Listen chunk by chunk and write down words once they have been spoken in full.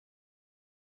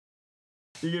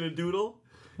You gonna doodle?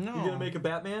 No. You gonna make a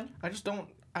Batman?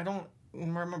 I don't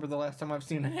remember the last time I've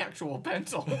seen an actual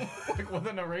pencil like with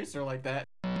an eraser like that.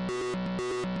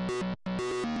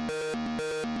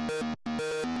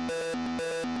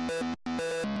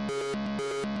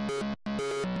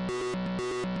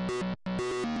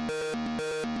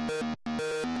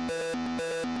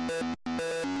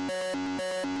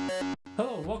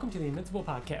 Hello, welcome to the Invincible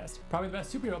Podcast, probably the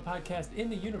best superhero podcast in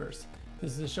the universe.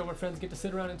 This is a show where friends get to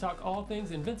sit around and talk all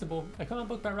things Invincible, a comic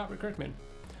book by Robert Kirkman.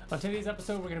 On today's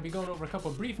episode, we're going to be going over a couple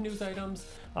of brief news items.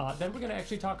 Then we're going to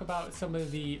actually talk about some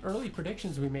of the early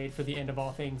predictions we made for the End of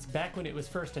All Things back when it was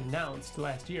first announced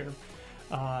last year.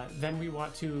 Then we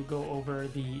want to go over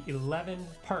the 11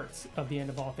 parts of the End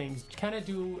of All Things, kind of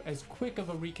do as quick of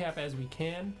a recap as we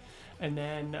can. And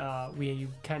then we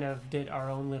kind of did our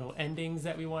own little endings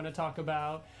that we want to talk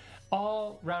about,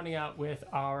 all rounding out with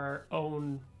our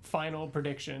own final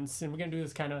predictions. And we're going to do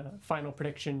this kind of final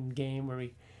prediction game where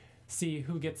we see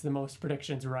who gets the most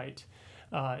predictions right.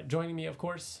 Joining me, of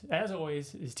course, as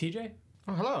always, is TJ.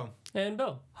 Oh, hello. And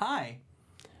Bill. Hi.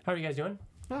 How are you guys doing?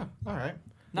 Oh, all right.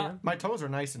 Yeah. My toes are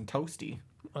nice and toasty.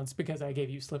 Well, it's because I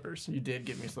gave you slippers. You did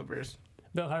give me slippers.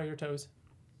 Bill, how are your toes?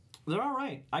 They're all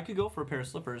right. I could go for a pair of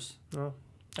slippers, Oh,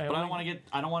 but I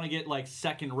don't want to get like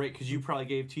second rate because you probably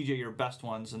gave TJ your best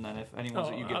ones, and then if any ones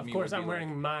that you give of me, course, would be I'm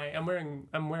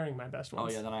wearing my best Oh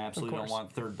ones. yeah, then I absolutely don't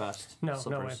want third best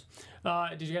slippers. No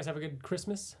way. Did you guys have a good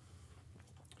Christmas?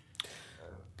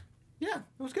 Yeah,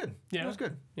 it was good. Yeah? It was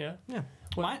good. Yeah. Yeah.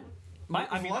 What?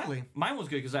 Lovely. Mine was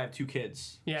good because I have two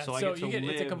kids. Yeah. So I So get to you get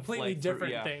it's a live, completely like,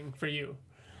 different thing for you.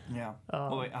 Yeah.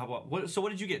 Wait, how about so? What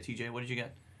did you get, TJ? What did you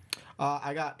get?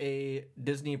 I got a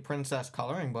Disney princess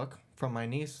coloring book from my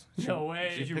niece. No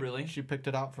way. Did you really? She picked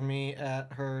it out for me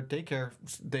at her daycare.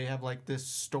 They have like this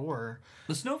store.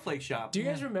 The Snowflake Shop. Do you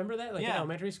guys remember that, like in Yeah.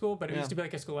 elementary school? But it Yeah. used to be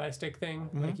like a scholastic thing.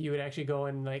 Like you would actually go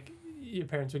and like your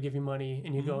parents would give you money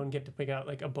and you go and get to pick out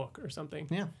like a book or something.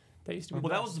 Yeah. That used to be. Well,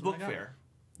 the that best. was the book my God. fair.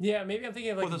 Yeah, maybe I'm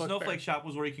thinking of like Or the book Snowflake fair. Shop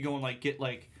was where you could go and like get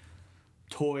like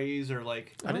toys or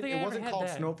like. I don't think I It ever wasn't had called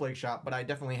that. Snowflake Shop, but I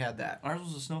definitely had that. Ours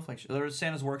was a Snowflake Shop. There was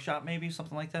Santa's Workshop, maybe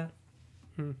something like that.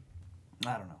 I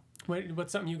don't know.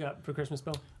 What's something you got for Christmas,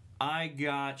 Bill? I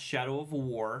got Shadow of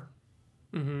War.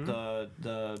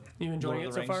 The You enjoying Lord it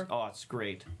of so the far? Rings. Oh, it's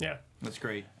great. Yeah. It's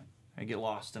great. I get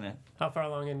lost in it. How far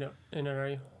along in it are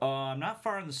you? I'm not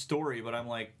far in the story, but I'm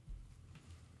like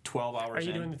 12 hours Are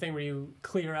you in. doing the thing where you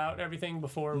clear out everything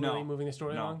before No. really moving the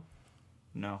story No. along?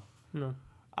 No. No.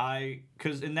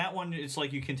 Because in that one, it's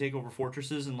like you can take over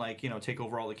fortresses and like, take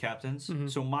over all the captains.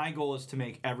 So my goal is to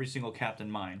make every single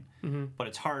captain mine. But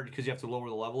it's hard because you have to lower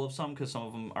the level of some because some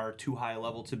of them are too high a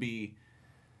level to be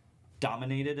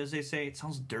dominated, as they say. It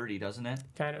sounds dirty, doesn't it?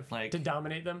 Kind of. Like- to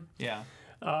dominate them. Yeah.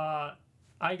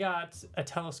 I got a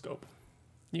telescope.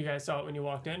 You guys saw it when you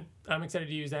walked in. I'm excited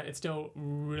to use that. It's still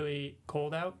really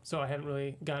cold out, so I haven't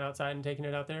really gone outside and taken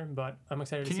it out there, but I'm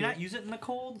excited to Can see you it. not use it in the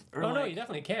cold? Or Oh, no, you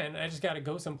definitely can. I just got to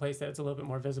go someplace that's a little bit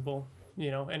more visible,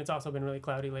 and it's also been really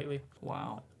cloudy lately.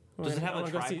 Wow. We're Does it gonna- have I a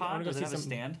wanna go see- I tripod? wanna go Does it see have a some-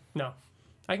 stand? No.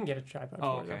 I can get a tripod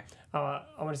Oh, for it, okay. though.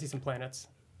 I want to see some planets.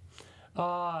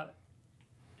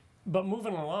 But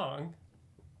moving along,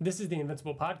 this is the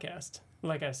Invincible Podcast,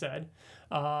 like I said.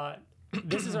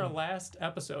 This is our last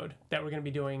episode that we're going to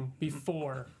be doing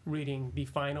before reading the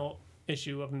final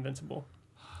issue of Invincible.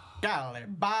 Golly,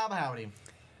 Bob Howdy.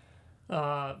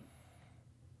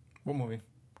 What movie?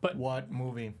 But- What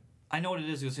movie? I know what it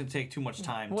is. It's going to take too much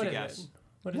time What to is guess. it?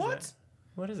 What is What? it?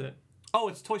 What is it? Oh,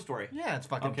 it's Toy Story. Yeah, it's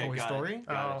fucking Okay, Toy got it. Story.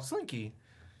 Got it. Slinky.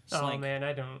 Oh Slink. man,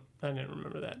 I didn't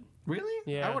remember that. Really?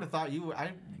 Yeah. I would have thought you.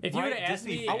 If you Right, would have asked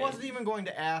Disney- me, I wasn't even going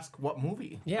to ask what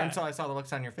movie. Yeah. Until I saw the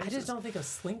looks on your face. I just don't think of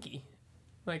Slinky.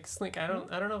 Like Slink, I don't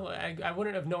know. I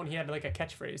wouldn't have known he had like a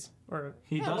catchphrase or.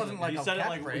 He It doesn't. wasn't like he a said it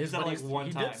like catchphrase, he said it but like one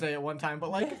he time. did say it one time, but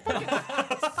like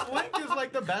Slink is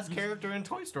like the best character in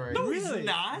Toy Story. No, Really? he's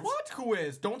not. What? Who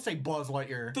is? Don't say Buzz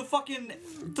Lightyear. The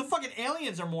fucking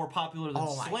aliens are more popular than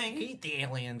Oh, I Slink. hate the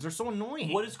aliens. They're so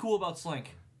annoying. What is cool about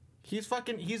Slink? He's like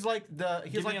the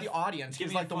Give me a- the audience. give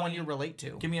He's me a like the one funny- you relate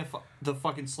to. Give me the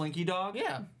fucking Slinky dog.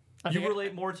 Yeah. I You think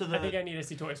relate more to the. I think I need to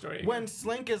see Toy Story. Again. When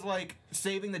Slink is like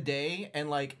saving the day and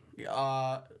like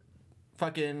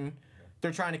fucking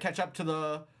they're trying to catch up to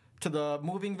the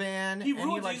moving van. he and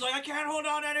ruins it. He's like, I can't hold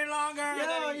on any longer. And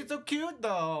yeah, then he's so cute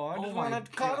though. I just my want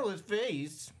to cuddle his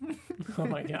face. Oh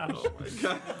my gosh.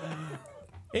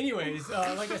 Anyways,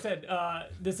 like I said,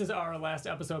 this is our last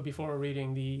episode before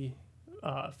reading the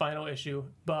final issue,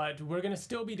 but we're going to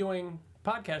still be doing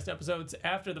podcast episodes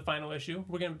after the final issue.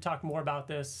 We're going to talk more about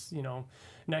this,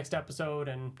 next episode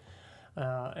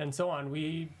and so on.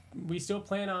 We still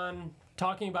plan on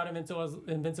talking about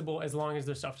Invincible as long as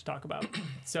there's stuff to talk about.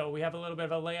 So we have a little bit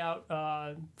of a layout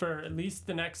for at least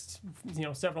the next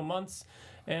several months,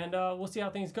 and we'll see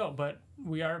how things go. But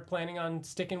we are planning on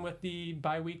sticking with the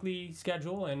bi-weekly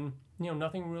schedule, and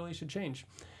nothing really should change.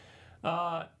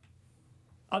 Other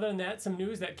than that, some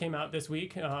news that came out this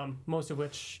week, most of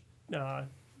which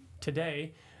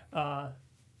today.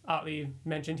 Otley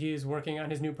mentioned he is working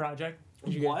on his new project.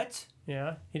 What?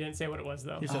 Yeah, he didn't say what it was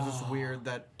though. He says it's weird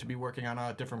that to be working on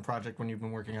a different project when you've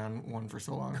been working on one for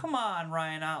so long. Come on,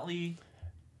 Ryan Otley.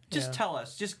 Just tell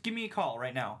us. Just give me a call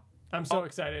right now. I'm so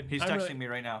excited. He's texting me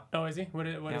right now. Oh, is he? What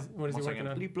is he working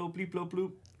on? Bleep bloop, bleep bloop,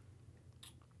 bloop.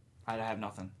 I have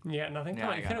nothing. Yeah, nothing.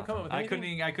 Yeah, you couldn't come up with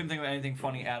anything. I couldn't think of anything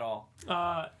funny at all.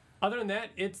 Other than that,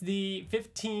 it's the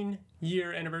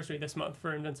 15-year anniversary this month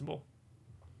for Invincible.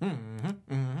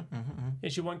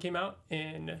 Issue 1 came out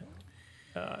in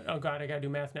oh god, I gotta do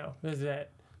math now. This is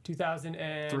at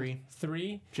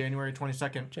 2003. January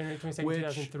 22nd. January 22nd,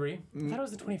 2003. I thought it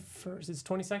was the 21st. It's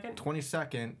 22nd?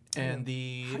 22nd, and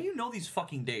the... How do you know these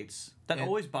fucking dates? That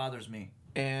always bothers me.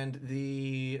 And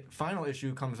the final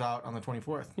issue comes out on the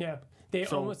 24th. Yeah. They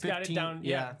almost got it down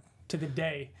to the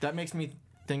day. That makes me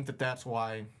think that that's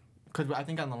why... Because I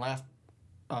think on the last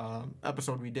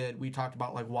episode we talked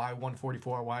about like why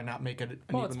 144, why not make it an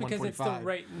even 145. Well, it's because it's the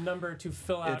right number to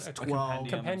fill out a 12,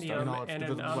 compendium and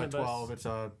an omnibus. 12, it's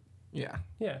a... Yeah.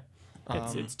 Yeah.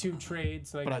 It's 2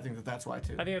 trades. But I think that's why,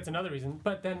 too. I think that's another reason.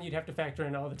 But then you'd have to factor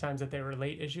in all the times that they were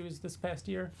late issues this past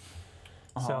year.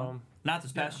 So not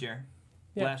this past year.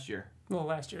 Yeah. Last year. Well,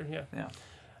 last year, yeah. Yeah.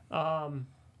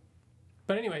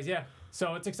 But anyways, yeah.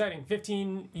 So it's exciting.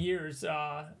 15 years.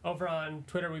 Over on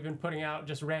Twitter, we've been putting out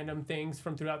just random things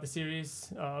from throughout the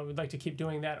series. We'd like to keep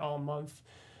doing that all month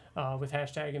with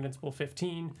hashtag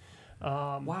Invincible15.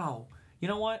 Wow. You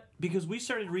know what? Because we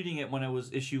started reading it when it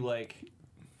was issue like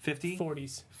 50?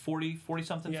 40s. 40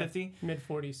 something, 50?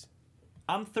 Mid-40s.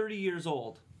 I'm 30 years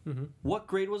old. Mm-hmm. What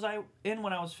grade was I in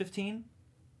when I was 15?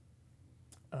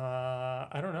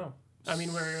 I don't know. I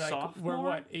mean, we're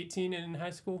what, 18 in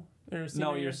high school? Or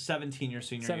no, you're 17 your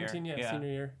senior 17, year. 17, yeah, senior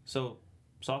year. So,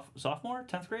 sophomore?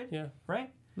 10th grade? Yeah.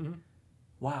 Right? Mm-hmm.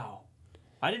 Wow.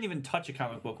 I didn't even touch a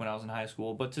comic book when I was in high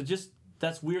school, but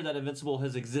that's weird that Invincible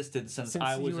has existed since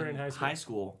I was in high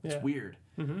school. Yeah. It's weird.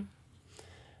 Mm-hmm.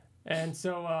 And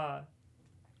so,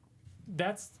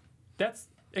 that's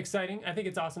exciting. I think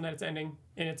it's awesome that it's ending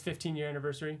in its 15-year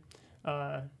anniversary.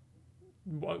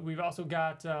 We've also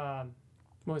got...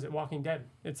 what was it? Walking Dead.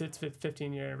 It's its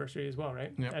 15-year anniversary as well,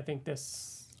 right? Yep. I think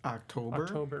this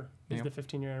October is the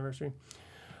 15-year anniversary.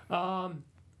 But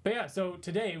yeah, so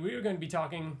today we are going to be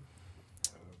talking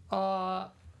a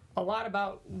lot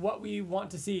about what we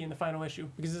want to see in the final issue,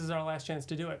 because this is our last chance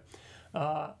to do it.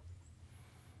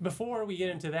 Before we get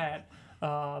into that,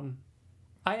 I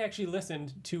actually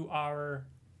listened to our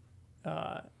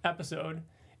episode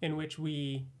in which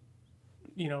we,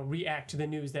 react to the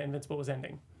news that Invincible was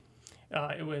ending.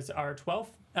 It was our 12th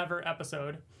ever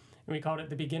episode, and we called it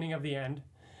The Beginning of the End.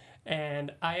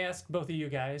 And I asked both of you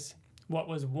guys, what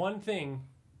was one thing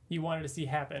you wanted to see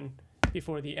happen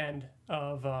before the end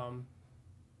of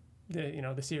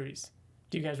the series?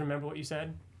 Do you guys remember what you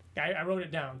said? I wrote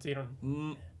it down, so you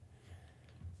don't...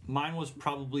 Mine was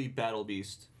probably Battle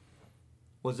Beast.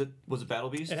 Was it Battle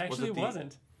Beast? It actually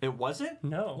wasn't. It wasn't?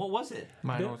 No. What was it?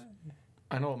 Mine was...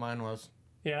 I know what mine was.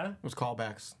 Yeah? It was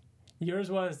callbacks.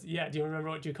 Yours was, do you remember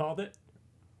what you called it?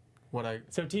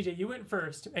 So TJ, you went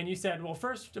first, and you said, well,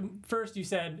 first you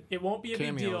said it won't be a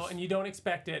big deal, and you don't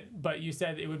expect it, but you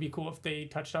said it would be cool if they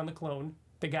touched on the clone,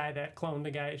 the guy that cloned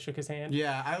the guy that shook his hand.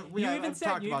 Yeah, I've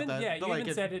talked about that. Yeah, you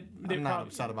even said it. I'm not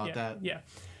upset about that. Yeah.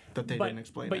 That they didn't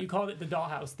explain it. But you called it the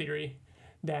dollhouse theory,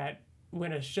 that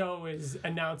when a show is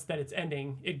announced that it's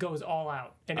ending, it goes all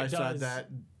out, and it does. I said that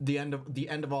the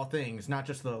end of all things, not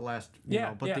just the last,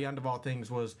 but the end of all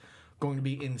things was going to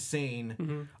be insane.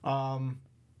 Mm-hmm.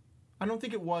 I don't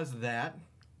think it was that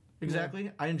exactly.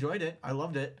 Yeah. I enjoyed it. I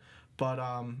loved it, but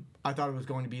I thought it was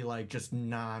going to be like just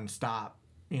nonstop,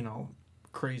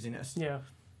 craziness. Yeah.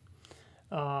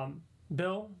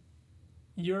 Bill,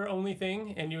 your only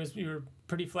thing, and you were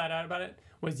pretty flat out about it,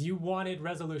 was you wanted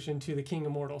resolution to the King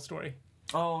Immortal story.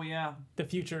 Oh yeah. The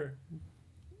future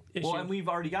issue. Well, and we've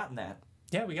already gotten that.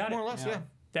 Yeah, we got more or less.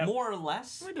 Yeah. More or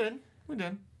less. We did.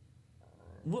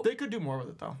 Well, they could do more with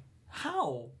it though.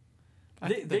 How?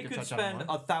 They could spend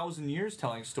 1,000 years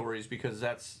telling stories, because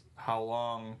that's how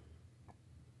long.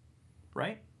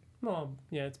 Right? Well,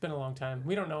 yeah, it's been a long time.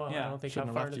 We don't know. Yeah. I don't think how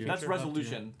far in the future. That's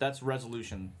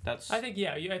resolution. I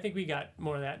think we got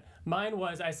more of that. Mine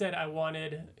was, I said I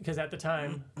wanted, because at the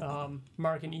time,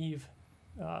 Mark and Eve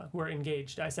were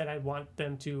engaged. I said I want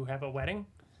them to have a wedding,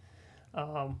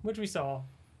 which we saw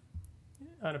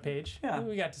on a page. Yeah.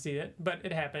 We got to see it, but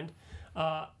it happened.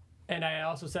 And I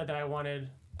also said that I wanted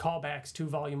callbacks to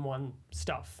Volume 1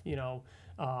 stuff,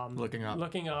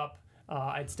 Looking up.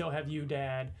 I'd still have you,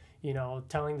 Dad,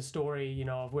 telling the story,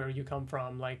 of where you come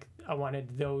from. Like, I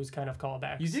wanted those kind of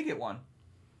callbacks. You did get one.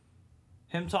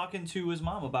 Him talking to his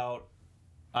mom about,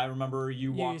 I remember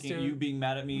you being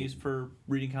mad at me for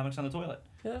reading comics on the toilet.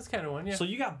 Yeah, that's kind of one, yeah. So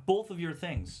you got both of your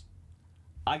things.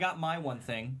 I got my one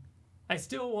thing. I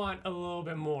still want a little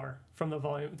bit more from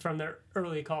their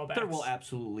early callbacks. There will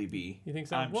absolutely be. You think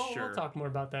so? I'm sure. We'll talk more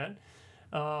about that.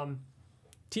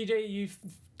 TJ, you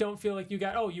don't feel like you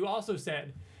got... Oh, you also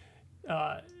said...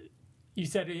 you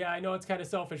said, yeah, I know it's kind of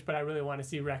selfish, but I really want to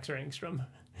see Rex Ringstrom.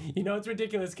 It's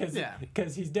ridiculous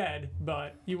because he's dead,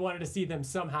 but you wanted to see them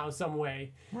somehow, some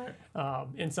way, right.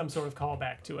 In some sort of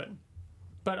callback to it.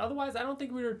 But otherwise, I don't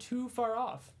think we were too far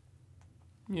off.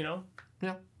 Yeah.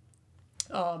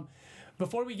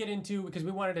 Before we get into, because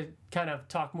we wanted to kind of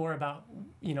talk more about,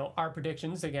 our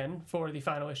predictions again for the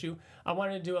final issue, I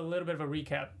wanted to do a little bit of a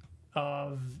recap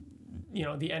of,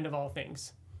 the end of all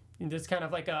things. And just kind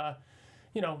of like a,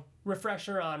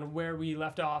 refresher on where we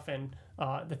left off and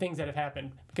the things that have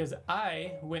happened. Because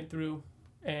I went through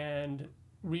and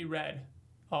reread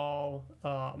all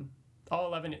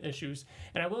 11 issues.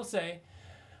 And I will say,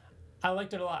 I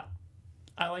liked it a lot.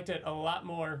 I liked it a lot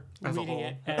more reading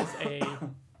it as a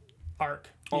arc.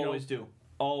 Always do.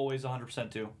 Always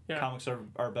 100% do. Yeah. Comics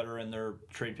are better in their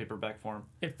trade paperback form.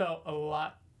 It felt a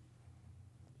lot...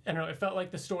 I don't know, it felt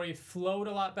like the story flowed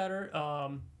a lot better.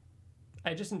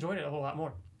 I just enjoyed it a whole lot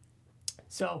more.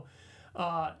 So,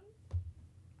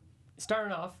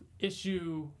 starting off,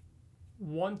 issue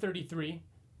 133,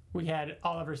 we had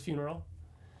Oliver's funeral.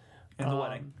 And the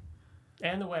wedding.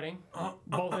 And the wedding,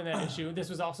 both in that issue. This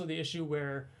was also the issue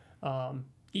where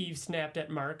Eve snapped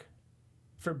at Mark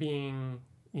for being,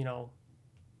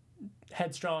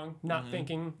 headstrong, not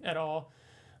thinking at all,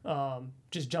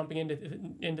 just jumping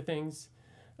into things.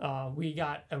 We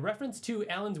got a reference to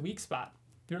Alan's weak spot.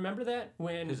 Do you remember that?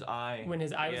 When his eye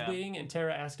was bleeding and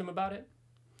Tara asked him about it?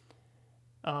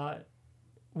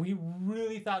 We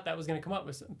really thought that was going to come up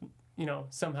with,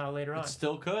 somehow later on. It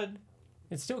still could.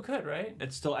 It still could, right?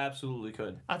 It still absolutely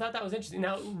could. I thought that was interesting.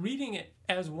 Now, reading it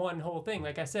as one whole thing,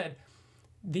 like I said,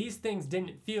 these things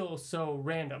didn't feel so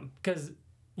random. Because,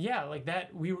 like that,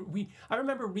 I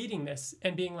remember reading this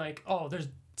and being like, oh,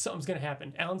 something's going to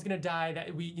happen. Alan's going to die.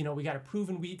 That we got a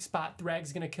proven weak spot.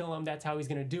 Thrag's going to kill him. That's how he's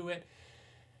going to do it.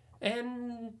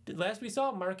 And last we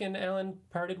saw, Mark and Alan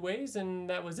parted ways, and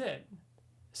that was it.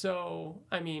 So,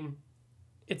 I mean,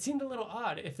 it seemed a little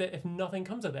odd if nothing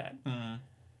comes of that. Mm-hmm.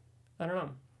 I don't know.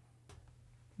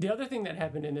 The other thing that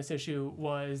happened in this issue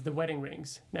was the wedding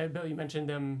rings. Now, Bill, you mentioned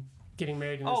them getting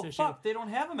married in this issue. Oh, fuck, they don't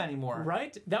have them anymore.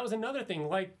 Right? That was another thing.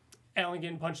 Like, Alan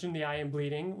getting punched in the eye and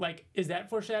bleeding. Like, is that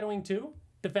foreshadowing too?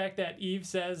 The fact that Eve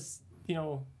says,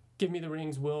 give me the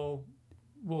rings, we'll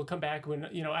come back when,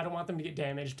 I don't want them to get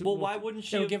damaged. Well, why wouldn't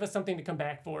she... They'll give us something to come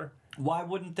back for. Why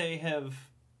wouldn't they have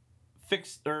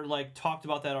fixed or, talked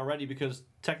about that already? Because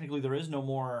technically there is no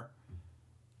more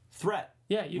threat.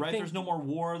 Yeah, you'd right? think... There's no more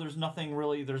war. There's nothing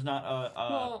really... There's not a...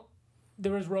 Well,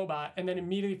 there was Robot, and then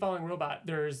immediately following Robot,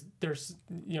 there's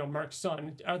Mark's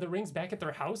son. Are the rings back at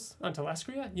their house on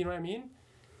Telescria? You know what I mean?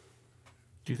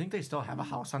 Do you think they still have a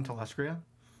house on Telescria?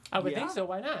 I would think so.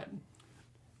 Why not?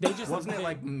 They just wasn't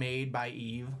it made by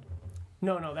Eve?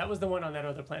 No, that was the one on that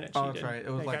other planet. That's right. It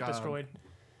was got destroyed.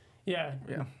 Yeah.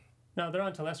 No, they're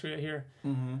on Telescria here.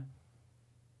 Mm-hmm.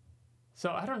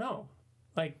 So I don't know.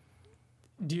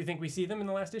 Do you think we see them in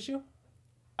the last issue?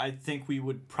 I think we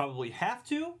would probably have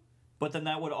to, but then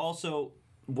that would also,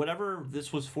 whatever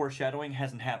this was foreshadowing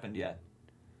hasn't happened yet.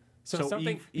 So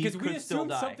something Eve because we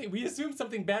assumed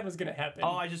something bad was going to happen.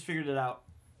 Oh, I just figured it out.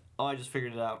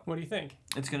 What do you think?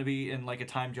 It's going to be in a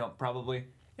time jump probably.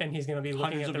 And he's going to be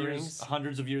looking at the rings.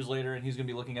 Hundreds of years later, and he's going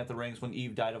to be looking at the rings when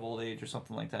Eve died of old age or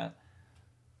something like that.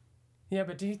 Yeah,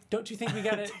 but don't you think we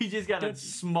got to... He just got a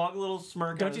smug little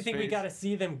smirk on his face. Don't you think we got to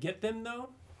see them get them, though?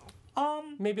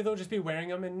 Maybe they'll just be wearing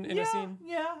them in a scene?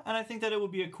 Yeah, and I think that it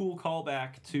would be a cool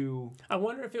callback to... I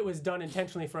wonder if it was done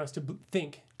intentionally for us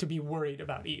to be worried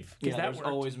about Eve. Yeah, there's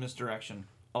always misdirection.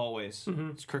 Always. Mm-hmm.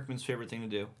 It's Kirkman's favorite thing to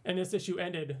do. And this issue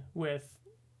ended with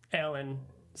Alan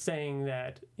saying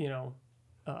that,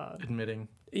 admitting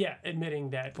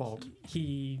that fault.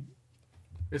 He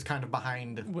is kind of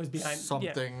behind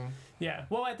something. Yeah.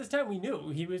 Well, at this time we knew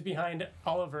he was behind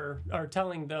Oliver, or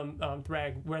telling them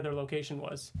Thrag where their location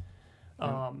was.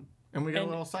 And we got a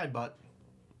little side butt.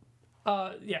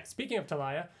 Speaking of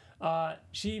Talia,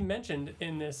 She mentioned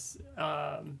in this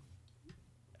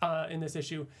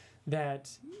issue that,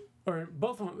 or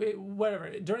both of them, whatever,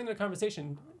 during the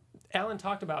conversation, Alan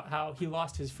talked about how he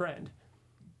lost his friend.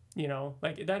 You know,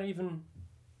 like that even.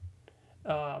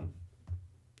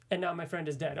 And now my friend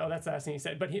is dead. Oh, that's the last thing he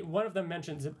said. But one of them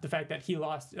mentions the fact that he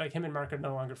lost, like him and Mark are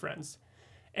no longer friends.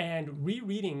 And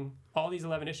rereading all these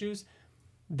 11 issues,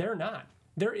 they're not.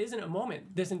 There isn't a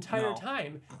moment this entire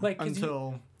time, like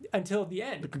until the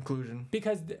end, the conclusion.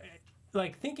 Because,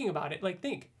 like thinking about it, like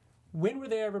when were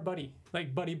they ever buddy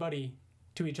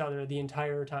to each other the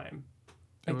entire time?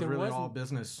 Like it was really all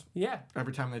business. Yeah.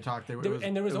 Every time they talked, there was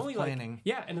only planning.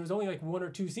 And there was only like one or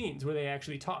two scenes where they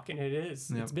actually talk, and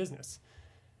it's business.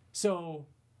 So,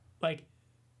 like,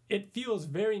 it feels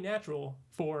very natural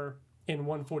in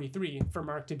 143 for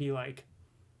Mark to be like,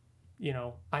 you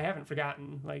know, I haven't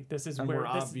forgotten. Like, this is where we're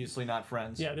obviously not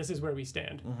friends. Yeah, this is where we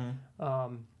stand.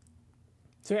 Mm-hmm.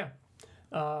 So yeah,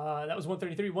 that was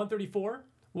 133. 134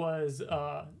 was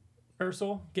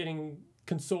Ursel getting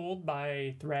consoled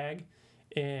by Thrag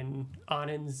in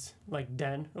Anand's like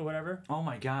den or whatever. Oh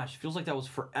my gosh, feels like that was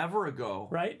forever ago.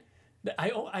 Right? I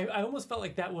almost felt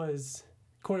like that was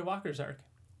Cory Walker's arc.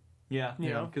 Yeah, you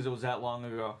know, because it was that long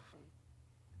ago.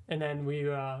 And then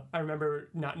I remember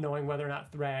not knowing whether or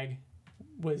not Thrag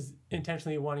was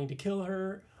intentionally wanting to kill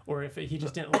her, or if he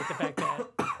just didn't like the fact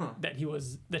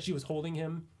that she was holding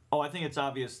him. Oh, I think it's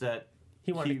obvious that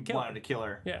he wanted to kill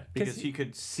her. Yeah, because he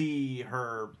could see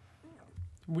her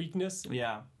weakness.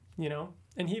 Yeah, you know,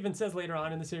 and he even says later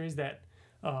on in the series that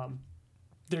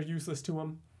they're useless to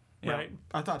him. Yeah. Right.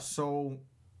 I thought so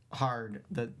hard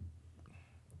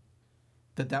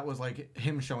that was like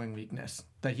him showing weakness,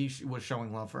 that he was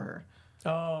showing love for her.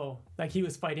 Oh, like he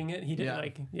was fighting it. He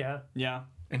didn't yeah.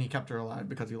 And he kept her alive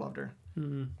because he loved her.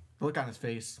 Mm-hmm. The look on his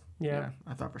face. Yeah,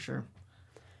 I thought for sure.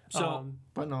 So,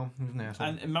 but no, he was an asshole.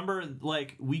 And remember,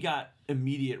 like, we got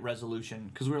immediate resolution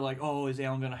because we were like, oh, is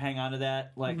Alan going to hang on to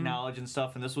that, like, knowledge and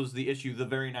stuff? And this was the issue, the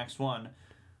very next one,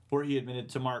 where he admitted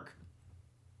to Mark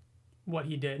what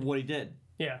he did.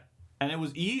 Yeah. And it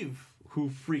was Eve who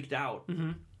freaked out.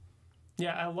 Mm-hmm.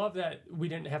 Yeah, I love that we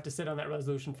didn't have to sit on that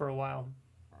resolution for a while.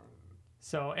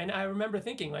 So, and I remember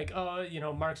thinking, like, oh, you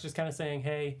know, Mark's just kind of saying,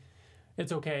 hey,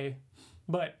 it's okay.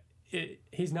 But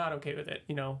he's not okay with it,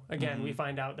 you know. Again, we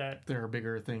find out that there are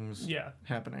bigger things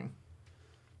happening.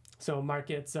 So Mark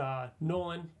gets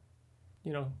Nolan,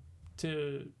 you know,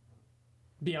 to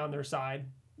be on their side,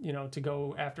 you know, to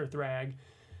go after Thrag.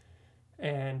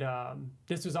 And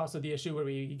this was also the issue where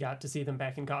we got to see them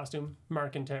back in costume,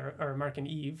 Mark and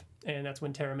Eve, and that's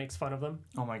when Tara makes fun of them.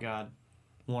 Oh my God,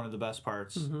 one of the best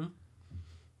parts. Mm-hmm.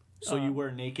 So you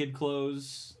wear naked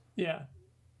clothes, yeah,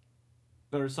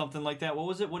 or something like that. What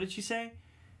was it? What did she say?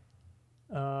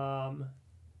 What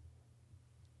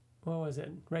was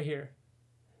it? Right here.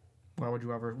 Why would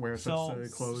you ever wear such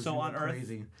clothes? So on Earth,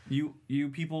 crazy. you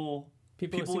people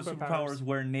with superpowers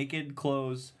wear naked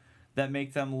clothes that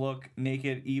make them look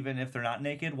naked even if they're not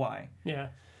naked. Why? Yeah.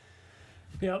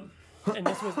 Yep. And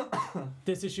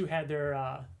this issue had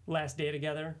their last day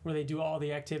together where they do all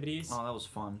the activities. Oh, that was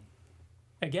fun.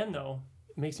 Again, though,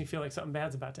 it makes me feel like something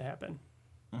bad's about to happen.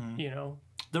 Mm-hmm. You know?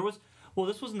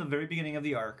 This was in the very beginning of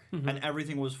the arc, and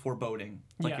everything was foreboding.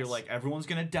 Like, you're like, everyone's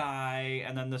gonna die,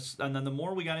 and then the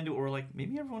more we got into it, we're like,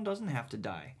 maybe everyone doesn't have to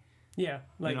die. Yeah,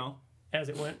 like, you know? As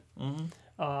it went. Mm-hmm.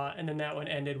 And then that one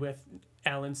ended with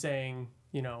Alan saying,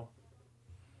 you know,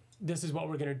 this is what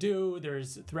we're gonna do.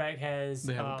 Thrag has...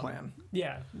 They have a plan.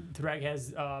 Yeah, Thrag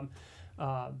has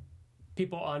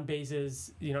people on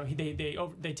bases. You know,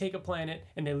 they take a planet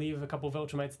and they leave a couple of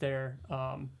Viltrumites there,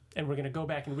 and we're gonna go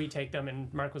back and retake them.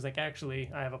 And Mark was like, actually,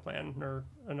 I have a plan or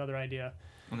another idea.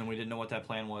 And then we didn't know what that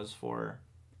plan was for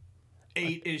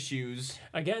 8 issues.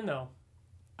 Again, though,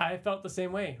 I felt the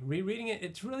same way. Rereading it,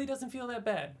 it really doesn't feel that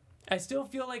bad. I still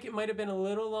feel like it might have been a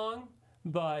little long,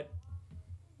 but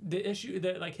the issue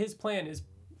that like his plan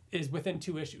is within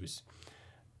 2 issues.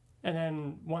 And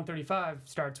then 135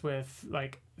 starts with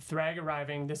like Thrag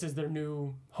arriving. This is their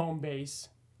new home base,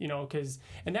 you know,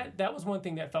 and that was one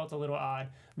thing that felt a little odd,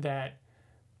 that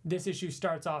this issue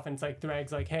starts off and it's like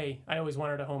Thrag's like, hey, I always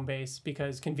wanted a home base,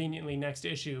 because conveniently next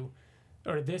issue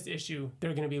or this issue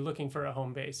they're going to be looking for a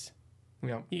home base.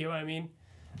 Yeah. You know what I mean?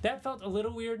 That felt a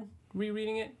little weird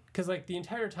rereading it, because like the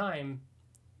entire time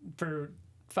for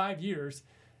 5 years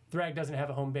Thrag doesn't have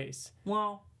a home base.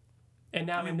 Well, and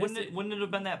now wouldn't it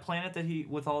have been that planet that he,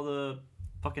 with all the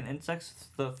fucking insects,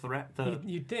 the threat?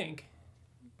 You'd think,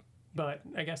 but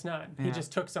I guess not. Yeah. He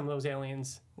just took some of those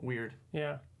aliens. Weird.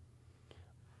 Yeah.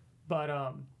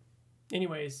 But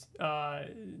anyways,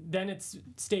 then it's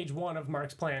stage 1 of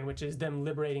Mark's plan, which is them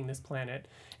liberating this planet,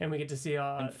 and we get to see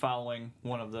and following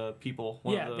one of the people.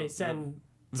 they send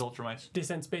Viltrumites. They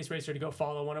send Space Racer to go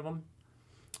follow one of them,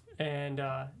 and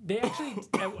they actually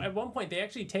at one point they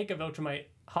actually take a Viltrumite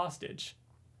hostage,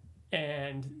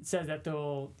 and says that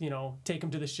they'll take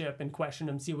him to the ship and question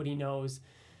him, see what he knows,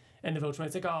 and the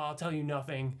Viltrumite's like, oh, I'll tell you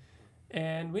nothing,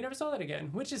 and we never saw that again,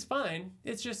 which is fine.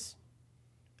 It's just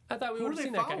I thought we would have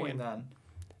seen that guy again. Then?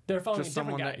 They're following Just a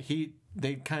different someone guy. that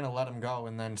they kind of let him go,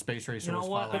 and then Space Racer was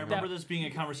what? following I him. remember this being a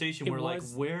conversation where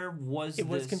where was it this?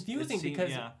 was confusing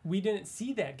because we didn't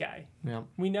see that guy. Yeah.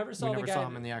 We never saw the guy. Saw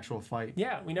him in the actual fight.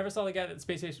 Yeah, we never saw the guy that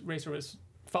Space Racer was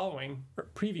following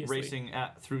previously. Racing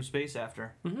through space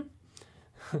after.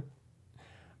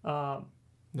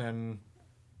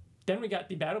 Then we got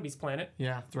the Battle Beast planet.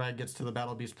 yeah, Thrag gets to the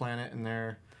Battle Beast planet, and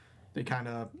they kind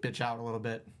of bitch out a little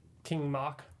bit. King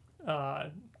Mach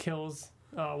kills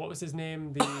what was his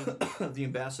name? The The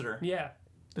ambassador. yeah,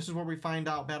 This is where we find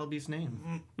out Battle Beast's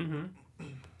name.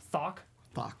 Thok.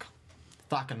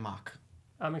 Thok and Mach.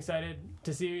 I'm excited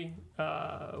to see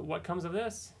what comes of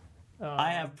this.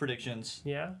 I have predictions.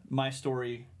 Yeah, My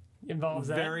story involves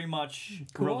that. very much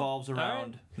Cool. revolves All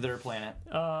around their planet.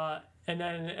 And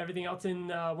then everything else in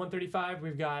 135,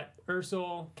 we've got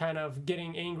Ursel kind of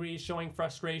getting angry, showing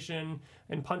frustration,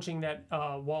 and punching that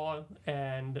wall,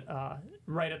 and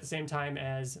right at the same time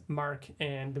as Mark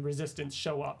and the Resistance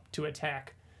show up to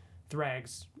attack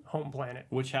Thrag's home planet.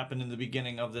 Which happened in the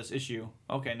beginning of this issue.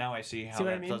 Okay, now I see how See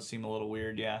what I that mean? does seem a little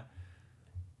weird, yeah.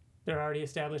 They're already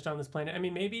established on this planet. I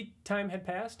mean, maybe time had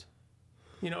passed.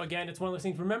 Again, it's one of those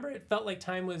things. Remember, it felt like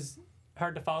time was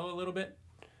hard to follow a little bit.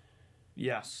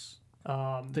 Yes.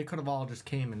 They could have all just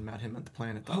came and met him at the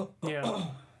planet, though. Yeah.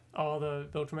 All the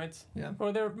Viltrumites. Yeah.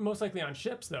 Or they're most likely on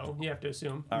ships, though, you have to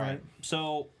assume. All right. Right.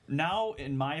 So now,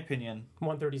 in my opinion,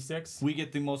 136. we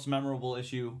get the most memorable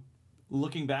issue.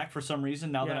 Looking back, for some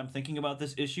reason, now that Yeah. I'm thinking about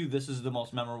this issue, this is the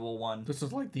most memorable one. This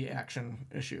is like the action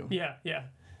issue. Yeah, yeah.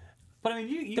 But I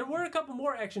mean, There were a couple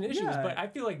more action issues, Yeah. but I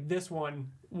feel like this one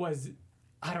was,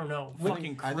 I don't know.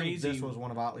 fucking I think crazy. this was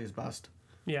one of Otley's best.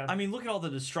 Yeah. I mean, look at all the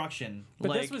destruction.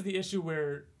 But this was the issue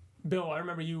where, Bill, I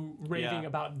remember you raving Yeah.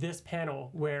 about this panel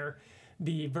where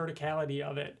the verticality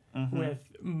of it with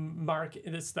Mark,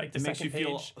 this like the it makes you second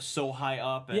feel page. so high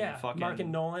up and Yeah, fucking. Mark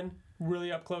and Nolan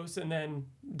really up close, and then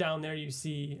down there you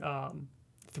see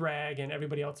Thrag and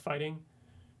everybody else fighting.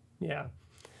 Yeah.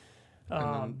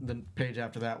 And then the page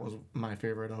after that was my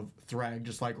favorite of Thrag,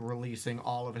 just like releasing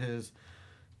all of his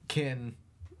kin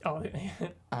Oh,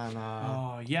 on.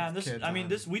 Oh yeah, and this. kids I mean, on-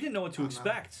 this we didn't know what to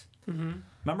expect.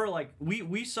 Remember, like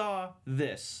we saw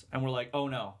this and we're like, oh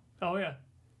no, oh yeah.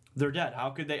 they're dead.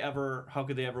 How could they ever? How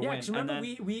could they ever Yeah, win? because remember and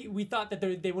then, we thought that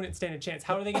they wouldn't stand a chance.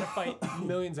 How are they going to fight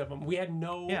millions of them? We had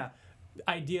no Yeah.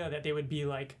 idea that they would be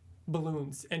like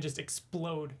balloons and just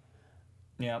explode,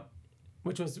 yeah.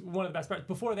 which was one of the best parts.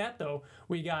 Before that, though,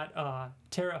 we got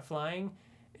Terra flying,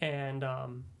 and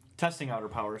Testing out her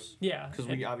powers. yeah, Because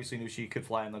we obviously knew she could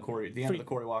fly in the end of the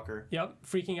Cory Walker. yep,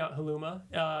 freaking out Haluma,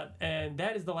 and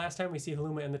that is the last time we see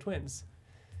Haluma and the twins.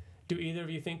 Do either of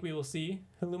you think we will see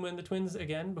Haluma and the twins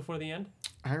again before the end?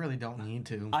 I really don't need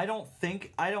to. I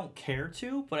don't care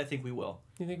to, but I think we will.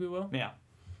 You think we will? Yeah.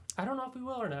 I don't know if we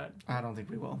will or not. I don't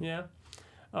think we will. Yeah.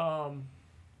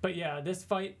 But yeah, this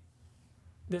fight,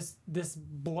 this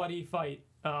bloody fight,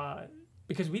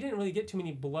 because we didn't really get too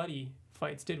many bloody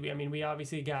fights, did we? I mean, we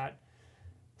obviously got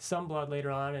some blood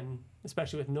later on, and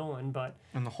especially with Nolan, but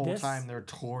And the whole this- time they're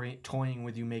toying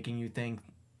with you, making you think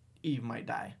Eve might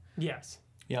die. yes.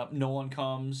 Yep. No one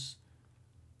comes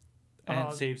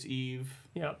and saves Eve.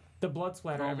 Yep. The blood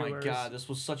splatter Oh everywhere. my god, this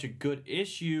was such a good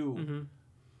issue.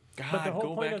 God, But the whole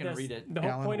go point back of and this, read it. the whole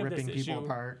Alan point of this ripping people issue,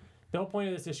 apart. the whole point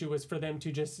of this issue was for them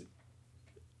to just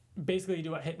basically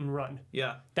do a hit and run.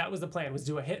 Yeah. That was the plan, was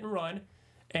do a hit and run,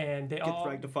 and they all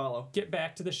Thrag to follow. get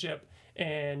back to the ship,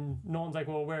 and Nolan's like,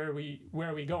 well, where are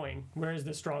we going? Where is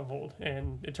the stronghold?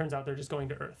 And it turns out they're just going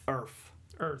to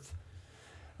Earth.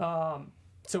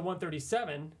 So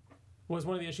 137 was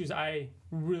one of the issues I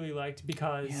really liked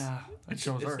because Yeah. It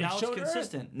shows Earth. Now it's showed Earth.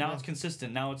 consistent. Now it's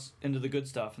consistent. Now it's into the good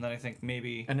stuff. And then I think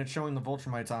maybe. And it's showing the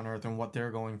Viltrumites on Earth and what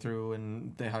they're going through,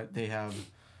 and they have,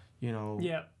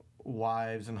 yeah,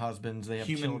 wives and husbands. They have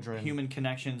children. Human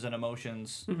connections and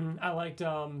emotions. I liked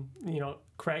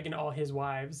Craig and all his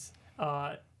wives,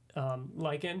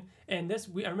 Lycan, and this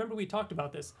I remember we talked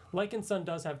about this. Lycan's son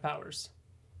does have powers.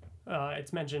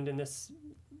 It's mentioned in this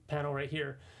panel right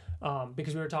here,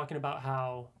 because we were talking about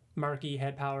how Marky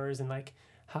had powers and like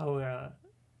how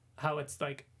it's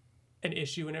like an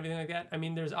issue and everything like that. I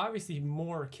mean, there's obviously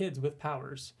more kids with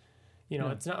powers. You know,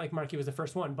 it's not like Marky was the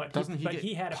first one, but Doesn't he,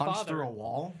 he had a punched father. through a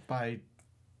wall by...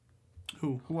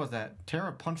 Who was that?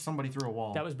 Tara punched somebody through a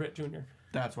wall. That was Britt Jr.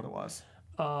 That's what it was.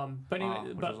 But anyway,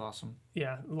 which but was awesome.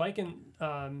 yeah, Lucan.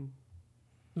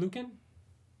 Lucan.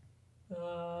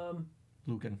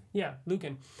 Yeah,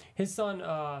 Lucan. His son.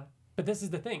 But this is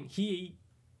the thing. He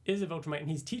is a Viltrumite, and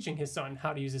he's teaching his son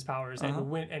how to use his powers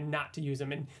and not to use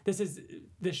them. And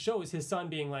this shows his son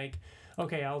being like,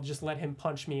 okay, I'll just let him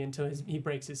punch me until he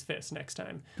breaks his fist next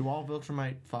time. Do all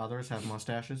Viltrumite fathers have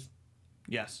mustaches?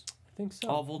 Yes. I think so.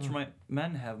 All Viltrumite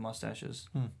men have mustaches.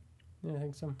 Yeah, I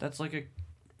think so. That's like a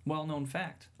well-known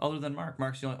fact. Other than Mark.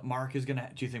 Mark is gonna.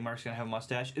 Do you think Mark's gonna have a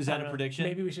mustache? Is that a prediction?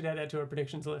 Maybe we should add that to our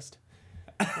predictions list.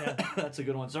 Yeah. That's a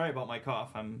good one. Sorry about my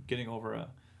cough. I'm getting over a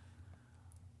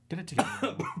Get it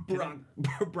together.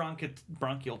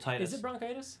 bronchiolitis. Is it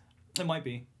bronchitis? It might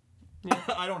be. Yeah.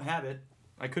 I don't have it.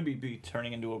 I could be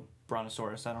turning into a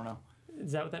brontosaurus. I don't know.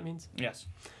 Is that what that means? Yes.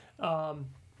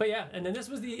 But yeah, and then this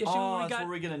was the issue Oh, we that's got. where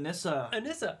we get Anissa.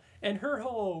 Anissa and her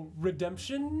whole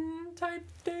redemption type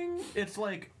thing. It's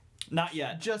like, Not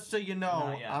yet. just so you know,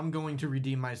 Not yet. I'm going to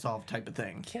redeem myself type of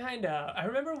thing. Kinda. I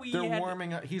remember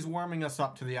He's warming us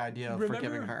up to the idea of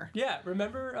forgiving her. Yeah,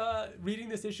 remember reading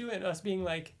this issue and us being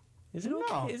like, is it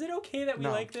okay? No. Is it okay that we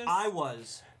No. like this? I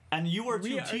was. And you were too.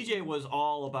 We are- TJ was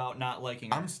all about not liking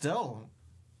her. I'm still,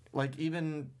 like,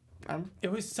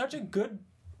 It was such a good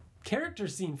character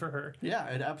scene for her. yeah,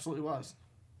 it absolutely was.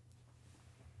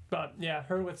 But yeah,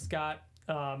 her with Scott,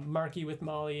 Marky with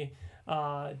Molly.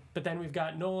 But then we've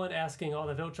got Nolan asking all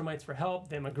the Viltrumites for help,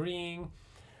 them agreeing.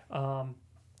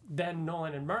 Then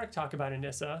Nolan and Mark talk about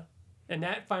Anissa. And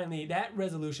that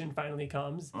resolution finally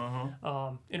comes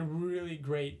in a really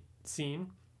great scene.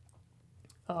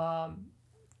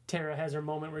 Tara has her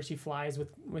moment where she flies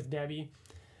with Debbie.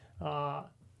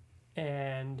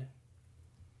 And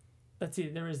let's see,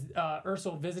 there was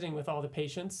Ursula visiting with all the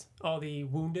patients, all the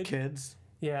wounded. Kids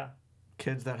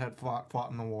that had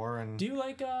fought in the war and Do you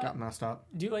like got messed up.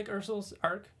 Do you like Ursula's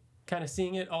arc? Kind of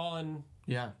seeing it all in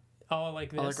Yeah, all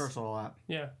like this. I like Ursula a lot.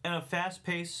 Yeah, In a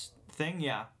fast-paced thing,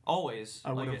 yeah, always.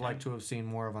 I would have it. liked to have seen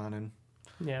more of Anand,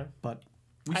 yeah. but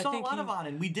We I saw a think lot of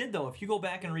Anand. We did though. If you go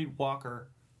back and read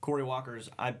Corey Walker's,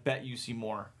 I bet you see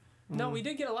more. No, we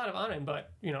did get a lot of Anand,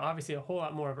 but obviously a whole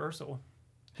lot more of Ursula.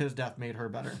 his death made her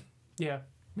better. Yeah.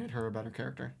 Made her a better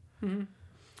character.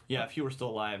 Yeah, if you were still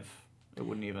alive, it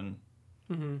wouldn't even.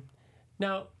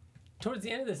 Now, towards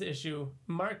the end of this issue,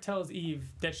 Mark tells Eve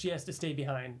that she has to stay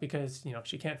behind because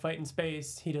she can't fight in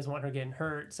space. He doesn't want her getting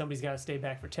hurt. Somebody's got to stay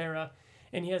back for Tara.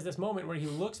 And he has this moment where he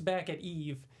looks back at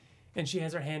Eve, and she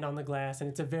has her hand on the glass, and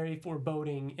it's a very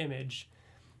foreboding image.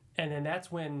 And then that's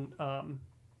when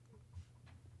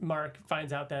Mark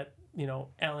finds out that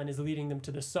Alan is leading them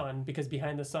to the sun because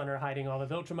behind the sun are hiding all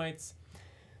the Viltrumites.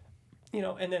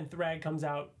 And then Thrag comes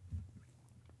out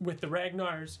with the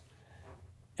Ragnars,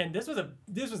 and this was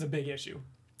a big issue,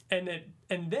 and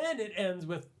then it ends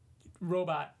with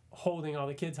Robot holding all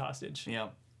the kids hostage. Yeah.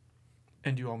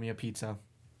 And you owe me a pizza.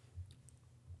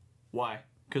 Why?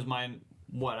 Because mine.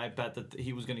 What? I bet that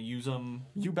he was going to use them.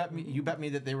 You bet me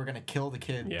that they were going to kill the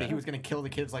kid. Yeah. That he was going to kill the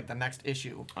kids like the next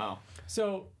issue. Oh.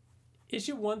 So,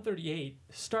 issue 138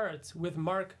 starts with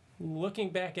Mark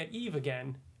looking back at Eve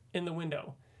again in the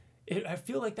window. I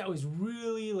feel like that was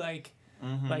really like,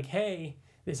 hey,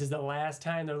 this is the last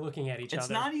time they're looking at each other. It's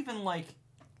not even like.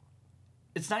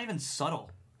 It's not even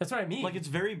subtle. That's what I mean. Like, it's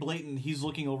very blatant. He's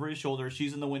looking over his shoulder.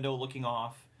 She's in the window looking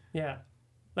off. Yeah.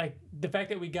 Like, the fact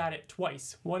that we got it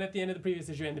twice. One at the end of the previous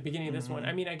issue and the beginning of this one.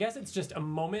 I mean, I guess it's just a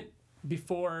moment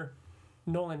before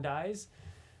Nolan dies.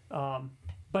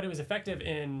 But it was effective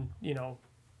in,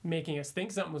 making us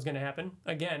think something was going to happen.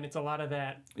 Again, it's a lot of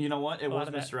that. You know what? It was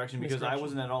of that misdirection because I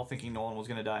wasn't at all thinking Nolan was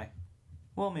going to die.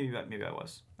 Well, maybe I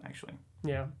was, actually.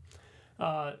 Yeah.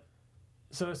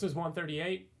 So this was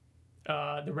 138.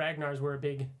 The Ragnars were a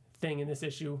big thing in this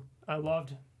issue. I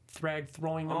loved Thrag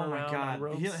throwing them Oh my around god. on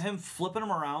ropes. Him flipping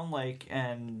them around,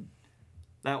 and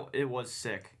it was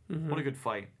sick. What a good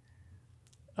fight.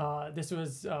 This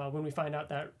was when we find out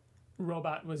that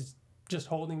Robot was just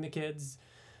holding the kids,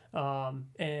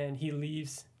 and he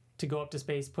leaves to go up to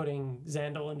space, putting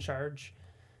Xandal in charge.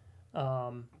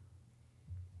 What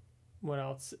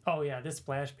else? Oh yeah, this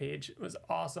splash page was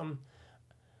awesome.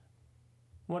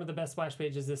 One of the best splash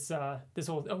pages. This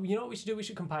whole. Oh, you know what we should do? We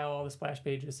should compile all the splash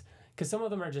pages because some of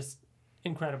them are just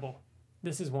incredible.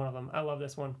 This is one of them. I love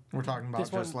this one. We're talking about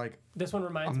This one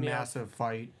reminds a me massive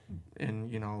fight,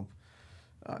 and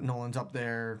Nolan's up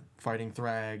there fighting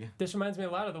Thrag. This reminds me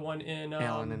a lot of the one in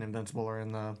Alan and Invincible are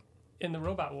in the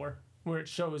Robot War, where it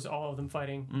shows all of them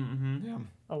fighting. Mm-hmm. Yeah.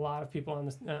 A lot of people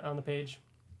on the page.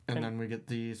 And then we get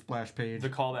the splash page. The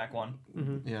callback one.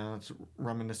 Mm-hmm. Yeah, it's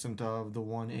reminiscent of the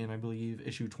one in, I believe,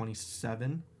 issue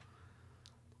 27.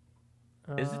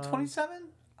 Is it 27?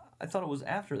 I thought it was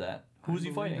after that. Who was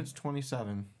he fighting? It's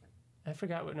 27. I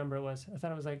forgot what number it was. I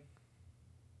thought it was like,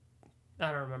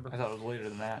 I don't remember. I thought it was later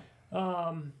than that.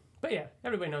 But yeah,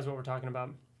 everybody knows what we're talking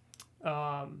about.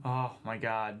 Oh my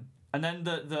god. And then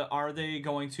the are they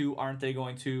going to, aren't they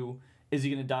going to, is he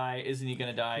going to die, isn't he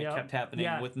going to die, Yep. kept happening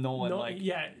with Nolan.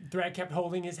 Thrag kept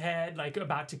holding his head, like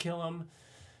about to kill him.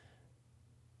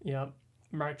 Yep.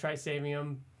 Mark tries saving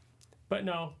him. But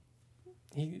no.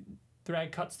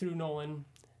 Thrag cuts through Nolan,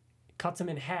 cuts him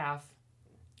in half.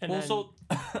 And then, so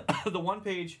the one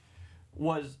page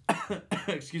was,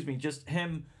 excuse me, just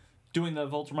him doing the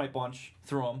Viltrumite bunch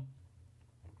through him.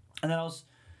 And then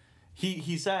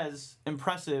he says,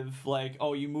 impressive, like,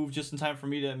 oh, you moved just in time for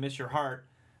me to miss your heart.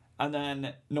 And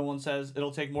then Nolan says,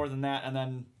 it'll take more than that. And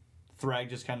then Thrag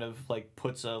just kind of, like,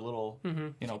 puts a little,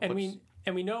 and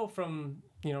we know from,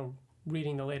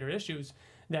 reading the later issues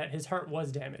that his heart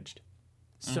was damaged.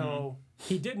 So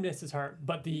he did miss his heart,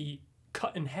 but the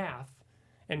cut in half,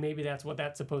 and maybe that's what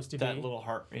that's supposed to be. That little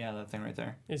heart, yeah, that thing right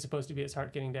there. Is supposed to be his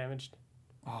heart getting damaged.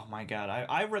 Oh, my God.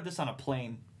 I read this on a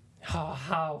plane.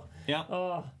 How? Yeah.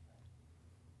 Oh.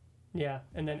 Yeah,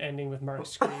 and then ending with Mark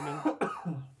screaming.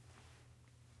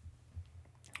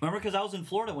 Remember, because I was in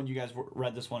Florida when you guys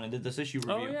read this one and did this issue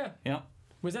review. Oh, yeah. Yeah.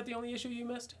 Was that the only issue you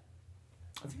missed?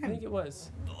 I I think it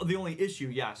was. The only issue,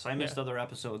 yes. I missed other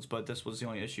episodes, but this was the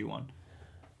only issue one.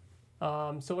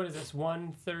 So what is this?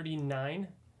 139.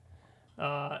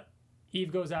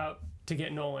 Eve goes out to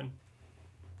get Nolan.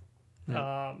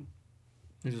 Yeah.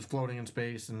 He's just floating in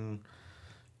space, and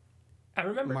I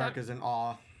remember Mark is in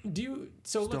awe.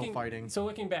 Fighting. So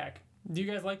looking back, do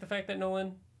you guys like the fact that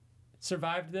Nolan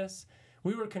survived this?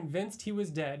 We were convinced he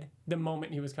was dead the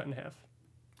moment he was cut in half.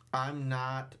 I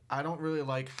don't really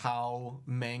like how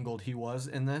mangled he was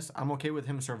in this. I'm okay with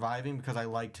him surviving because I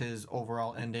liked his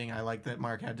overall ending. I like that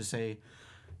Mark got to say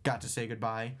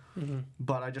goodbye. Mm-hmm.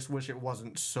 But I just wish it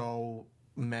wasn't so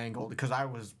mangled because I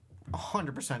was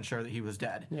 100% sure that he was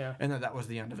dead. Yeah. And that was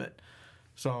the end of it.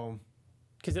 So.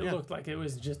 Because it looked like it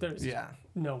was just, there's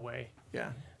no way.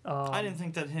 Yeah. I didn't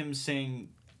think that him saying,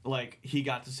 like, he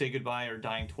got to say goodbye or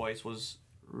dying twice was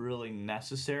really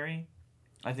necessary.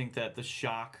 I think that the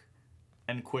shock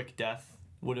and quick death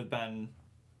would have been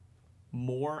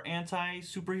more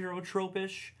anti-superhero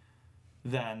trope-ish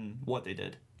than what they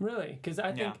did. Really? Because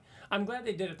I think I'm glad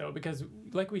they did it though, because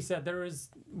like we said,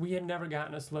 we had never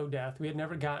gotten a slow death. We had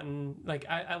never gotten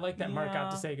I like that Mark got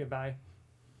to say goodbye.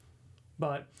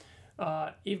 But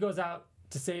Eve goes out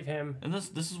to save him. And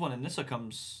this is when Anissa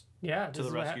comes to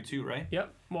the rescue too, right?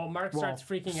 Yep. Well, Mark starts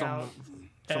freaking out.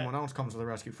 Someone else comes to the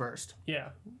rescue first. Yeah.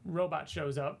 Robot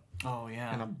shows up. Oh,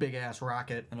 yeah. And a big-ass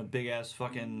rocket. And a big-ass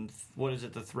fucking, what is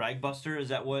it, the Thrag Buster? Is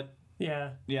that what? Yeah.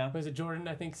 Yeah. Was it Jordan,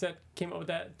 I think, came up with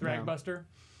that? Thrag Buster.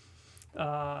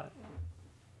 But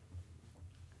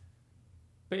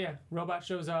yeah, Robot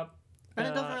shows up. And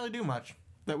it doesn't really do much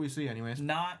that we see anyways.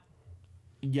 Not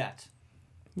yet.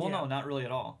 Well, no, not really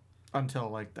at all.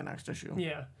 Until, the next issue.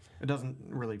 Yeah. It doesn't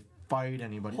really fight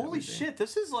anybody. Holy shit,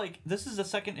 this is the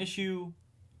second issue.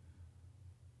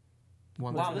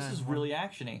 Wow, this is really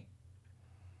actiony.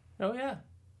 Oh, yeah.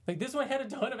 This one had a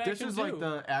ton of action, This is too.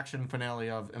 the action finale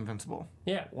of Invincible.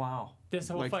 Yeah. Wow. This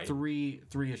whole fight. three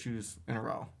issues in a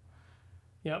row.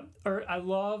 Yep. I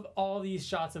love all these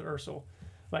shots of Ursula.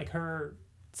 Her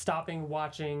stopping,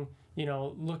 watching,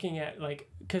 looking at,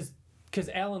 because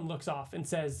Alan looks off and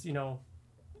says,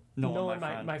 Nolan,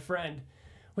 my friend.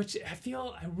 Which I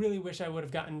really wish I would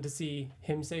have gotten to see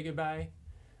him say goodbye.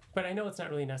 But I know it's not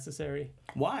really necessary.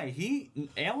 Why?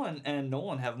 Alan and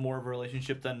Nolan have more of a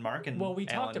relationship than Mark and Well, we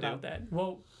Alan talked about that.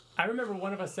 Well, I remember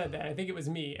one of us said that. I think it was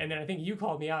me. And then I think you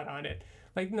called me out on it.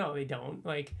 No, they don't.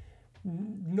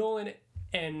 Nolan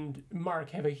and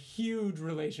Mark have a huge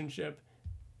relationship.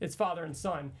 It's father and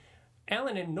son.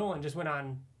 Alan and Nolan just went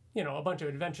on, a bunch of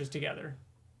adventures together.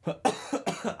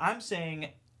 I'm saying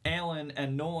Alan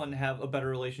and Nolan have a better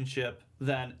relationship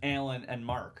than Alan and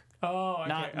Mark. Oh, okay.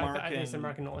 Not Mark I think I said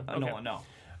Mark and Nolan. Okay. Nolan, no.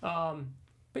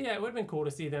 But yeah, it would have been cool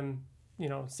to see them,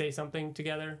 say something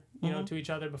together, to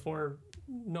each other before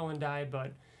Nolan died.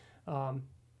 But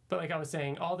like I was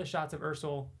saying, all the shots of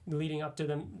Ursula leading up to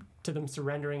them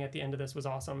surrendering at the end of this was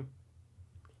awesome.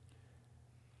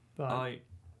 But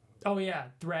oh yeah,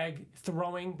 Thrag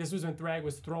throwing. This was when Thrag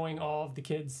was throwing all of the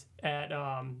kids at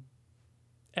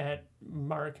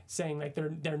Mark, saying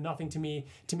they're nothing to me.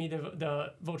 To me,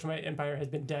 the Viltrumite Empire has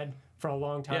been dead for a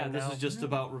long time. Yeah, this is just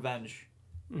about revenge.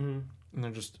 Mm-hmm. And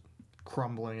they're just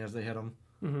crumbling as they hit him.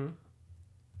 Mm-hmm.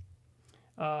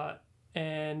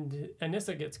 and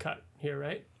Anissa gets cut here,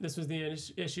 right? This was the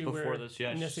issue Before where this,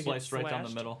 yeah, Anissa sliced right down the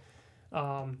slashed. middle.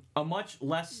 A much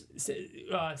less.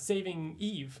 Saving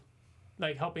Eve,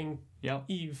 like helping Yep.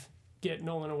 Eve get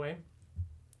Nolan away.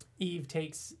 Eve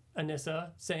takes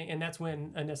Anissa, saying, and that's when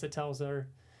Anissa tells her,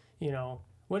 you know,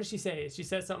 what does she say? She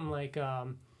says something like,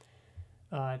 tell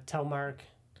Mark.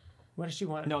 What does she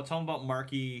want? No, tell him about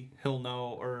Marky. He'll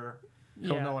know, or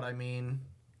He'll know what I mean.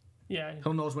 Yeah.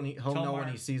 He'll know when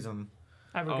he sees him.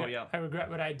 I regret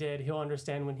what I did. He'll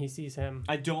understand when he sees him.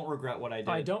 I don't regret what I did.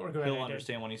 I don't regret He'll what I did.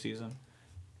 understand when he sees him.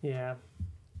 Yeah.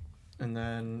 And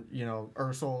then, you know,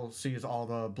 Ursula sees all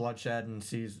the bloodshed and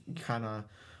sees kind of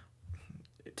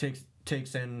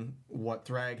takes in what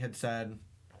Thrag had said,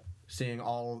 seeing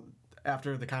all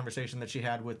after the conversation that she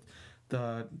had with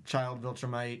the child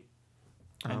Viltrumite.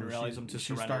 And realize them to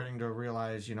she's surrender. starting to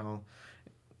realize, you know,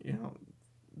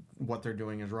 what they're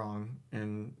doing is wrong,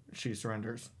 and she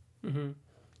surrenders. Mm-hmm.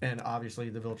 And obviously,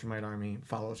 the Viltrumite army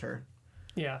follows her.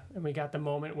 Yeah, and we got the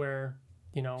moment where,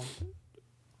 you know,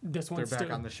 this They're one's back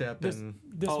still on the ship, this and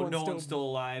one's Nolan's still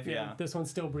alive. Yeah. This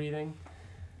one's still breathing.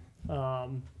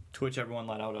 To which everyone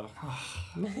let out a.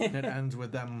 it ends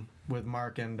with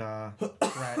Mark and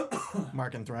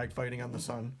Thrag fighting on the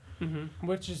sun. Mm-hmm.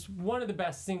 Which is one of the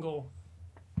best single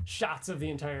shots of the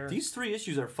entire. These 3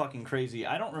 issues are fucking crazy.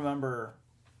 I don't remember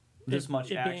this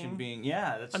much action being.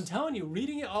 Yeah, that's. I'm telling you,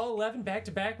 reading it all 11 back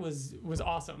to back was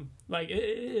awesome. Like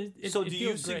So do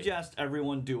you suggest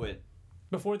everyone do it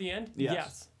before the end?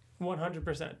 Yes.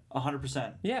 100%.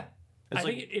 100%. Yeah. It's I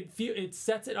think it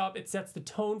sets it up. It sets the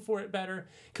tone for it better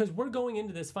because we're going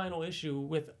into this final issue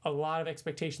with a lot of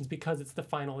expectations because it's the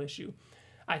final issue.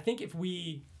 I think if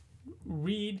we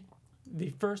read the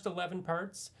first 11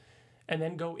 parts and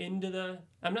then go into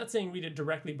I'm not saying read it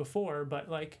directly before, but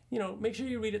like, you know, make sure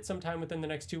you read it sometime within the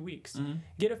next 2 weeks. Mm-hmm.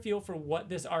 Get a feel for what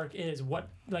this arc is. What,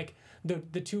 like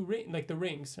the two like the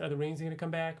rings. Are the rings going to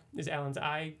come back? Is Alan's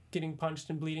eye getting punched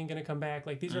and bleeding going to come back?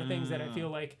 Like these are things that I feel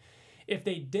like if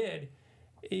they did,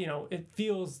 you know, it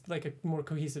feels like a more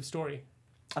cohesive story.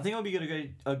 I think it would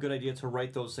be a good idea to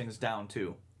write those things down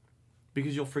too,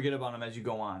 because you'll forget about them as you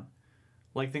go on,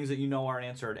 like things that you know aren't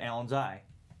answered. Alan's eye,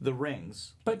 the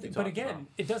rings. But again,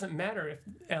 it doesn't matter if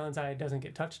Alan's eye doesn't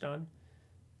get touched on.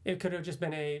 It could have just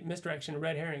been a misdirection, a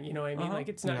red herring. You know what I mean? Like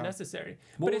it's not necessary.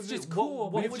 But it's just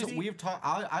cool.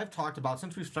 I've talked about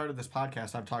since we've started this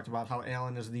podcast. I've talked about how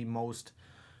Alan is the most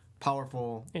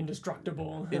powerful,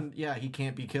 indestructible. He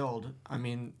can't be killed. I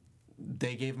mean,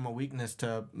 they gave him a weakness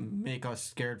to make us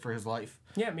scared for his life.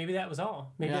 Yeah, maybe that was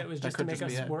all. Maybe that was just to make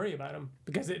us worry about him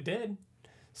because it did.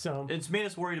 So it's made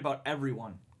us worried about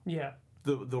everyone. Yeah.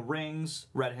 The rings,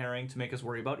 red herring, to make us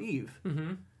worry about Eve.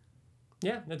 Mm-hmm.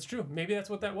 Yeah, that's true. Maybe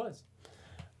that's what that was.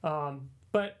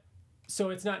 But so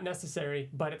it's not necessary,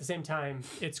 but at the same time,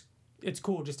 it's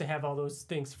cool just to have all those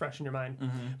things fresh in your mind.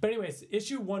 Mm-hmm. But anyways,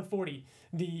 issue 140,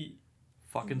 the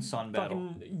fucking sun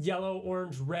battle, fucking yellow,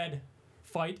 orange, red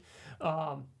fight.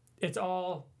 It's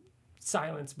all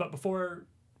silence, but before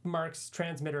Mark's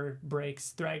transmitter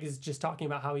breaks, Thrag is just talking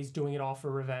about how he's doing it all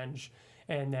for revenge,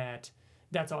 and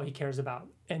that's all he cares about.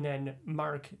 And then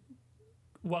Mark,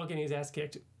 while getting his ass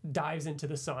kicked, dives into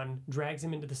the sun, drags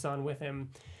him into the sun with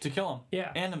him. To kill him.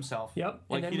 Yeah. And himself. Yep.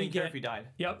 Like, he didn't care if he died.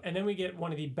 Yep. And then we get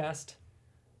one of the best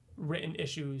written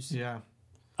issues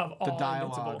of all the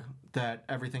dialogue Invincible. That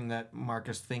everything that Mark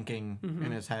is thinking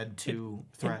in his head to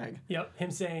Thrag.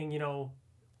 Him saying, you know,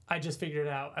 I just figured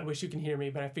it out. I wish you can hear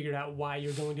me, but I figured out why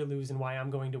you're going to lose and why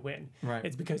I'm going to win. Right.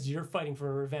 It's because you're fighting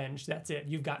for revenge. That's it.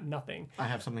 You've got nothing. I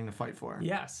have something to fight for.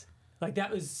 Yes. Like,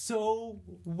 that was so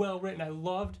well written. I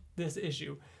loved this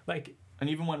issue. Like, and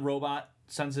even when Robot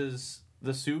senses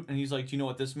the suit and he's like, do you know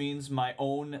what this means? My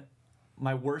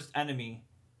worst enemy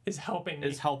is helping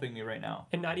me right now.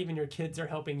 And not even your kids are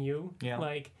helping you. Yeah.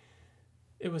 Like,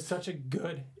 it was such a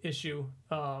good issue.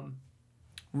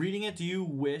 Reading it, do you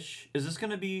wish, is this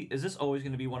always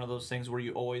going to be one of those things where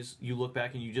you look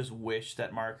back and you just wish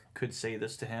that Mark could say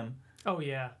this to him? Oh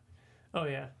yeah.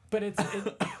 But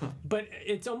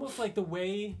it's almost like the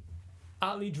way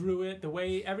Otley drew it, the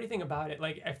way everything about it,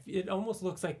 like it almost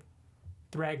looks like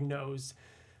Thrag knows.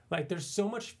 Like there's so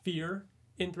much fear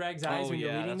in Thrag's eyes when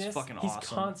you're reading this. Fucking he's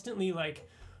awesome. Constantly like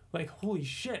holy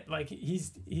shit. Like he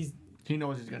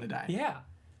knows he's gonna die. Yeah.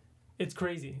 It's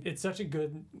crazy. It's such a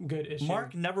good issue.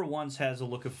 Mark never once has a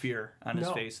look of fear on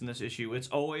his face in this issue. It's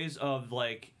always of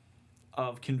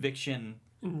conviction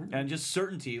and just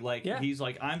certainty. Like he's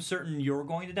like, I'm certain you're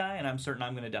going to die, and I'm certain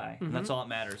I'm going to die, and that's all that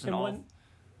matters.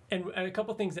 And a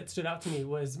couple things that stood out to me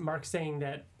was Mark saying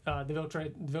that the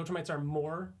Viltrumites are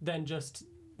more than just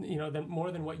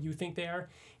more than what you think they are.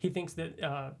 He thinks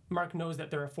that Mark knows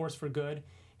that they're a force for good.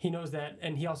 He knows that,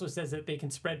 and he also says that they can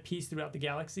spread peace throughout the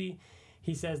galaxy.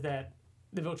 He says that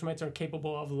the Viltrumites are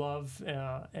capable of love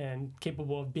and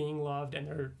capable of being loved, and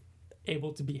they're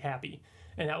able to be happy.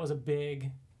 And that was a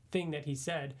big thing that he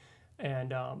said,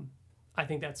 and I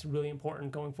think that's really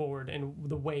important going forward and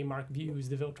the way Mark views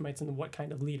the Viltrumites and what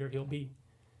kind of leader he'll be.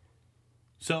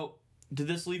 So, did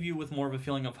this leave you with more of a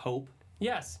feeling of hope?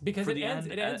 Yes, because it ends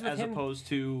with as him, opposed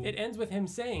to... It ends with him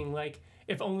saying, like,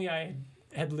 if only I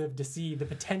had lived to see the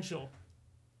potential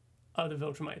of the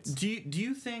Viltrumites. Do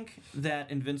you think that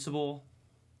Invincible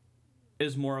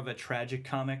is more of a tragic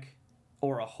comic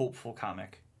or a hopeful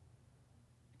comic?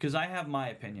 Because I have my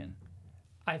opinion.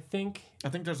 I think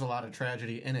there's a lot of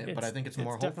tragedy in it, but I think it's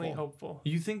more hopeful. It's definitely hopeful.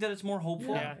 You think that it's more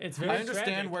hopeful? Yeah, it's very I understand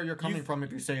tragic. where you're coming from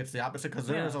if you say it's the opposite, because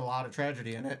there is a lot of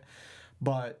tragedy in it,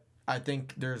 but I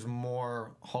think there's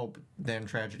more hope than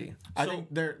tragedy.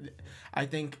 I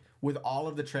think with all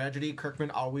of the tragedy,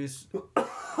 Kirkman always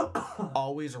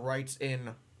writes in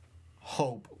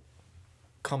hope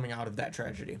coming out of that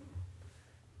tragedy.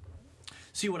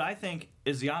 See, what I think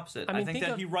is the opposite. I think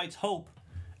that he writes hope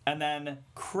and then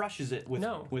crushes it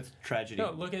with tragedy.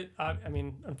 No, look at,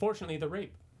 unfortunately, the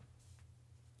rape.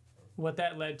 What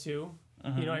that led to,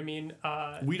 you know what I mean?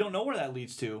 We don't know where that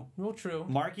leads to. Well, true.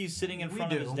 Marky's sitting in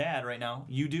front of his dad right now.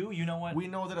 You do? You know what? We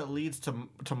know that it leads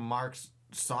to Mark's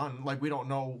son. Like, we don't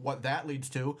know what that leads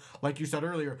to. Like you said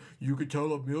earlier, you could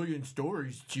tell a million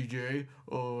stories, TJ.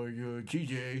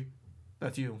 TJ.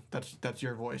 That's you. That's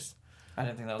your voice. I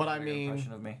didn't think that was a good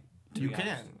impression of me. You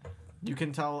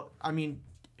can tell. I mean,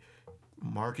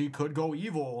 Marky could go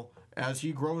evil as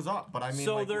he grows up, but I mean,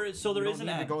 there is an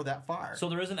end to go that far. So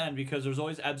there is an end because there's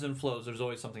always ebbs and flows. There's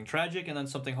always something tragic and then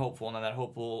something hopeful, and then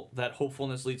that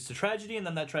hopefulness leads to tragedy, and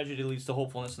then that tragedy leads to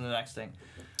hopefulness in the next thing.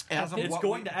 It's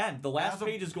going to end. The last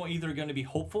page is either going to be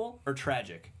hopeful or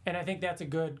tragic. And I think that's a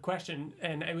good question,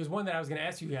 and it was one that I was going to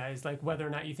ask you guys, like whether or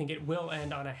not you think it will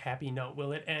end on a happy note.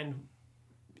 Will it end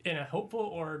in a hopeful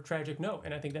or tragic note?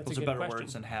 And I think that's a good question. Those are better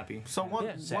words than happy. So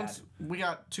once we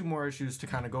got 2 more issues to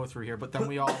kind of go through here, but then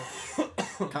we all,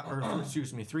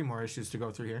 3 more issues to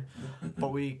go through here, but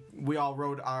we all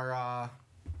wrote our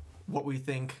what we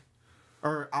think,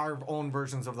 or our own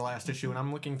versions of the last issue, and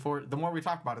I'm looking forward. The more we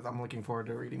talk about it, I'm looking forward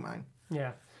to reading mine.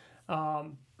 Yeah.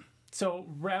 So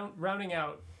rounding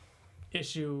out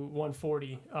issue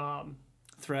 140,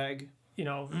 Thrag.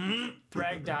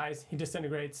 Thrag dies. He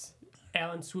disintegrates.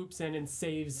 Alan swoops in and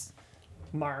saves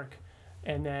Mark,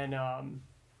 and then Alan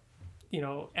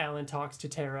talks to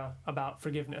Tara about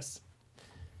forgiveness.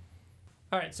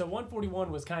 All right, so 141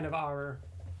 was kind of our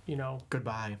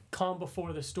goodbye, calm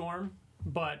before the storm,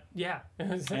 but yeah, it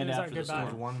was our goodbye.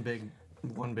 One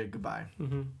big goodbye.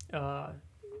 Mm-hmm.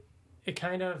 It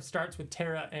kind of starts with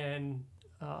Tara and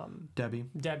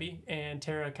Debbie, and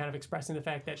Tara kind of expressing the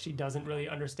fact that she doesn't really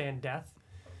understand death,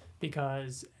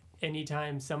 because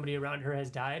anytime somebody around her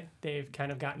has died, they've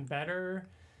kind of gotten better,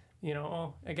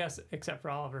 I guess, except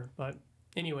for Oliver. But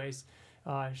anyways,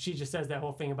 she just says that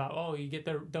whole thing about,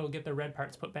 they'll get the red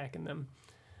parts put back in them.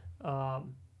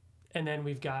 And then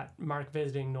we've got Mark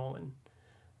visiting Nolan.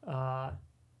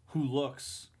 Who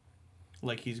looks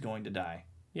like he's going to die.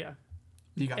 Yeah.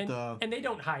 You got and they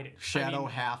don't hide it. Shadow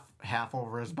half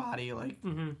over his body, like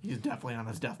he's definitely on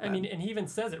his deathbed. I mean, and he even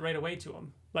says it right away to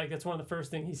him. Like, that's one of the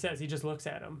first things he says. He just looks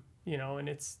at him, and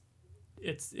it's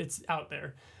out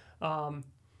there.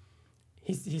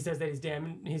 He says that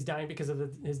he's dying because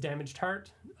of his damaged heart,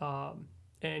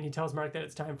 and he tells Mark that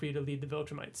it's time for you to lead the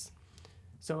Viltrumites.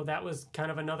 So that was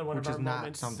kind of another one of our moments.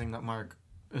 Which is not something that Mark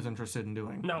is interested in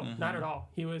doing. No, not at all.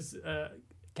 He was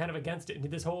kind of against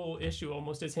it. This whole issue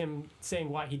almost is him saying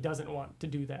why he doesn't want to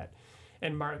do that,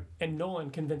 and Mark and Nolan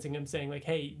convincing him, saying like,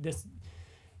 "Hey, this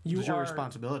is your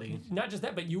responsibility. Not just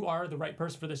that, but you are the right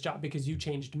person for this job because you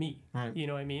changed me." Right. You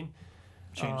know what I mean?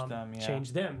 Change them. Yeah.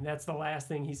 Change them. That's the last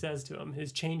thing he says to him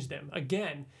is change them.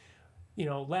 Again,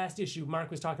 last issue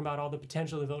Mark was talking about all the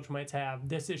potential the Viltrumites have.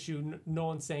 This issue,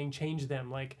 Nolan's saying change them.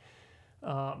 Like,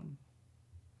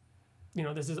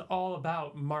 this is all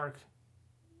about Mark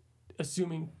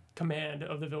assuming command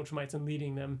of the Viltrumites and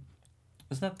leading them.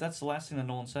 That's the last thing that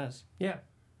Nolan says? Yeah.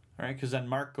 All right, because then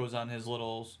Mark goes on his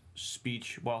little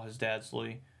speech while his dad's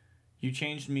slowly, you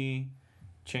changed me,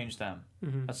 change them.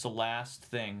 Mm-hmm. That's the last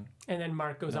thing. And then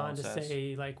Mark goes on to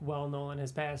say, like, well, Nolan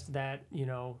has passed that,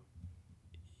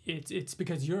 it's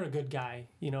because you're a good guy.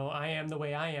 I am the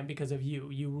way I am because of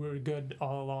you. You were good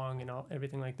all along and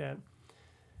everything like that.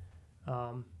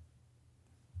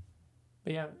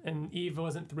 But yeah, and Eve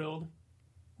wasn't thrilled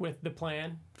with the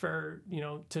plan for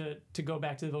to go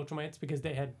back to the Viltrumites, because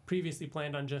they had previously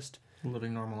planned on just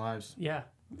living normal lives.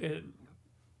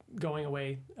 Going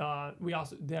away.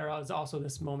 There was also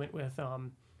this moment with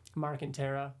Mark and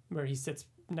Tara where he sits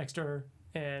next to her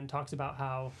and talks about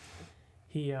how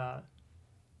he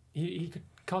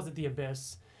calls it the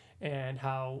abyss, and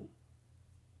how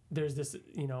there's this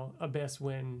abyss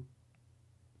when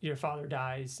your father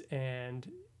dies, and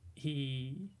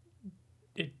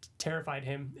it terrified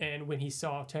him, and when he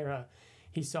saw Tara,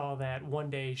 he saw that one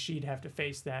day she'd have to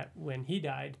face that when he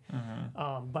died.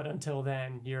 But until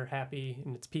then, you're happy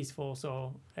and it's peaceful,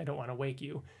 so I don't want to wake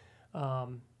you.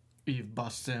 Eve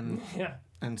busts in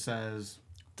and says,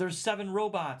 "There's 7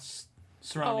 robots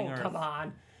surrounding Earth." Oh, come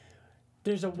on.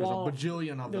 There's a wall. There's a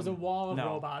bajillion of them. There's a wall of No,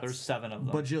 robots. there's 7 of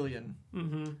them. Bajillion.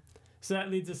 Mm-hmm. So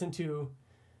that leads us into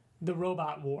the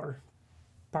Robot War,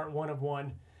 part 1 of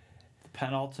 1.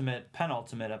 Penultimate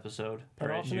episode.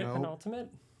 Penultimate?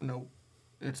 Nope.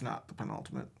 It's not the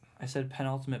penultimate. I said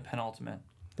penultimate.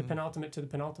 The penultimate to the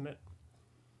penultimate.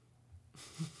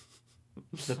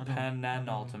 The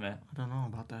penultimate. I don't know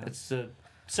about that. It's the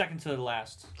second to the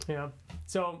last. Yeah.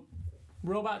 So,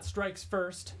 Robot strikes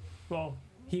first. Well,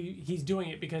 he's doing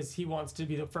it because he wants to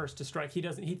be the first to strike.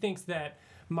 He thinks that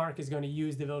Mark is going to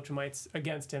use the Viltrumites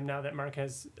against him now that Mark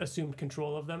has assumed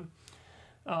control of them.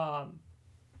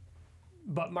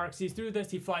 But Mark sees through this.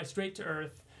 He flies straight to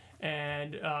Earth.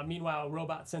 And meanwhile,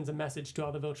 Robot sends a message to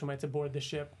all the Viltrumites aboard the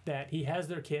ship that he has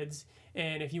their kids,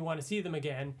 and if you want to see them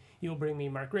again, you'll bring me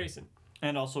Mark Grayson.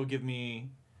 And also give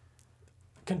me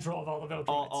control of all the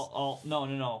Viltrumites.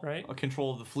 No. Right?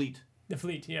 Control of the fleet. The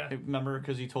fleet, yeah. Remember,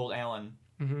 because he told Alan.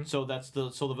 Mm-hmm. So the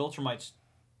Viltrumites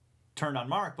turned on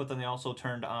Mark, but then they also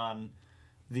turned on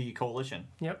the Coalition.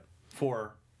 Yep.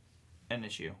 For an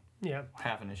issue. Yeah.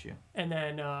 Half an issue. And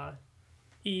then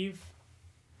Eve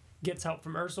gets help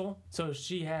from Ursula, so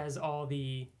she has all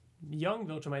the young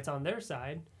Viltrumites on their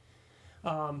side.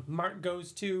 Mark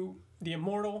goes to the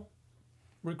Immortal,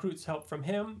 recruits help from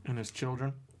him and his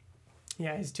children.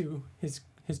 Yeah, his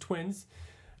twins,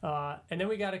 and then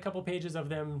we got a couple pages of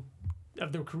them,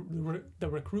 of the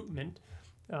recruitment.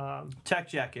 Tech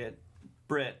Jacket,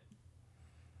 Britt,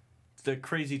 the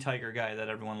crazy tiger guy that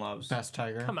everyone loves. Best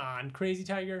Tiger. Come on, Crazy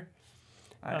Tiger.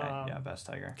 Best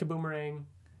Tiger. Kaboomerang,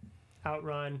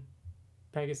 Outrun,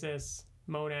 Pegasus,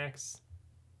 Monax,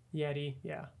 Yeti,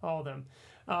 yeah, all of them.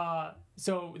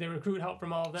 So they recruit help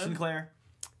from all of them.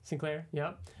 Sinclair,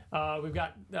 yeah. We've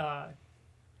got,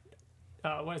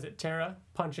 what is it, Tara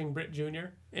punching Britt Jr.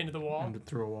 into the wall. And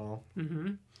through a wall.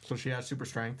 Mm-hmm. So she has super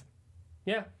strength.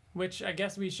 Yeah, which I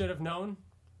guess we should have known.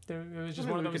 It was just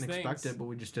one of those things. We can expect it, but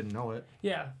we just didn't know it.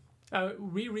 Yeah.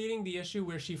 Rereading the issue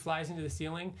where she flies into the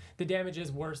ceiling, the damage is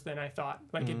worse than I thought.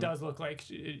 Like, it does look like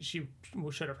she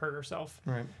should have hurt herself.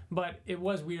 Right. But it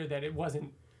was weird that it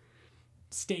wasn't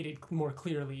stated more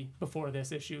clearly before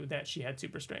this issue that she had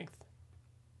super strength.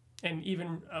 And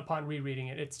even upon rereading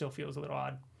it, it still feels a little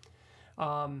odd.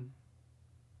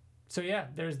 So yeah,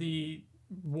 there's the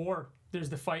war. There's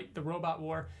the fight, the robot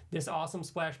war. This awesome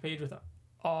splash page with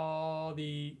all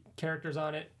the characters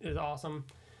on it is awesome.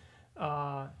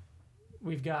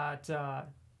 We've got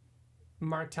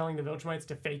Mark telling the Viltrumites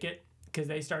to fake it because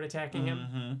they start attacking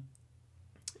him.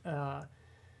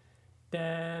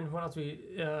 Then what else?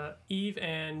 Eve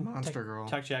and Monster Girl.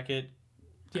 Tech Jacket.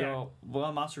 Girl. Yeah.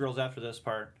 Well, Monster Girl's after this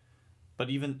part, but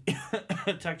even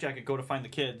Tech Jacket go to find the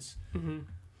kids. Mm-hmm.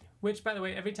 Which, by the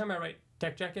way, every time I write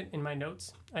Tech Jacket in my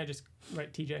notes, I just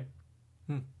write TJ.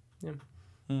 Yeah.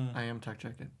 I am Tech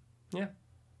Jacket. Yeah,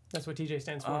 that's what TJ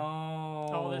stands for.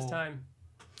 All this time.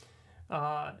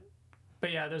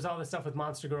 But yeah, there's all this stuff with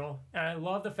Monster Girl, and I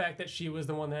love the fact that she was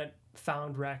the one that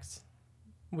found Rex,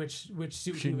 which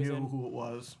suit she he was knew in. who it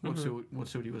was, what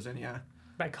suit he was in. Yeah,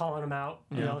 by calling him out,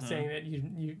 you know, saying that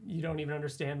you don't even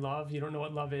understand love, you don't know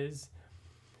what love is.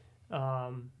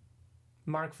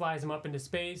 Mark flies him up into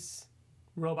space.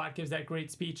 Robot gives that great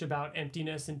speech about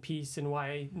emptiness and peace and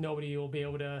why nobody will be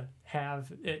able to have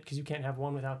it because you can't have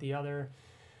one without the other.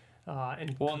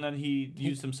 And then he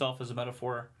used himself as a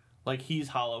metaphor. Like, he's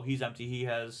hollow, he's empty,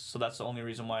 so that's the only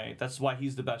reason why, that's why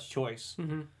he's the best choice.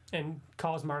 Mm-hmm. And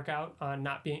calls Mark out on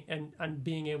not being, and on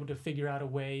being able to figure out a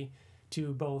way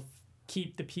to both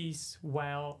keep the peace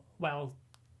while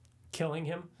killing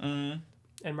him. Mm-hmm.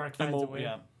 And Mark finds a way.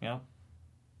 Yeah.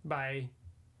 By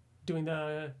doing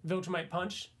the Viltrumite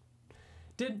punch.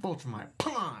 Viltrumite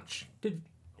punch!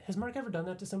 Has Mark ever done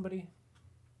that to somebody?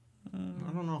 I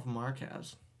don't know if Mark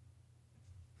has.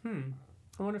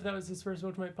 I wonder if that was his first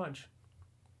Viltrumite punch.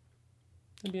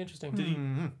 That'd be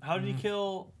interesting. How did he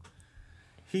kill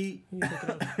He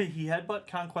he headbutt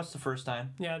Conquest the first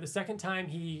time. Yeah, the second time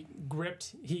he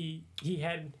gripped, he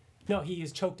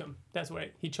has choked him. That's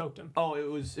right, he choked him. Oh,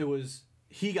 it was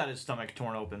he got his stomach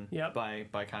torn open. Yep.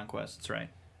 by Conquest. That's right.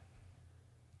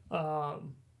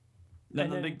 Then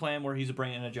the big plan where he's a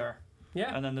brain in a jar.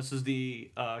 Yeah. And then this is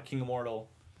the King Immortal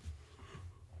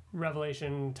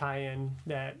revelation tie-in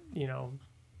that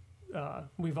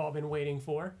we've all been waiting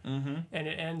for. Mm-hmm. And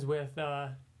it ends with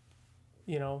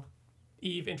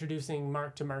Eve introducing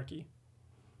Mark to Marky.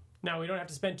 Now we don't have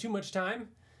to spend too much time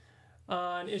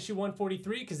on issue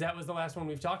 143 because that was the last one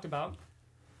we've talked about.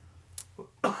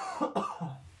 But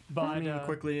I mean,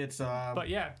 quickly, it's but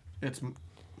yeah, it's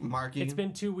Marky. it's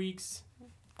been 2 weeks.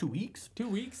 2 weeks. 2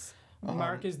 weeks.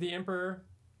 Mark is the emperor.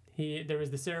 There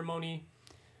was the ceremony.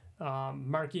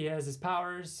 Marky has his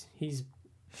powers. He's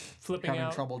flipping Having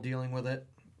out. trouble dealing with it.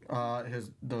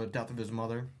 The death of his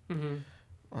mother. Mm-hmm.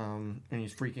 And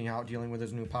he's freaking out dealing with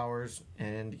his new powers,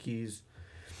 and he's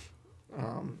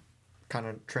kind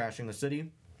of trashing the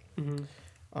city. Mm-hmm.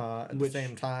 At the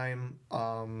same time,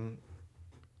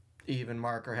 Eve and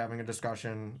Mark are having a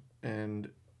discussion, and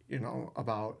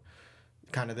about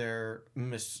kind of their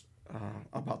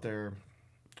about their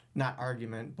not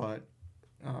argument, but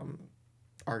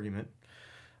argument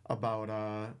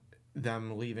about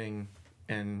them leaving,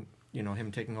 and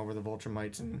him taking over the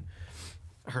Viltrumites, and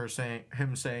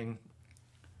him saying,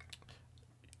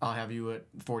 I'll have you at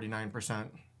 49%.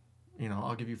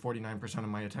 I'll give you 49% of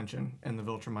my attention, and the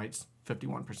Viltrumites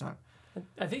 51%.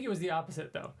 I think it was the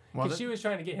opposite though, Was because it? she was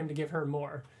trying to get him to give her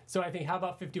more. So I think, how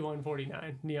about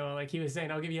 51-49? Like he was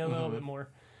saying, I'll give you a little bit more.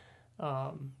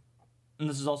 And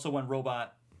this is also when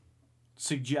Robot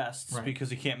suggests, Right. because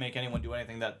he can't make anyone do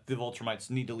anything, that the Viltrumites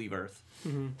need to leave Earth.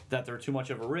 Mm-hmm. That they're too much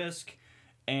of a risk,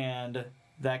 and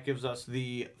that gives us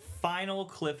the final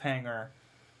cliffhanger.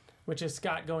 Which is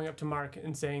Scott going up to Mark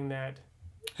and saying that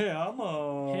Hey, I'm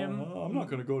not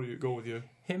gonna go with you.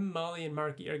 him, Molly, and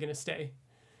Marky are gonna stay.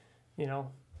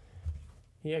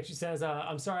 He actually says,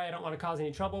 I'm sorry, I don't want to cause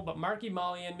any trouble, but Marky,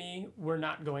 Molly, and me, we're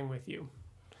not going with you.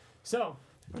 So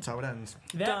That's how it ends.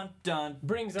 that Dun dun.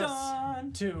 brings dun.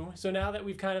 us to, so now that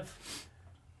we've kind of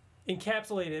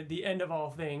encapsulated the end of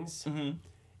all things, Mm-hmm.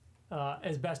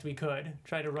 as best we could,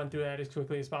 try to run through that as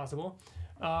quickly as possible.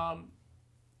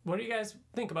 What do you guys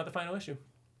think about the final issue?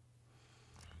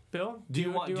 Bill, Do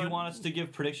you want us to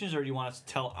give predictions, or do you want us to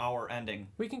tell our ending?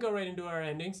 We can go right into our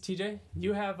endings. TJ,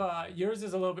 you have yours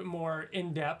is a little bit more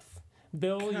in depth.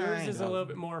 Bill, yours Kind is a of. little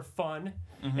bit more fun,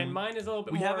 and mine is a little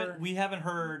bit We more. haven't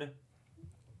heard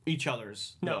each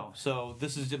other's. No. though. So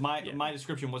this is my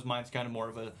description was mine's kind of more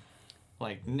of a,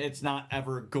 like, it's not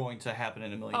ever going to happen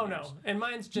in a million Oh years. no, and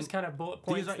mine's just kind of bullet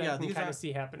points that you can kind of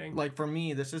see happening. Like, for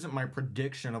me, this isn't my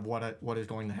prediction of what is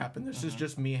going to happen. This is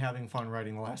just me having fun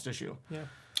writing the last issue. Yeah.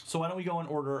 So why don't we go in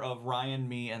order of Ryan,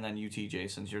 me, and then you, TJ,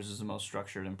 since yours is the most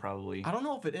structured and probably... I don't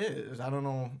know if it is. I don't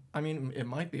know. I mean, it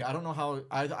might be. I don't know how.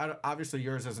 I obviously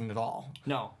yours isn't at all.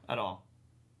 No, at all.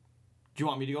 Do you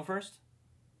want me to go first?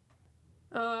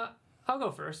 I'll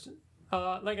go first.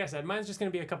 Like I said, mine's just going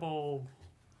to be a couple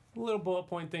little bullet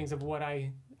point things of what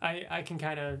I can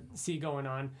kind of see going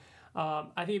on. I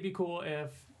think it'd be cool if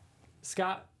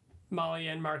Scott, Molly,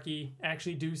 and Marky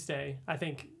actually do stay. I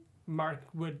think Mark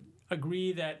would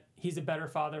agree that he's a better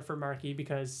father for Marky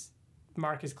because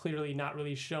Mark has clearly not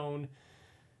really shown,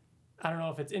 I don't know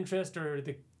if it's interest or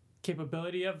the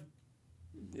capability of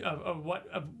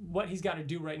what he's got to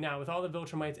do right now with all the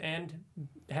Viltrumites and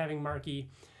having Marky.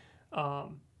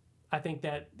 I think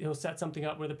that he'll set something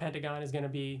up where the Pentagon is going to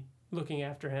be looking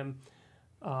after him.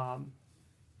 I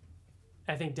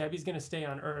think Debbie's going to stay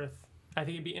on Earth. I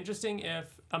think it'd be interesting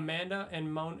if Amanda and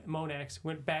Monax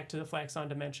went back to the Flaxon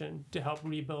dimension to help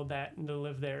rebuild that and to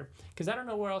live there. Because I don't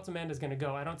know where else Amanda's going to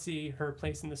go. I don't see her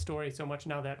place in the story so much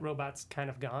now that Robot's kind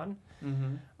of gone.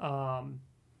 Mm-hmm.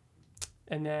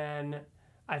 And then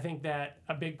I think that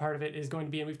a big part of it is going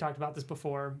to be, and we've talked about this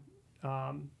before,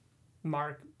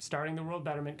 Mark starting the World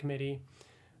Betterment Committee.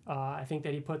 I think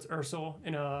that he puts Ursula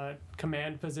in a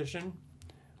command position.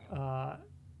 I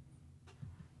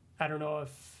don't know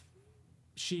if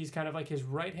she's kind of like his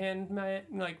right-hand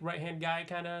guy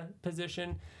kind of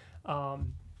position.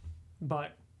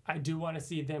 But I do want to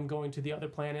see them going to the other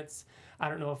planets. I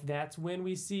don't know if that's when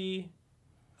we see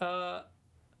a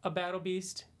Battle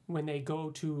Beast, when they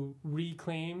go to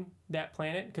reclaim that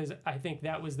planet, because I think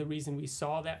that was the reason we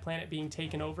saw that planet being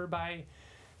taken over by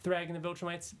Thrag and the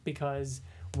Viltrumites, because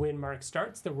when Mark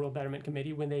starts the World Betterment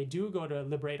Committee, when they do go to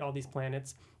liberate all these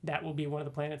planets, that will be one of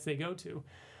the planets they go to.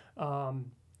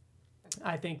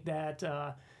 I think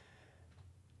that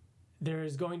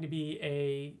there's going to be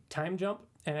a time jump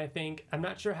And I think, I'm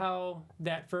not sure how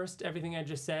that first, everything I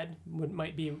just said,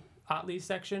 might be Otley's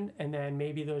section, and then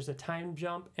maybe there's a time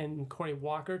jump and Corey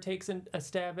Walker takes a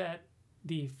stab at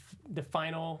the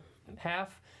final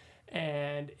half,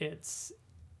 and it's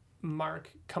Mark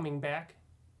coming back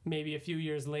maybe a few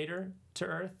years later to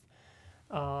Earth.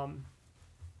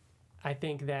 I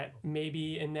think that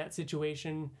maybe in that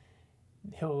situation,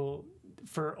 he'll,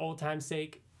 for old time's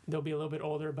sake, they'll be a little bit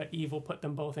older, but Eve will put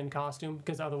them both in costume,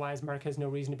 because otherwise Mark has no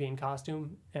reason to be in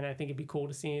costume, and I think it'd be cool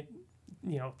to see it,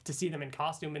 to see them in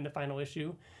costume in the final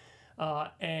issue.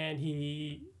 And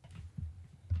he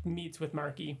meets with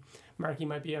Marky. Marky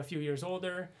might be a few years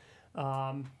older,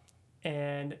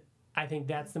 and I think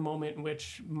that's the moment in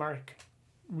which Mark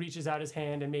reaches out his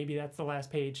hand, and maybe that's the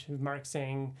last page of Mark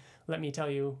saying, "Let me tell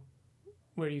you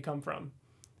where you come from,"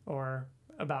 or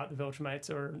about the Viltrumites,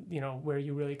 or where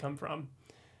you really come from,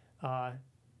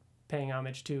 paying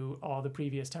homage to all the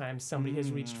previous times somebody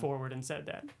has reached forward and said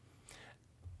that.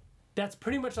 That's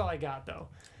pretty much all I got, though.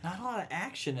 Not a lot of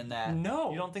action in that.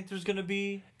 No. You don't think there's going to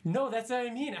be... No, that's what I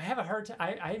mean. I have a hard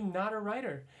time. I'm not a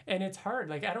writer, and it's hard.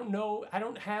 Like, I don't know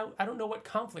what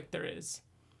conflict there is.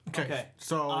 Okay.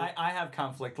 So I have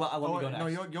conflict. Let me go next. No,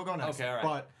 you'll go next. Okay, all right.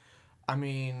 But I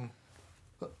mean,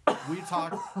 we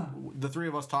talked. The three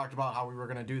of us talked about how we were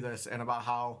going to do this, and about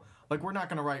how we're not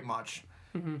going to write much.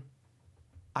 Mm-hmm.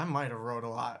 I might have wrote a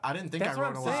lot. I didn't think That's I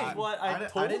wrote what I'm a saying. lot.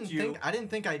 That's what I told you. I didn't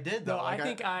think I did though. No,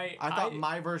 I thought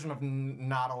my version of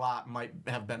not a lot might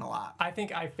have been a lot. I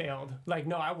think I failed.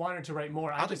 No, I wanted to write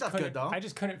more. I think that's good though. I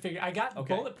just couldn't figure. I got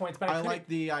bullet points, but I like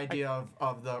the idea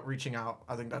of the reaching out.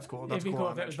 I think that's cool. That's it'd be cool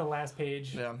if it was the last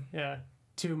page. Yeah.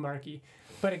 To Marky.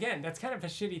 But again, that's kind of a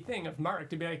shitty thing of Mark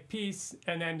to be like, peace,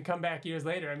 and then come back years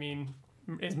later. I mean,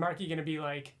 is Marky going to be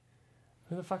like,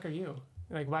 who the fuck are you?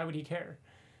 Why would he care?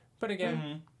 But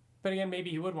again,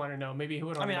 maybe he would want to know. Maybe he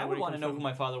would want to know. I would want to know who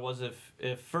my father was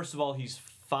if first of all, he's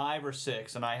 5 or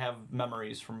 6, and I have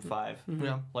memories from 5. Mm-hmm.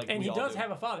 Yeah. And he does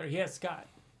have a father. He has Scott.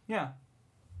 Yeah.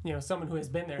 Someone who has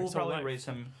been there. Who'll probably raise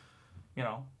him,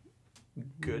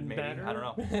 good maybe. Better? I don't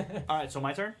know. All right, so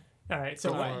my turn? All right,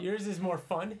 so yours is more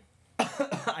fun?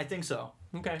 I think so.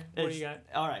 Okay, what do you got?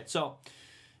 All right, so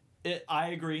I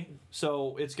agree.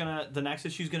 So the next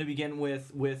issue is gonna begin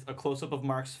with a close up of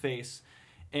Mark's face,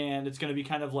 and it's gonna be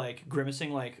kind of like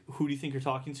grimacing, like, who do you think you're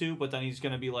talking to? But then he's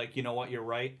gonna be like, you know what, you're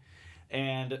right,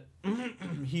 and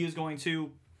he is going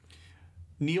to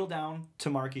kneel down to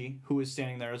Marky, who is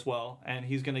standing there as well, and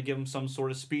he's gonna give him some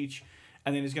sort of speech,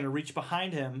 and then he's gonna reach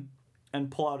behind him and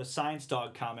pull out a Science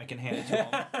Dog comic and hand it to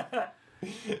him,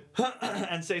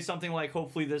 and say something like,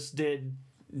 hopefully this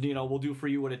will do for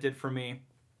you what it did for me.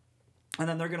 And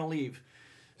then they're going to leave.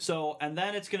 So, and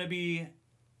then it's going to be,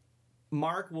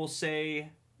 Mark will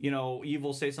say, Eve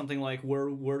will say something like,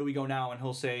 where do we go now? And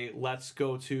he'll say, let's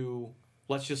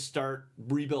just start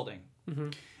rebuilding. Mm-hmm.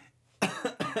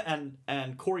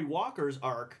 and Corey Walker's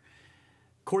art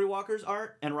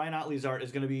and Ryan Otley's art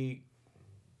is going to be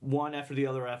one after the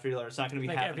other after the other. It's not going to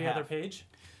be half every and half. other page?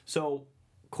 So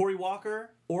Corey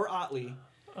Walker or Otley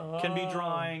can be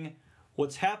drawing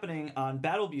what's happening on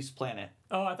Battle Beast Planet.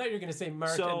 Oh, I thought you were going to say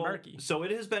Mark and Marky. So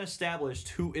it has been established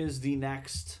who is the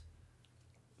next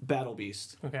Battle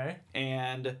Beast. Okay.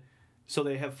 And so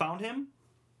they have found him,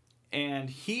 and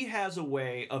he has a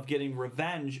way of getting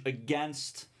revenge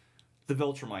against the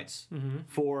Viltrumites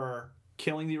for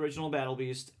killing the original Battle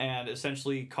Beast and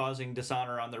essentially causing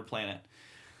dishonor on their planet.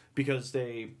 Because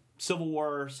they... Civil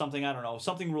War, something, I don't know,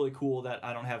 something really cool that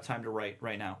I don't have time to write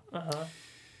right now. Uh-huh.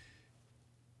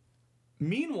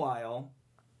 Meanwhile,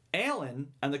 Alan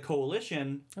and the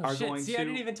Coalition are going to... I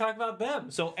didn't even talk about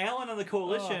them. So Alan and the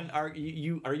Coalition, are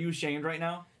you ashamed right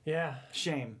now? Yeah.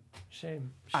 Shame.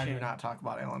 I do not talk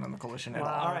about Alan and the Coalition at all.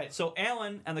 All right, so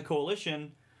Alan and the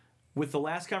Coalition, with the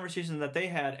last conversation that they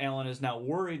had, Alan is now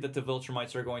worried that the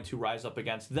Viltrumites are going to rise up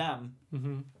against them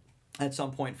at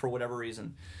some point for whatever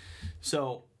reason.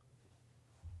 So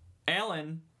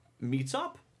Alan meets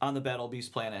up on the Battle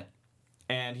Beast Planet,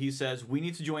 and he says, we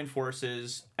need to join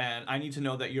forces, and I need to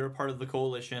know that you're a part of the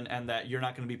Coalition and that you're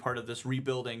not going to be part of this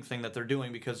rebuilding thing that they're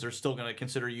doing because they're still going to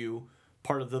consider you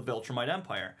part of the Viltrumite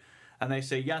Empire. And they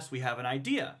say, yes, we have an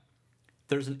idea.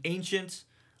 There's an ancient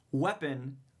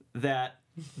weapon that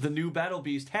the new Battle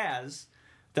Beast has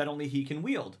that only he can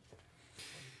wield.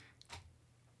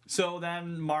 So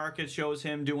then Mark, it shows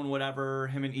him doing whatever.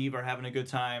 Him and Eve are having a good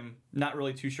time. Not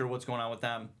really too sure what's going on with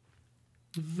them.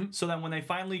 So then when they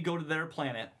finally go to their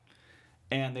planet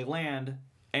and they land,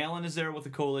 Alan is there with the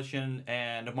Coalition,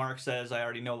 and Mark says, I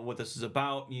already know what this is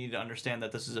about. You need to understand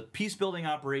that this is a peace-building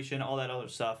operation, all that other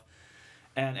stuff.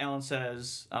 And Alan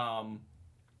says,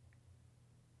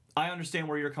 I understand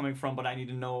where you're coming from, but I need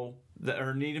to know that,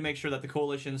 or need to make sure that the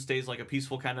coalition stays like a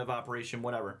peaceful kind of operation,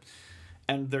 whatever.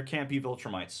 And there can't be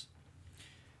Viltrumites.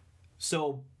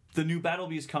 So the new Battle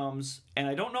Beast comes, and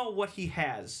I don't know what he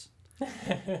has,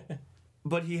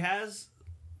 but he has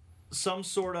some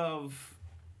sort of,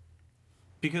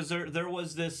 because there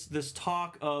was this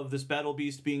talk of this Battle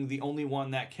Beast being the only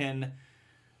one that can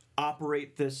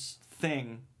operate this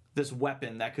thing, this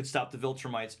weapon that could stop the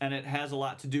Viltrumites, and it has a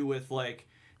lot to do with like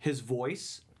his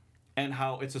voice and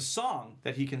how it's a song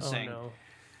that he can sing. No.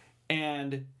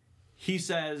 And he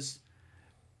says,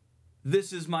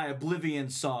 "This is my Oblivion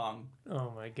song."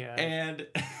 Oh my god. And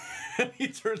he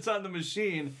turns on the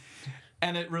machine,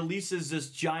 and it releases this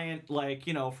giant, like,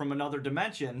 from another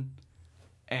dimension,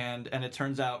 and it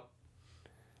turns out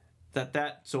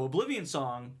so Oblivion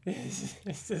Song is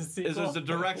a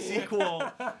direct sequel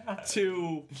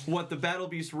to what the Battle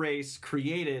Beast race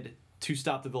created to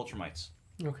stop the Viltrumites.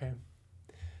 Okay.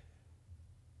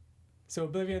 So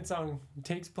Oblivion Song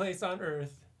takes place on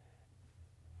Earth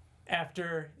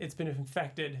after it's been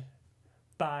infected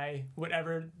by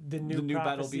whatever the new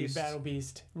prophecy Battle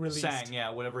Beast released. Sang,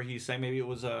 yeah, whatever he sang. Maybe it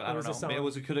was I don't know. Maybe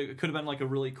it could have been like a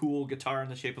really cool guitar in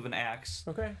the shape of an axe.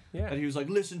 Okay, yeah. And he was like,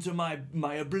 "Listen to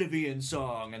my Oblivion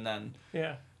Song," and then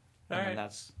then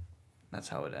that's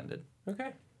how it ended.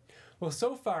 Okay. Well,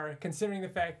 so far, considering the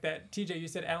fact that, TJ, you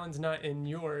said Alan's not in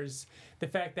yours, the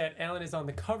fact that Alan is on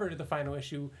the cover to the final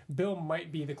issue, Bill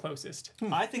might be the closest.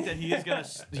 I think that he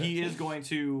is going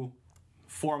to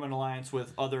form an alliance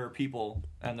with other people,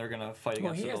 and they're going to fight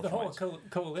against the Viltrumites. Well, he has the whole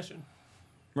coalition.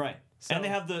 Right. So, and they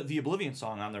have the Oblivion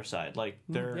Song on their side. Like,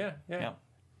 they're... Yeah.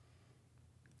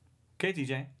 Okay,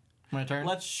 TJ. My turn?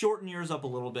 Let's shorten yours up a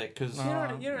little bit, because... You don't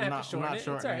have to shorten I'm not it.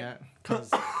 shortening It's it.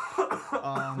 Because...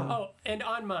 and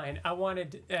on mine, I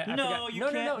wanted...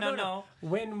 No.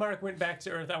 When Mark went back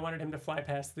to Earth, I wanted him to fly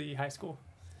past the high school.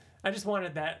 I just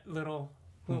wanted that little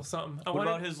something.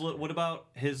 What about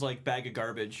his like bag of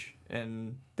garbage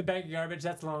and the bag of garbage?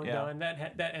 That's long gone.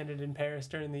 That ended in Paris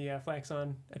during the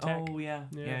Flaxon attack. Oh yeah,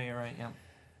 you're right. Yeah.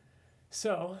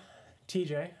 So,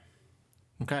 TJ.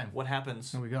 Okay. What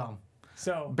happens? Here we go.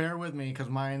 So bear with me because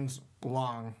mine's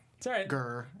long. It's all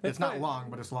right. It's not long,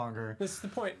 but it's longer. This is the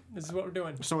point. This is what we're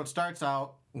doing. So it starts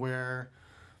out where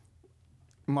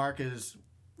Mark is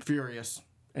furious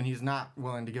and he's not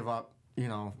willing to give up,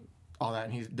 all that,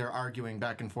 and they're arguing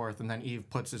back and forth, and then Eve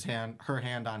puts her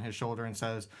hand on his shoulder and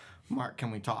says, "Mark, can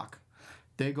we talk?"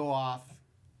 They go off,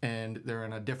 and they're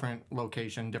in a different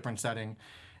location, different setting,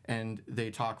 and they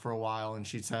talk for a while, and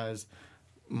she says,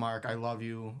 "Mark, I love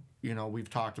you. We've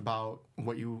talked about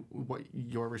what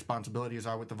your responsibilities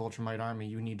are with the Viltrumite army.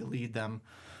 You need to lead them.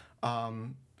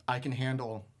 I can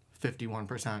handle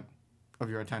 51%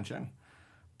 of your attention,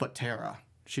 but Tara,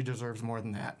 she deserves more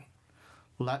than that.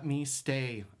 Let me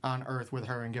stay on Earth with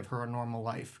her and give her a normal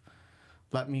life.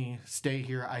 Let me stay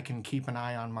here. I can keep an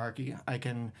eye on Marky. I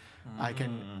can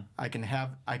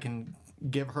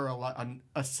give her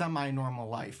a semi-normal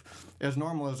life, as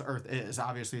normal as Earth is.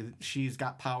 Obviously, she's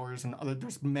got powers, and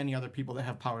there's many other people that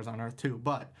have powers on Earth too.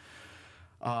 But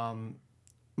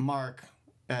Mark,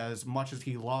 as much as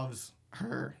he loves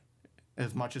her,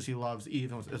 as much as he loves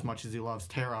Eve, as much as he loves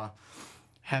Tara,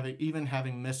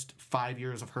 having missed 5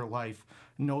 years of her life,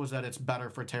 knows that it's better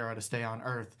for Tara to stay on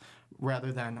Earth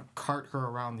rather than cart her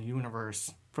around the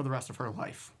universe for the rest of her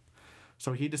life.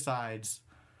 So he decides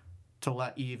to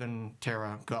let Eve and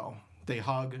Tara go. They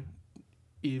hug.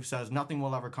 Eve says, "Nothing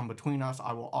will ever come between us.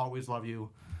 I will always love you."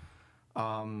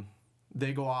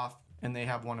 They go off and they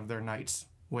have one of their nights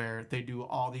where they do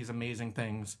all these amazing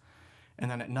things.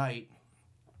 And then at night,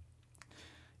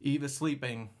 Eve is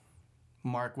sleeping.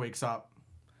 Mark wakes up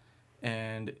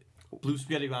and Blue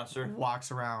Spaghetti Monster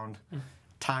walks around.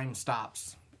 Time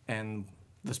stops, and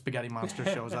the Spaghetti Monster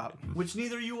shows up. Which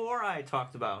neither you or I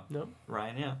talked about. Nope.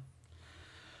 Ryan, yeah.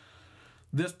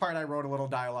 This part I wrote a little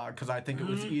dialogue because I think it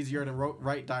was easier to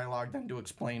write dialogue than to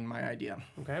explain my idea.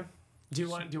 Okay. Do you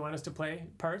want us to play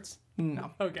parts?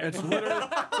 No. Okay. It's literally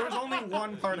there's only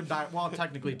one part of dialogue. Well,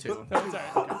 technically two. That's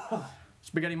all right. Okay.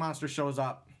 Spaghetti Monster shows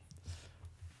up,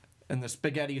 and the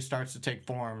spaghetti starts to take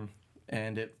form,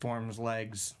 and it forms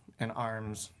legs and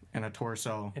arms and a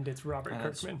torso. And it's Robert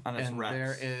Kirkman. And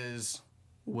there is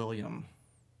William.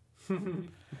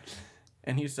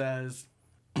 And he says,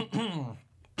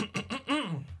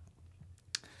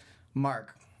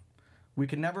 "Mark, we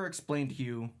can never explain to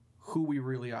you who we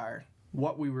really are,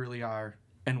 what we really are,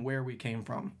 and where we came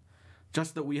from.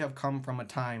 Just that we have come from a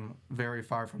time very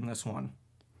far from this one.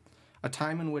 A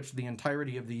time in which the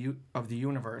entirety of the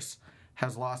universe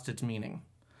has lost its meaning.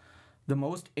 The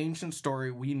most ancient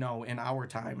story we know in our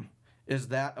time is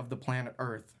that of the planet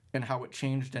Earth and how it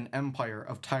changed an empire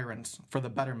of tyrants for the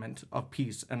betterment of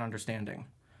peace and understanding.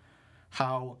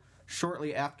 How,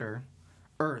 shortly after,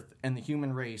 Earth and the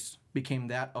human race became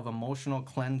that of emotional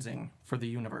cleansing for the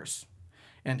universe,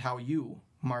 and how you,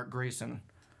 Mark Grayson,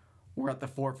 were at the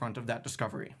forefront of that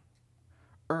discovery.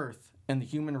 Earth and the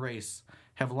human race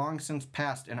have long since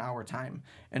passed in our time,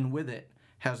 and with it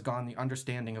has gone the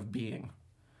understanding of being.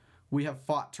 We have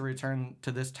fought to return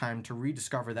to this time to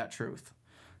rediscover that truth,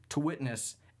 to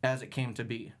witness as it came to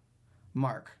be.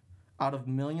 Mark, out of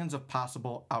millions of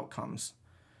possible outcomes,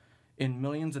 in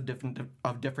millions of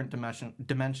different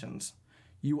dimensions,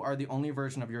 you are the only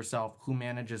version of yourself who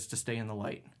manages to stay in the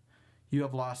light. You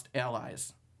have lost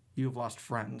allies, you have lost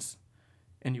friends,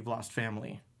 and you've lost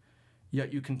family.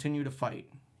 Yet you continue to fight,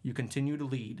 you continue to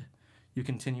lead, you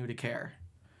continue to care.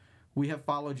 We have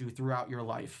followed you throughout your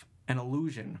life, an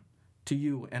illusion to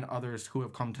you and others who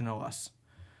have come to know us.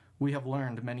 We have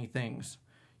learned many things.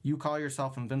 You call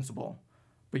yourself invincible,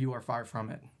 but you are far from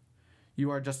it. You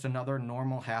are just another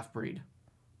normal half-breed,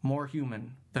 more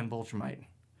human than Viltrumite.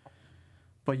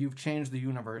 But you've changed the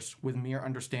universe with mere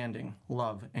understanding,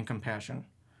 love, and compassion.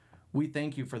 We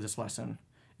thank you for this lesson,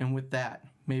 and with that,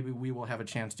 maybe we will have a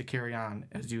chance to carry on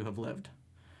as you have lived.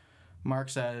 Mark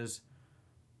says,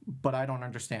 but I don't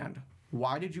understand.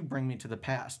 Why did you bring me to the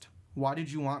past? Why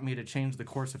did you want me to change the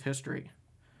course of history?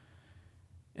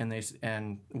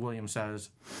 And William says,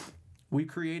 we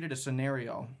created a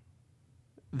scenario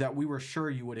that we were sure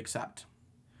you would accept.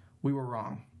 We were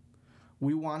wrong.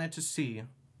 We wanted to see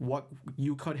what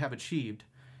you could have achieved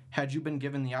had you been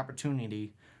given the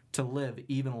opportunity to live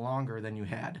even longer than you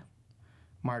had.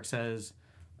 Mark says,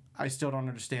 I still don't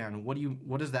understand.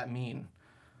 What does that mean?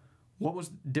 What was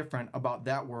different about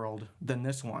that world than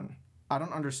this one? I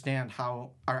don't understand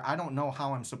I don't know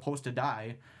how I'm supposed to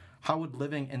die. How would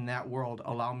living in that world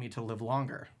allow me to live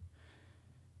longer?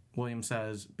 William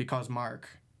says, because Mark,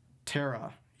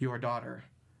 Tara, your daughter,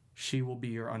 she will be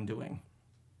your undoing.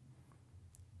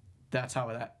 That's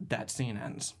how that scene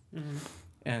ends. Mm-hmm.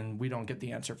 And we don't get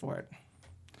the answer for it.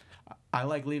 I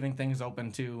like leaving things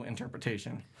open to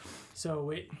interpretation. So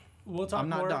wait, we'll talk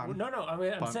more. I'm not done. No,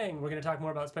 I'm saying we're going to talk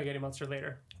more about Spaghetti Monster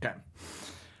later. Okay.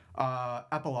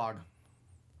 Epilogue.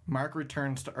 Mark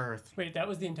returns to Earth. Wait, that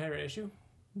was the entire issue?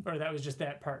 Or that was just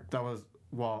that part? That was,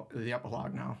 the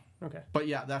epilogue now. Okay. But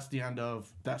yeah, that's the end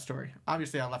of that story.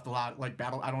 Obviously, I left a lot,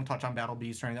 I don't touch on Battle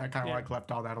Beast or anything. I kind of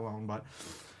left all that alone. But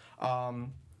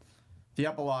the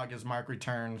epilogue is Mark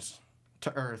returns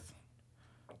to Earth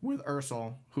with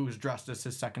Ursel, who's dressed as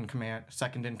his second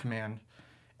in command,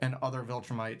 and other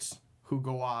Viltrumites who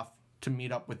go off to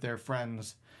meet up with their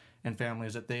friends and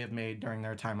families that they have made during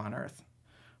their time on Earth.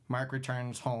 Mark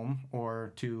returns home,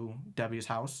 or to Debbie's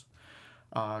house.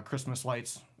 Christmas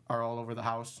lights are all over the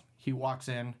house. He walks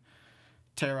in.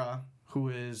 Tara, who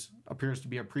appears to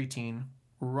be a preteen,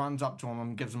 runs up to him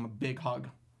and gives him a big hug.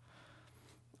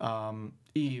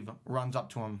 Eve runs up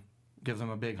to him, gives him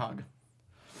a big hug.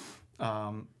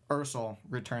 Ursel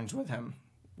returns with him.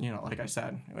 Like I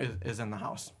said, is in the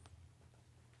house.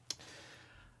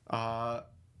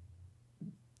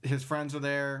 His friends are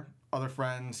there. Other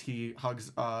friends. He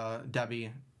hugs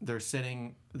Debbie. They're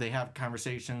sitting. They have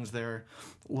conversations. They're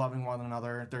loving one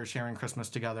another. They're sharing Christmas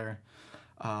together.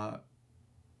 But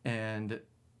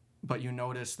you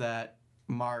notice that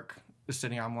Mark is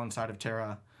sitting on one side of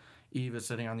Tara. Eve is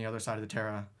sitting on the other side of the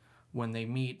Tara. When they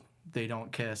meet, they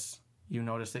don't kiss. You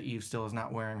notice that Eve still is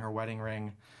not wearing her wedding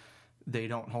ring. They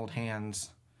don't hold hands.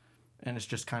 And it's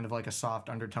just kind of like a soft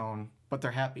undertone. But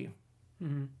they're happy.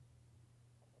 Mm-hmm.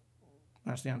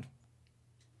 That's the end.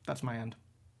 That's my end.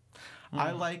 Mm.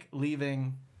 I like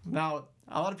leaving... Now,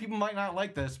 a lot of people might not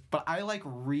like this, but I like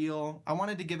real... I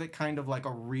wanted to give it kind of like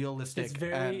a realistic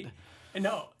end.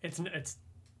 No, it's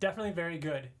definitely very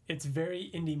good. It's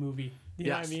very indie movie. You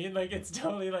know what I mean? Like, it's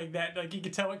totally like that. Like, you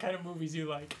can tell what kind of movies you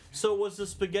like. So was the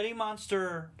Spaghetti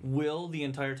Monster Will the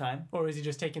entire time? Or was he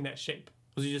just taking that shape?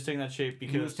 Was he just taking that shape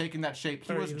because... He was taking that shape.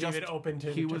 He was just... leave it open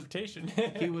to interpretation.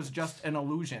 He was just an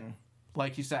illusion.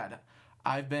 Like he said.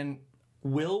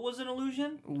 Will was an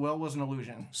illusion? Will was an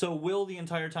illusion. So Will the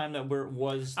entire time that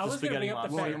was the Spaghetti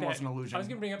Monster? William was an illusion. I was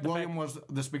going to bring up William was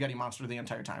the Spaghetti Monster the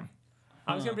entire time.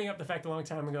 I was going to bring up the fact a long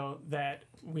time ago that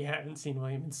we haven't seen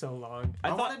William in so long.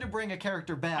 I wanted to bring a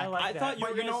character back. I thought you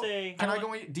were going to say... Can I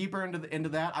go deeper into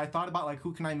that? I thought about,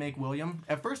 who can I make William?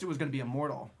 At first, it was going to be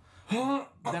Immortal. Then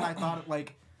I thought,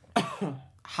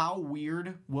 how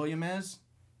weird William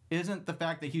isn't the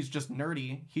fact that he's just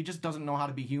nerdy. He just doesn't know how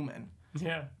to be human.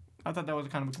 Yeah. I thought that was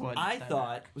kind of a cool idea. I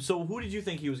thought... So who did you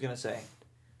think he was going to say?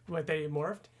 What, they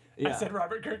morphed? I Yeah. said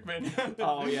Robert Kirkman.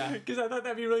 Oh, yeah. Because I thought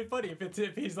that'd be really funny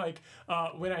if he's like,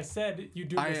 when I said you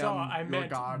do this all, I your meant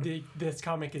god. this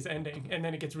comic is ending, and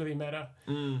then it gets really meta.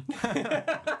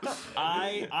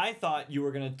 I thought you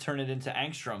were gonna turn it into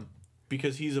Angstrom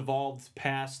because he's evolved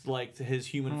past like his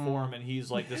human form and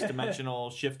he's like this dimensional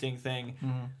shifting thing,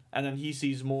 and then he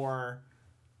sees more.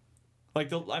 Like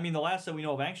the last that we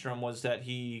know of Angstrom was that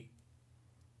he,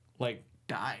 like,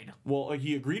 Died. well,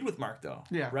 he agreed with Mark though.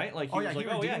 Yeah. Right. Like he was like,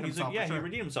 oh yeah, he's like, yeah, he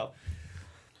redeemed himself.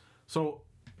 So,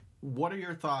 what are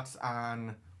your thoughts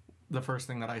on the first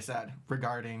thing that I said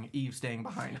regarding Eve staying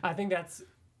behind? I think that's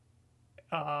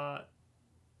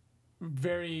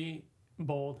very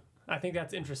bold. I think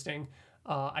that's interesting.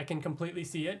 I can completely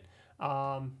see it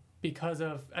because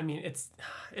of. I mean,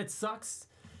 it sucks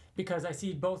because I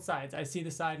see both sides. I see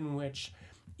the side in which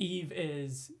Eve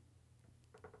is,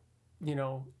 you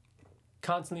know,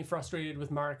 constantly frustrated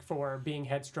with Mark for being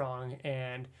headstrong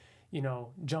and, you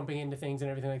know, jumping into things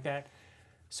and everything like that.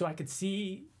 So I could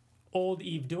see old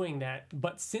Eve doing that.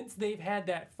 But since they've had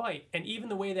that fight, and even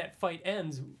the way that fight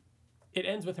ends, it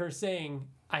ends with her saying,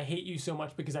 I hate you so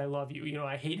much because I love you. You know,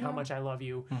 I hate how much I love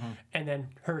you. And then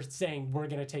her saying, we're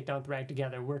going to take down Thrag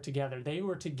together. We're together. They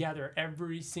were together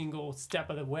every single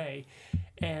step of the way.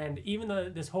 And even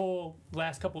this whole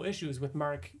last couple issues with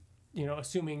Mark, you know,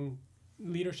 assuming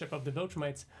leadership of the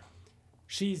Viltrumites,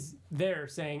 she's there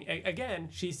saying, again,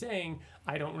 she's saying,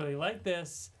 I don't really like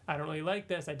this. I don't really like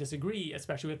this. I disagree,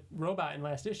 especially with Robot in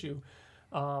last issue.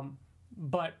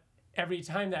 But every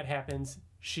time that happens,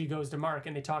 she goes to Mark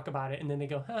and they talk about it and then they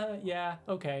go, yeah,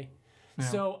 okay. Yeah.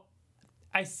 So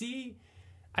I see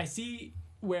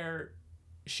where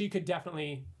she could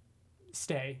definitely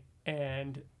stay,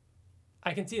 and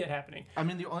I can see that happening. I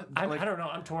mean, the only, I don't know.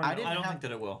 I'm torn. I don't think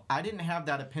that it will. I didn't have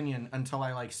that opinion until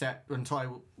I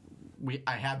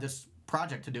I had this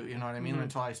project to do. You know what I mean?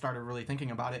 Until I started really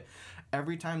thinking about it.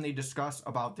 Every time they discuss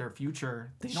about their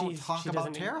future, they don't talk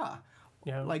about Tara.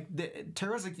 Yeah. Like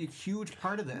Tara's like a huge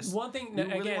part of this. One thing, you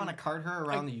really want to cart her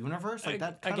around the universe? Like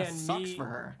that kind of sucks for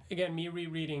her. Again, me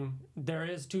rereading, there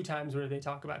is 2 times where they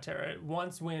talk about Tara.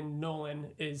 Once when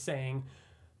Nolan is saying,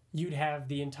 you'd have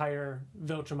the entire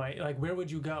Viltrumite. Like, where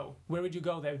would you go? Where would you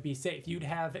go that would be safe? You'd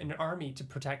have an army to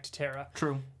protect Tara.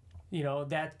 True. You know,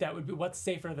 that would be, what's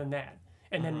safer than that?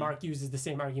 And then Mark uses the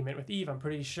same argument with Eve, I'm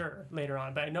pretty sure, later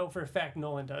on. But I know for a fact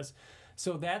Nolan does.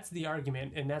 So that's the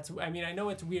argument. And that's, I mean, I know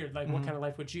it's weird, like, what kind of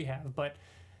life would she have? But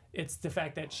it's the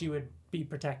fact that she would be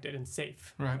protected and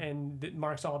safe. Right. And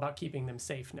Mark's all about keeping them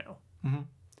safe now.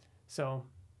 So,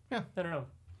 yeah, I don't know.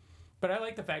 But I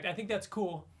like the fact, I think that's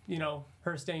cool, you know,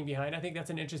 her staying behind. I think that's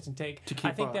an interesting take. To keep,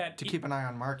 I think that to keep an eye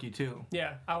on Marky, too.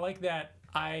 Yeah, I like that.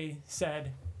 I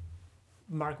said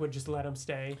Mark would just let him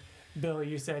stay. Bill,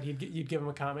 you said you'd give him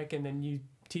a comic, and then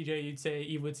TJ, you'd say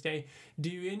Eve would stay. Do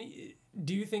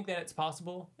you think that it's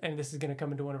possible, and this is going to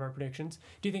come into one of our predictions,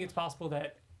 do you think it's possible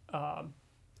that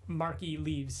Marky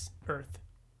leaves Earth?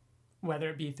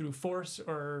 Whether it be through force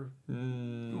or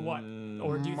what?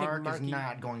 Or do you Mark think Marky is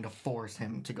not going to force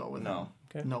him to go with him?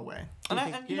 Okay. No way.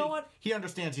 And you know what? He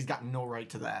understands he's got no right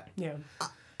to that. Yeah.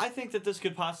 I think that this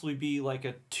could possibly be like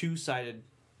a 2-sided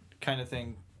kind of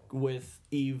thing with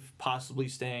Eve possibly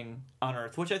staying on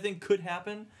Earth, which I think could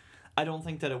happen. I don't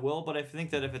think that it will, but I think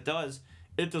that if it does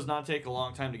not take a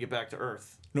long time to get back to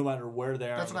Earth, no matter where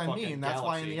they are. That's what I mean. That's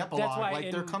why in the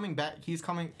epilogue, they're coming back. He's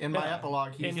coming in my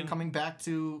epilogue. He's coming back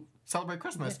to celebrate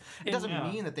Christmas. It doesn't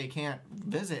mean that they can't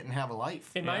visit and have a life.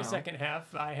 In my second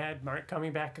half, I had Mark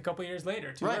coming back a couple years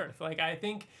later to Earth. Like I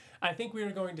think we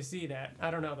were going to see that.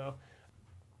 I don't know though.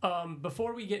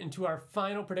 Before we get into our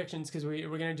final predictions, because we're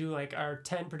going to do like our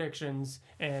 10 predictions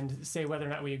and say whether or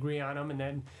not we agree on them, and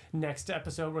then next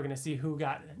episode we're going to see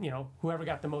whoever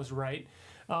got the most right.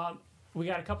 We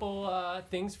got a couple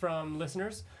things from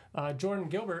listeners. Jordan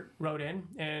Gilbert wrote in,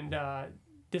 and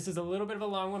this is a little bit of a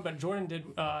long one, but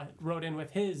Jordan wrote in with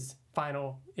his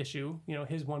final issue,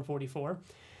 his 144.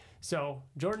 So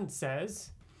Jordan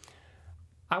says,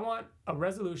 I want a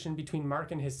resolution between Mark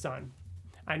and his son.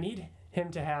 I need him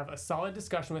to have a solid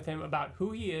discussion with him about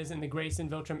who he is in the Grayson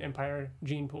Viltrum Empire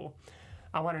gene pool.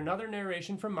 I want another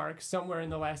narration from Mark somewhere in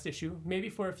the last issue, maybe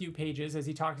for a few pages, as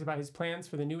he talks about his plans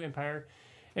for the new empire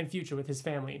and future with his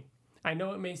family. I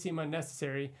know it may seem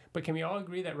unnecessary, but can we all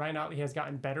agree that Ryan Ottley has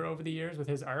gotten better over the years with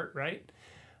his art, right?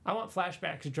 I want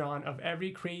flashbacks drawn of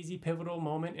every crazy pivotal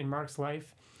moment in Mark's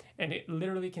life, and it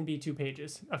literally can be 2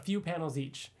 pages, a few panels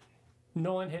each.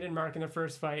 Nolan hitting Mark in their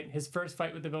first fight, his first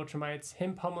fight with the Viltrumites,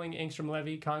 him pummeling Angstrom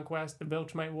Levy, Conquest, the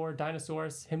Viltrumite War,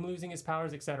 Dinosaurs, him losing his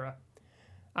powers, etc.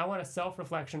 I want a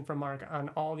self-reflection from Mark on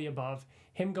all the above,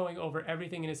 him going over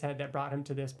everything in his head that brought him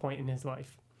to this point in his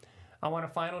life. I want a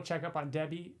final checkup on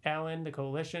Debbie, Alan, the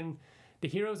Coalition, the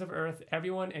heroes of Earth,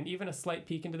 everyone, and even a slight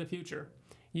peek into the future.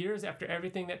 Years after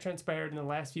everything that transpired in the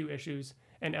last few issues,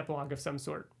 an epilogue of some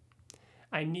sort.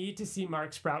 I need to see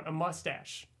Mark sprout a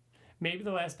mustache. Maybe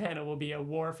the last panel will be a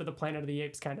war for the Planet of the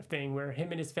Apes kind of thing, where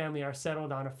him and his family are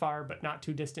settled on a far but not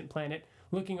too distant planet,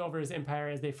 looking over his empire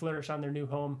as they flourish on their new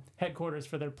home, headquarters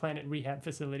for their planet rehab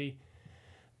facility.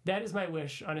 That is my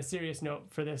wish on a serious note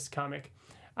for this comic.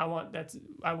 I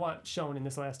want shown in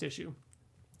this last issue.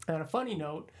 And on a funny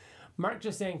note, Mark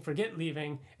just saying forget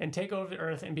leaving and take over the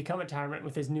Earth and become a tyrant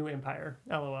with his new empire.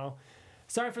 LOL.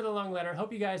 Sorry for the long letter.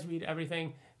 Hope you guys read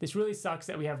everything. This really sucks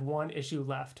that we have one issue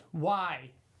left.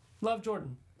 Why? Love,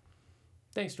 Jordan.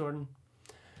 Thanks, Jordan.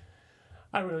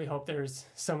 I really hope there's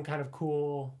some kind of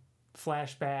cool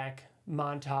flashback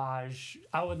montage.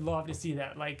 I would love to see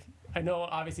that. Like, I know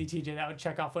obviously TJ, that would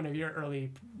check off one of your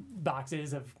early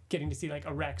boxes of getting to see like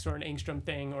a Rex or an Angstrom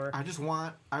thing. Or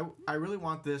I really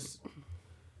want this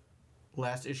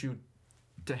last issue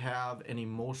to have an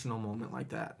emotional moment like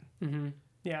that. Mm-hmm.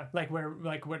 Yeah, like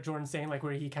what Jordan's saying, like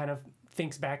where he kind of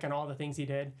thinks back on all the things he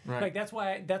did. Right. Like that's what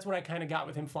I kind of got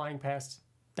with him flying past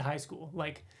the high school.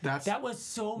 Like that was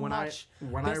so much.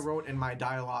 I wrote in my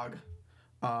dialogue,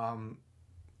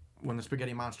 when the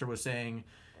spaghetti monster was saying,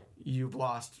 "You've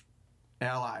lost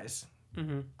allies,"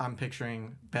 mm-hmm. I'm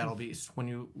picturing Battle Beast. When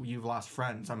you've lost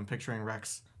friends, I'm picturing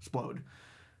Rex explode.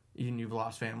 You've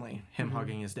lost family. Him mm-hmm.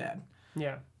 hugging his dad.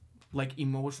 Yeah. Like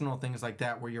emotional things like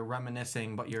that where you're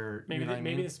reminiscing, but you're maybe you know what I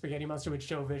mean? The spaghetti monster would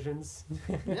show visions.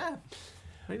 Yeah,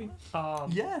 maybe.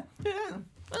 Yeah.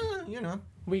 You know.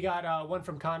 We got one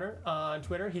from Connor on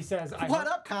Twitter. He says, "What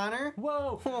up, Connor?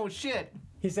 Whoa! Oh shit!"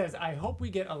 He says, "I hope we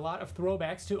get a lot of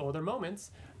throwbacks to older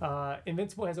moments.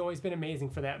 Invincible has always been amazing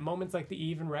for that. Moments like the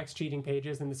Eve and Rex cheating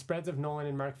pages and the spreads of Nolan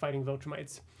and Mark fighting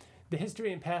Viltrumites. The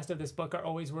history and past of this book are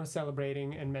always worth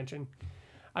celebrating and mention.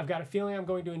 I've got a feeling I'm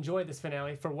going to enjoy this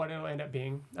finale for what it'll end up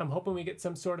being. I'm hoping we get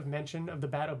some sort of mention of the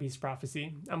Battle Beast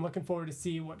prophecy. I'm looking forward to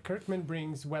see what Kirkman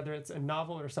brings, whether it's a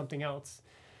novel or something else.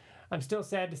 I'm still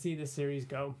sad to see this series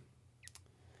go."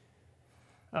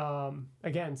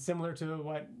 Again, similar to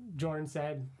what Jordan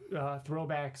said,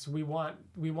 throwbacks. We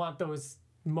want those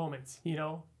moments, you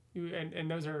know, and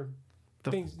those are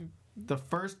things. The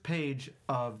first page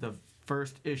of the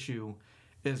first issue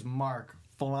is Mark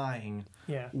flying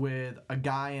with a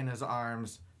guy in his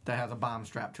arms that has a bomb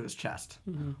strapped to his chest.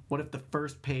 Mm-hmm. What if the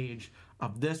first page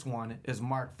of this one is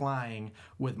Mark flying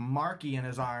with Marky in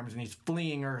his arms and he's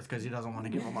fleeing Earth because he doesn't want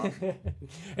to give him up?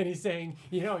 And he's saying,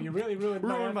 you know, you really ruined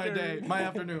my day, my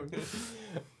afternoon.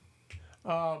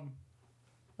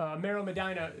 Meryl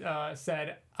Medina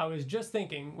said, "I was just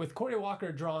thinking, with Cory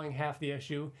Walker drawing half the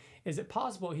issue, is it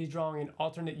possible he's drawing an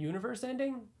alternate universe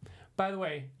ending? By the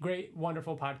way, great,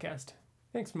 wonderful podcast."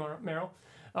 Thanks, Meryl.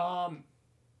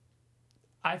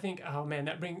 I think, oh man,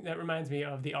 that reminds me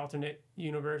of the alternate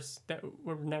universe that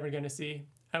we're never going to see.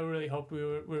 I really hoped we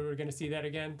were going to see that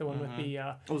again. The one with the...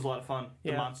 it was a lot of fun.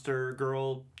 Yeah. The monster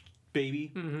girl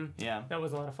baby. Mm-hmm. Yeah. That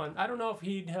was a lot of fun. I don't know if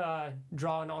he'd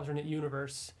draw an alternate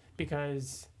universe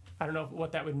because I don't know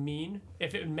what that would mean.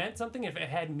 If it meant something, if it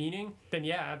had meaning, then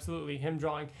yeah, absolutely. Him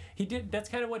drawing. That's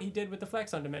kind of what he did with the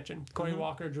Flexon Dimension. Cory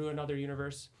Walker drew another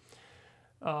universe.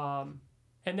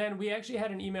 And then we actually had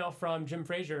an email from Jim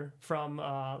Frazier from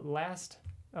last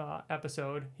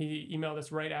episode. He emailed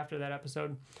us right after that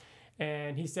episode.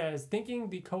 And he says, "Thinking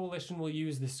the Coalition will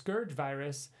use the Scourge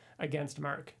virus against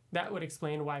Mark. That would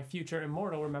explain why Future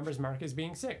Immortal remembers Mark as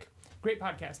being sick. Great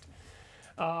podcast."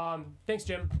 Thanks,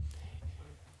 Jim.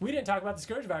 We didn't talk about the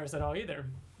Scourge virus at all either.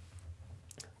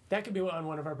 That could be on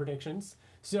one of our predictions.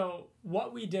 So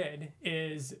what we did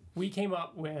is we came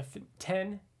up with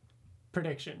 10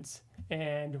 predictions.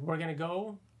 And we're going to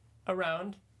go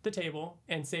around the table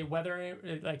and say whether,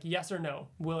 like, yes or no,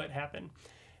 will it happen?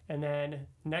 And then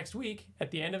next week, at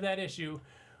the end of that issue,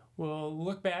 we'll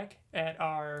look back at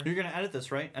our... You're going to edit this,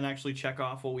 right? And actually check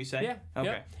off what we say? Yeah. Okay.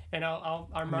 Yep. And I'll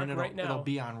mark right now. It'll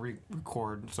be on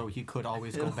record, so he could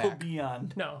always go It'll back. be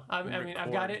on. No, I mean,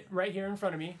 I've got it right here in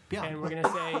front of me. Yeah. And we're going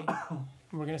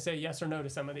to say yes or no to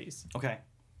some of these. Okay.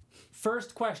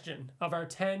 First question of our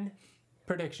 10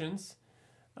 predictions...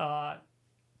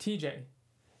 TJ,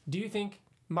 do you think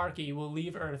Marky will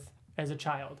leave Earth as a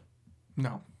child?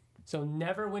 No. So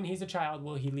never when he's a child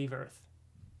will he leave Earth?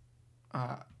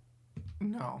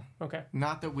 No. Okay.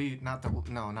 Not that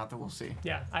we'll see.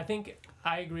 Yeah,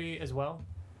 I agree as well.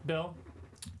 Bill?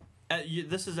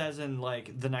 This is as in,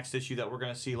 like, the next issue that we're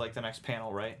going to see, like, the next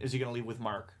panel, right? Is he going to leave with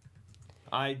Mark?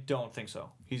 I don't think so.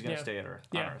 He's going to stay at Earth.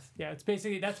 On Earth. Yeah. That's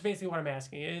basically what I'm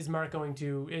asking. Is Mark going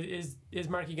to is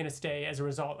Marky going to stay as a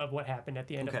result of what happened at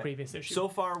the end of the previous issue? So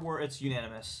far, it's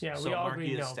unanimous. Yeah, so we all Marky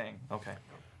agree is no. staying. Okay.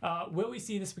 Will we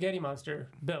see the Spaghetti Monster,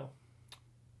 Bill?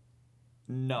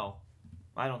 No,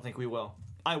 I don't think we will.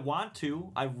 I want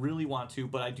to. I really want to,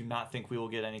 but I do not think we will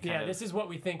get any kind of... Yeah, this is what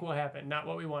we think will happen, not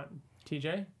what we want.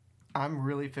 TJ? I'm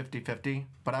really 50-50,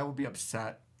 but I will be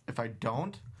upset if I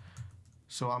don't.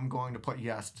 So I'm going to put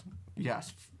yes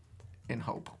in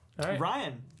hope. All right.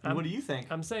 Ryan, what do you think?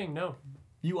 I'm saying no.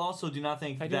 You also do not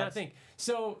think I do not think.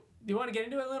 So, do you want to get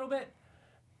into it a little bit?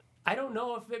 I don't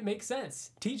know if it makes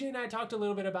sense. TJ and I talked a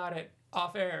little bit about it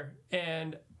off air,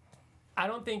 and I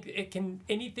don't think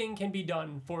anything can be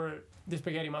done for the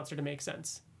Spaghetti Monster to make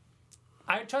sense.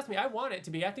 Trust me, I want it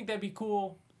to be. I think that'd be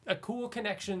cool, a cool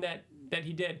connection that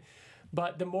he did.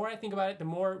 But the more I think about it, the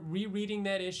more rereading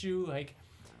that issue, like,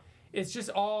 it's just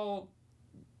all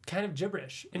kind of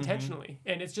gibberish intentionally.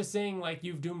 And it's just saying, like,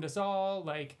 you've doomed us all,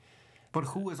 like... But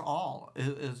who is all?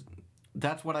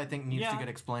 That's what I think needs to get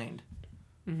explained.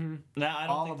 No, I don't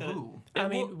all think of that who? I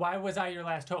mean, why was I your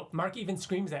last hope? Mark even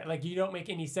screams that. Like, you don't make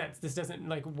any sense. This doesn't,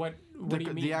 like, what do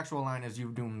you mean? The actual line is,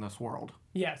 you've doomed this world.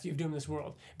 Yes, you've doomed this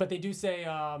world. But they do say,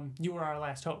 you were our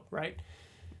last hope, right?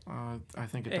 I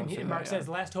think it does say Mark that, says,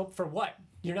 last hope for what?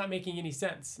 You're not making any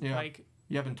sense. Yeah. Like,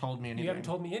 you haven't told me anything. you haven't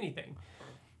told me anything.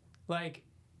 Like,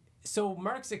 so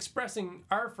Mark's expressing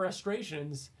our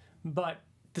frustrations, but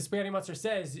the Spaghetti Monster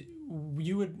says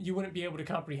you wouldn't be able to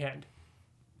comprehend.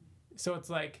 So it's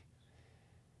like,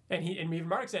 and even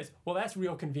Mark says, well, that's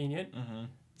real convenient.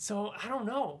 So I don't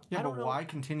know. Yeah, I don't know. Why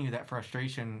continue that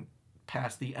frustration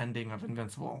past the ending of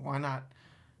Invincible? Why not?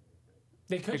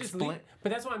 They could just leave.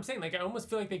 But that's what I'm saying. Like, I almost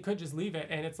feel like they could just leave it,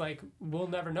 and it's like, we'll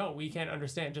never know. We can't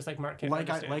understand, just like Mark can't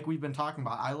understand. Like we've been talking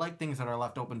about. I like things that are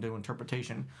left open to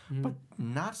interpretation, but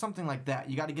not something like that.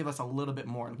 You got to give us a little bit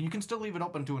more. You can still leave it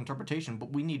open to interpretation,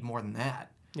 but we need more than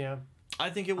that. Yeah. I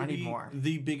think it would be more.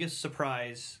 the biggest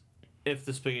surprise if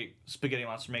the Spaghetti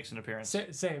Monster makes an appearance.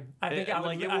 Same. I think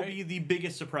it will be the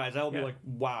biggest surprise. I will be like,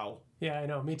 wow. Yeah, I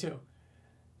know. Me too.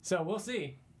 So we'll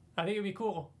see. I think it'd be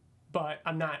cool, but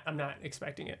I'm not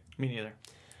expecting it. Me neither.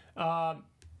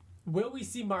 Will we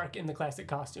see Mark in the classic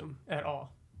costume at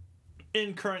all?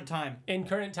 In current time. In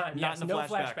current time, Not yes. in the No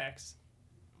flashback. flashbacks.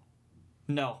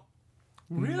 No.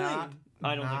 Really?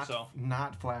 I don't think so.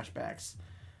 Not flashbacks.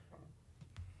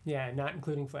 Yeah, not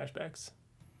including flashbacks.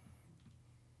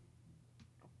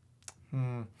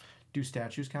 Do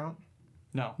statues count?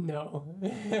 No. No.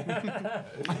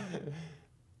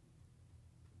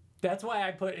 That's why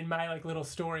I put in my like little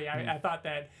story. I thought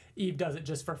that Eve does it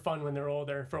just for fun when they're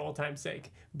older, for old time's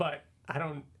sake. But I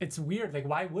don't. It's weird. Like,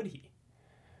 why would he?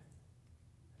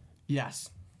 Yes.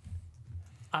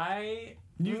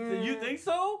 You think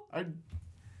so?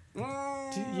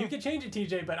 You can change it,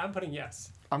 TJ, but I'm putting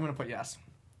yes. I'm gonna put yes.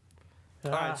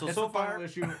 All right. It's So the final far,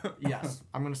 issue. Yes.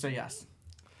 I'm gonna say yes.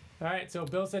 All right. So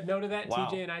Bill said no to that. Wow.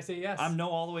 TJ and I say yes. I'm no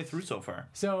all the way through so far.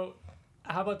 So,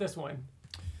 how about this one,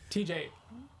 TJ?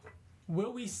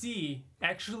 Will we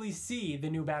actually see the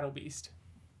new Battle Beast?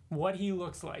 What he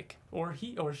looks like, or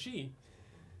he or she?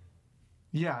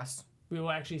 Yes. We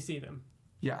will actually see them.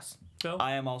 Yes. Bill?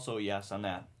 I am also a yes on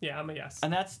that. Yeah, I'm a yes.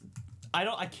 And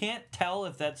I can't tell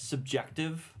if that's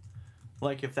subjective,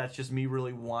 like if that's just me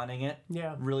really wanting it.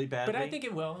 Yeah. Really badly. But I think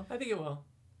it will.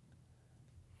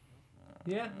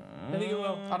 Yeah, I think it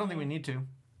will. I don't think we need to.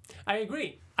 I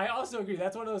agree. I also agree.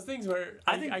 That's one of those things where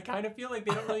I kind of feel like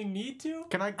they don't really need to.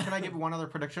 Can I give one other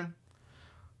prediction?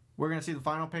 We're going to see the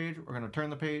final page. We're going to turn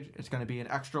the page. It's going to be an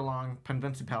extra long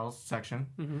Penvincipals section.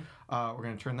 We're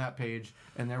going to turn that page,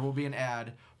 and there will be an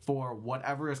ad for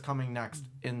whatever is coming next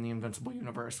in the Invincible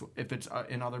universe. If it's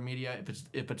in other media,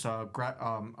 if it's a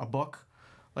book,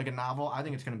 like a novel, I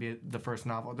think it's going to be the first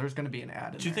novel. There's going to be an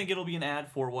ad. Do you think it'll be an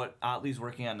ad for what Otley's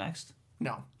working on next?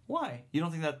 No. Why? You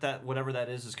don't think that whatever that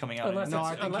is coming out? Unless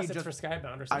anymore? it's for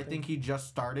Skybound or something. I think he just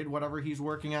started whatever he's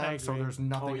working on, so there's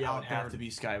nothing out it would there. have to be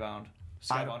Skybound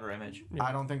or Image.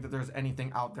 I don't think that there's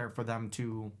anything out there for them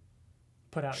to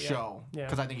put out show,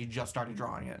 because I think he just started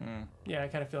drawing it. Yeah, I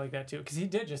kind of feel like that too, because he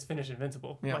did just finish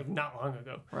Invincible like not long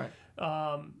ago. Right.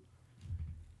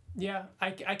 Yeah,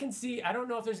 I can see. I don't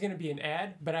know if there's going to be an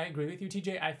ad, but I agree with you,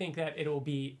 TJ. I think that it will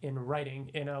be in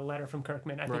writing, in a letter from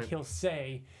Kirkman. I think he'll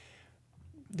say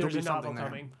there's a novel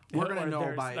coming. We're going to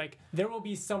know by like there will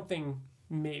be something.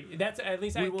 Maybe that's at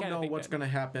least we I will know what's going to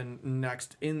happen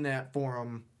next in that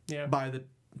forum by the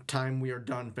time we are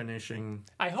done finishing.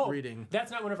 I hope reading.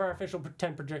 That's not one of our official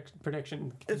 10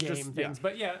 prediction it's game just, things,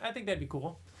 but yeah, I think that'd be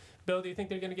cool. Bill, do you think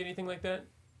they're going to get anything like that?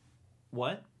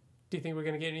 What? Do you think we're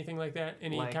going to get anything like that?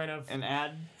 Any like kind of an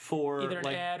ad for either an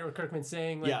like ad or Kirkman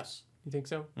saying? Like, yes. You think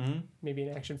so? Mm-hmm. Maybe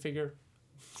an action figure.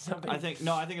 Something. I think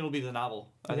it'll be the novel.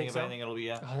 I think if so? anything it'll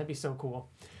be Oh, that'd be so cool.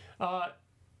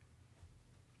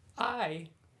 I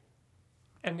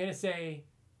am gonna say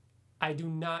I do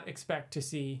not expect to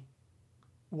see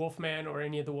Wolfman or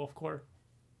any of the Wolf Corps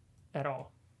at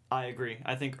all. I agree.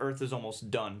 I think Earth is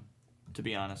almost done, to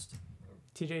be honest.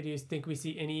 TJ, do you think we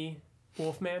see any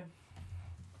Wolfman?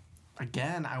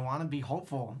 Again, I want to be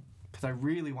hopeful because I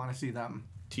really want to see them.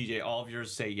 TJ, all of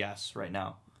yours say yes right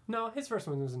now. No, his first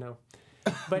one was a no.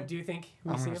 But do you think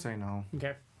we I'm see going him? to say no.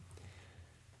 Okay.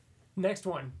 Next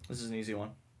one. This is an easy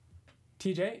one.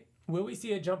 TJ, will we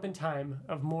see a jump in time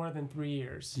of more than 3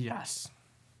 years? Yes.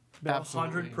 Bill?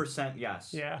 Absolutely. 100%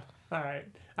 yes. Yeah. All right.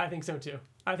 I think so too.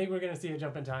 I think we're going to see a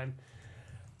jump in time.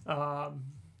 I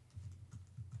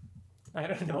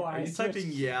don't know why. Are you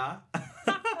typing yeah?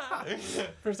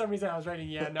 For some reason, I was writing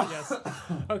yeah, no, yes.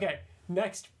 Okay.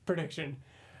 Next prediction.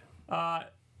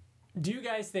 Do you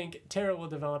guys think Tara will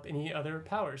develop any other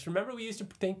powers? Remember, we used to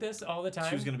think this all the time.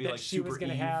 She was gonna be that like she was Super going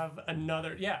to Eve. have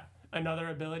another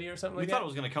ability or something We like thought that. it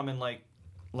was gonna come in like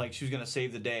she was gonna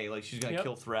save the day, like she's gonna Yep.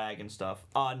 kill Thrag and stuff.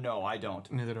 No, I don't.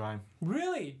 Neither do I.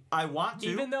 Really? I want to.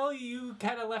 Even though you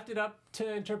kind of left it up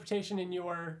to interpretation in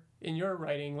your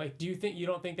writing, like, you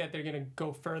don't think that they're going to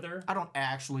go further? I don't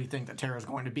actually think that Tara's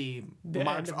going to be The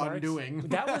Mark's end of Mark's? undoing.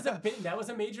 That was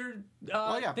a major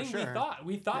yeah, thing for we sure. thought.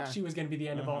 We thought Yeah. she was going to be the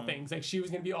end of all things. Like, she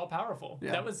was going to be all powerful.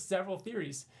 Yeah. That was several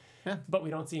theories. Yeah. But we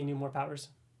don't see any more powers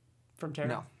from Tara.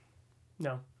 No.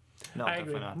 No. no, I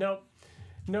definitely agree. not. Nope.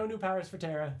 No new powers for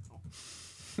Tara.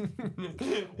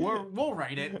 We'll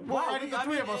write it. We'll write it. The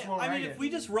three of us will I write mean, it. if we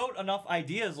just wrote enough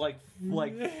ideas, like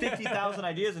 50,000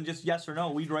 ideas, and just yes or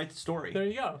no, we'd write the story. There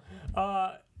you go.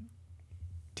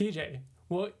 TJ,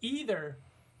 will either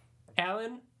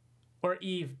Alan or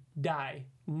Eve die,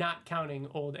 not counting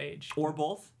old age? Or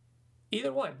both.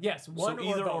 Either one. Yes, one So or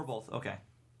either both. or both. Okay.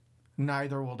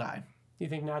 Neither will die. You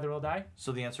think neither will die?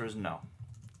 So the answer is no.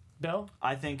 Bill?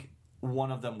 I think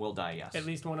one of them will die. Yes. At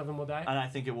least one of them will die? And I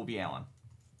think it will be Alan.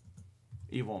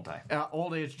 Eve won't die.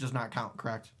 Old age does not count,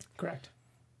 correct? Correct.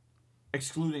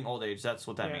 Excluding old age. That's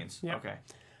what that Yeah, means. yeah. Okay.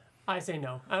 I say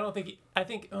no. I don't think... I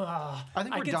think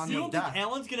we're could done see- You with don't that. think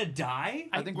Alan's gonna die?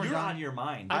 I think we're You're done. out of your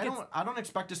mind. I I don't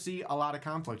expect to see a lot of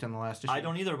conflict in the last issue. I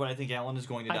don't either, but I think Alan is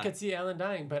going to die. I could see Alan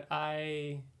dying, but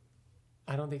I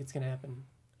don't think it's gonna happen.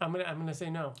 I'm gonna say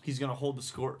no. He's gonna hold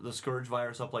the scourge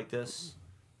virus up like this,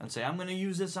 and say, "I'm gonna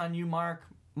use this on you, Mark,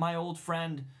 my old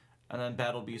friend." And then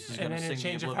Battle Beast is And gonna then in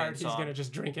sing change the of Oblivion heart, he's song. gonna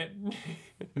just drink it.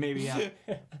 Maybe, yeah.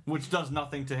 Which does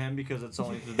nothing to him because it's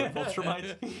only the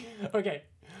Viltrumites. Okay.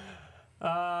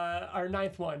 Our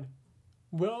ninth one.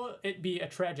 Will it be a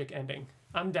tragic ending?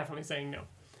 I'm definitely saying no.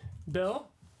 Bill,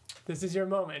 this is your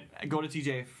moment. Go to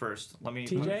TJ first. Let me.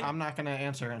 TJ? I'm not going to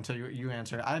answer until you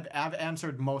answer. I've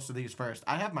answered most of these first.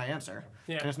 I have my answer,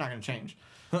 Yeah. and it's not going to change.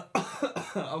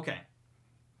 Okay.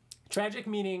 Tragic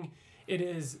meaning it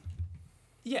is.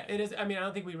 Yeah, it is. I mean, I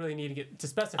don't think we really need to get to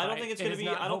specify. I don't think it's gonna be.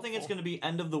 I don't think it's gonna be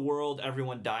end of the world.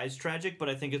 Everyone dies tragic, but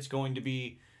I think it's going to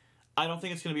be. I don't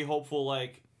think it's gonna be hopeful.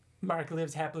 Like Mark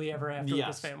lives happily ever after with his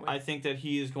yes, family. I think that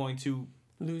he is going to.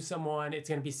 Lose someone. It's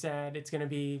gonna be sad. It's gonna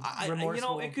be remorseful. You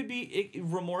know, it could be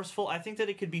remorseful. I think that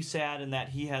it could be sad in that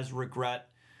he has regret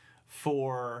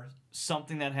for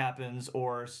something that happens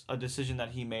or a decision that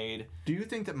he made. Do you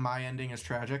think that my ending is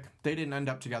tragic? They didn't end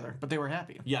up together, but they were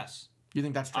happy. Yes. You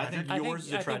think that's I tragic? think yours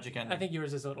is a tragic ending. I think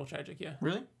yours is a little tragic. Yeah.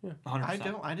 Really? Yeah.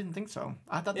 100%. I didn't think so.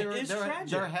 I thought It is they're tragic.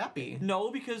 they're happy.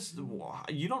 No, because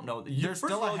you don't know. They're First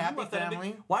still of a all, you happy left that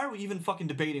family. Why are we even fucking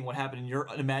debating what happened in your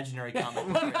imaginary comic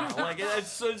book right now? Like,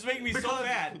 it's making me so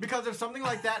mad. Because if something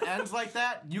like that ends like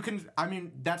that, you can. I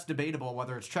mean, that's debatable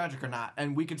whether it's tragic or not,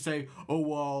 and we could say, "Oh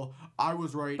well, I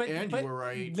was right and you were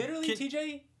right." Literally,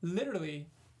 TJ, literally,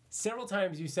 several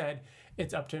times you said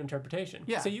it's up to interpretation.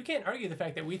 Yeah. So you can't argue the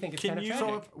fact that we think it's Can kind of you-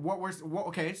 tragic.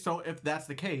 Okay, so if that's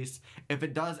the case, if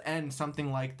it does end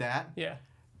something like that, Yeah.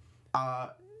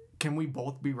 can we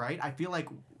both be right? I feel like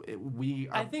we.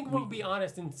 I think we'll be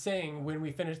honest in saying when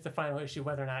we finish the final issue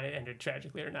whether or not it ended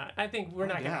tragically or not. I think we're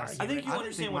not going to guess. argue. I think it. you I don't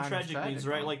understand think what mine was tragic means, tragic,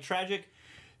 right? though. Like tragic,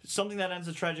 something that ends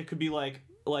as tragic could be like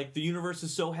the universe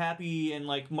is so happy and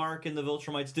like Mark and the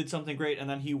Viltrumites did something great, and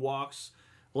then he walks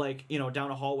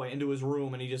down a hallway into his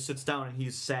room and he just sits down and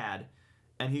he's sad.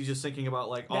 And he's just thinking about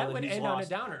all That that would he's end on a lost.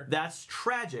 downer. That's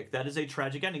tragic. That is a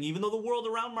tragic ending. Even though the world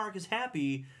around Mark is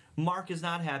happy, Mark is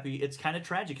not happy. It's kind of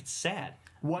tragic. It's sad.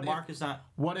 What Mark is not.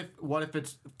 What if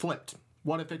it's flipped?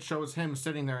 What if it shows him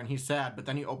sitting there and he's sad, but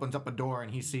then he opens up a door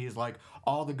and he sees like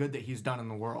all the good that he's done in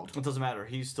the world? It doesn't matter.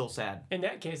 He's still sad. In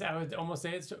that case, I would almost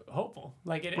say it's hopeful.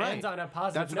 Like it Right. ends on a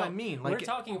positive That's note. what I mean. Like we're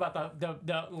talking about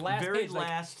the last Very page. Like,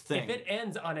 last thing. If it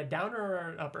ends on a downer or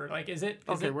an upper, like is it?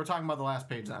 Okay, we're talking about the last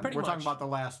page then. Pretty We're talking much. about the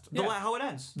last. How it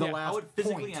ends. The Yeah. last How it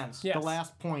physically point. ends. Yes. The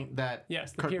last point that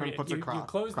Yes, the Kirkman period. puts You across.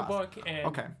 close the book and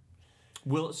Okay.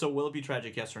 Will it be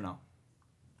tragic? Yes or no?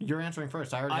 You're answering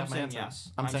first. I already I'm have my saying answer.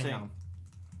 yes. I'm I'm saying saying- no.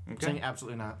 I'm Okay. saying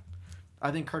absolutely not.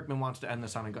 I think Kirkman wants to end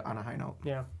this on a high note.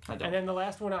 Yeah. I don't. And then the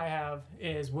last one I have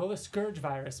is, will the Scourge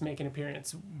virus make an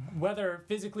appearance, whether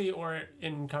physically or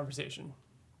in conversation?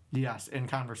 Yes, in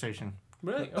conversation.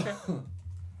 Really? Okay.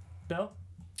 Bill?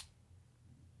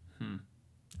 I'm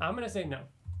going to say no.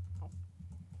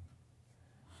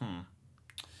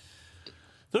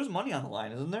 There's money on the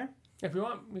line, isn't there? If we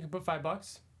want, we can put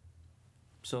 $5.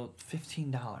 So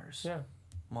 $15. Yeah.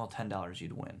 Well, $10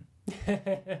 you'd win.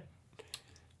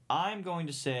 I'm going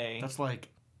to say That's like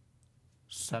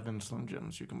 7 Slim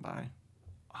Jims you can buy.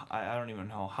 I don't even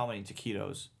know how many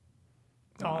taquitos.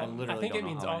 I literally think don't it know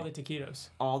means how all many. the taquitos.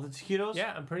 All the taquitos?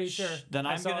 Yeah, I'm pretty sure. Then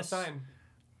I I'm saw gonna a sign.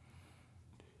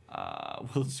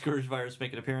 Will the Scourge virus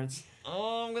make an appearance?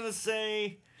 Oh, I'm gonna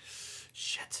say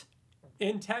shit.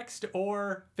 In text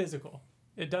or physical.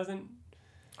 It doesn't.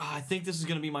 I think this is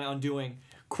gonna be my undoing.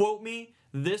 Quote me.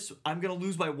 This I'm gonna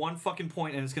lose by 1 fucking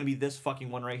point, and it's gonna be this fucking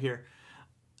one right here.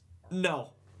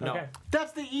 No. Okay.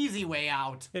 That's the easy way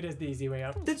out. It is the easy way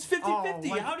out. It's 50-50.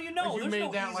 like- How do you know? like you There's made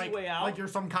no that easy like, way out. like you're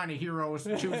some kind of hero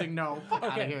choosing no. Fuck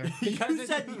out Okay. of here. Because You it-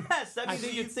 said yes. That I means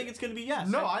think that you it's- think it's gonna be yes.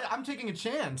 No, I'm taking a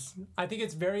chance. I think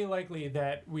it's very likely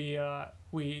that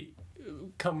we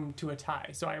come to a tie.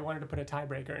 So I wanted to put a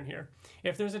tiebreaker in here.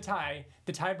 If there's a tie,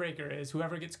 the tiebreaker is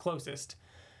whoever gets closest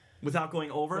Without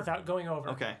going over? without going over.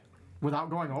 Okay.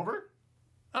 Without going over?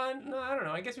 No, I don't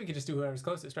know. I guess we could just do whoever's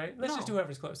closest, right? Let's No. just do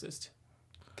whoever's closest.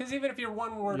 Because even if you're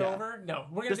one word Yeah. over, no,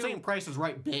 we're gonna The do. same price is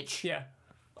right, bitch. Yeah.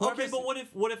 Okay, Whoever's- but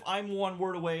what if I'm 1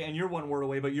 word away and you're 1 word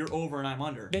away, but you're over and I'm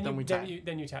under? Then Then you we then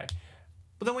tie. you tie.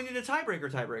 But then we need a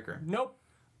tiebreaker. Nope.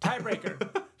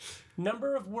 Tiebreaker.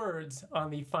 Number of words on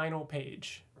the final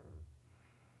page.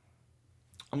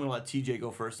 I'm gonna let TJ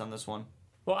go first on this one.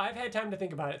 Well, I've had time to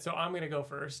think about it, so I'm gonna go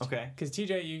first. Okay. Because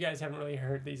TJ, you guys haven't really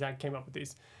heard these. I came up with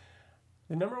these.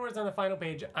 The number of words on the final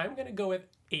page, I'm gonna go with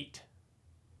 8.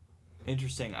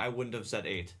 Interesting. I wouldn't have said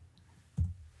 8.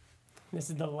 This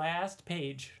is the last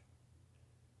page.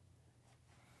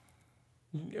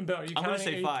 Bill, are you I'm gonna counting?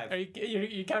 say 5. Are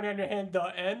you counting on your hand the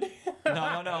end?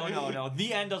 No.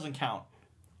 The end doesn't count.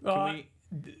 Can we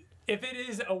If it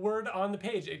is a word on the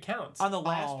page, it counts. on the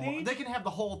last Oh, page? they can have the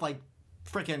whole like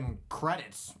freaking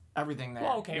credits, everything there.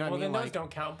 Well, okay, You know what well I then mean? those Like,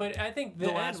 don't count. But I think the,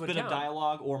 the end last would bit count. of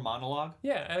dialogue or monologue?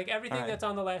 Yeah, like everything Alright. that's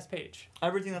on the last page.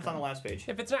 Everything that's on the last page.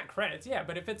 If it's not credits, yeah,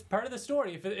 but if it's part of the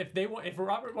story, if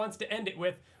Robert wants to end it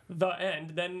with the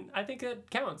end, then I think it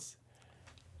counts.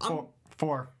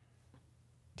 Four.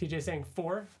 TJ saying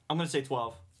 4. I'm gonna say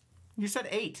 12. You said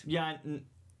 8. Yeah.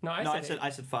 No, I said I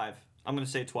said 5. I'm gonna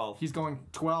say 12. He's going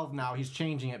 12 now. He's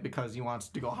changing it because he wants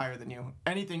to go higher than you.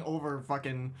 Anything over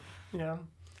fucking 8.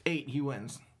 8, he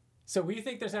wins. So we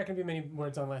think there's not going to be many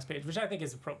words on the last page, which I think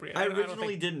is appropriate. I don't originally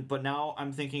think- didn't, but now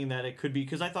I'm thinking that it could be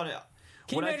because I thought it.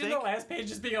 Can what you I imagine think? the last page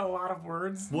just being a lot of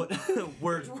words? What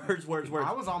words?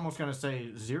 I was almost gonna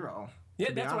say 0. Yeah,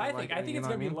 to be that's what I honest, think. like, I think you it's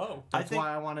know going to be what I mean? low. That's think-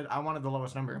 why I wanted the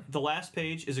lowest number. The last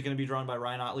page, is it going to be drawn by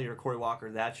Ryan Otley or Corey Walker?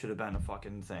 That should have been a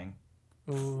fucking thing.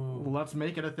 Ooh. Let's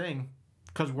make it a thing,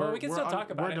 because we're we can still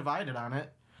talk about we're it. divided on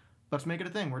it. Let's make it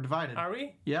a thing. We're divided. Are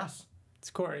we? Yes,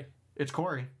 It's Corey. it's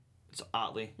Corey. It's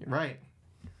Otley. Right.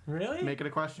 Really? Make it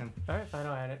a question. All right, fine,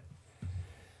 I'll add it.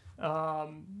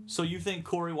 So you think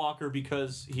Corey Walker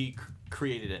because he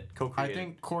created it, I co-created?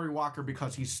 think Corey Walker,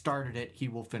 because he started it, he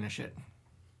will finish it.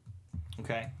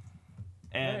 Okay.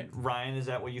 And Right. Ryan, is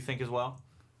that what you think as well?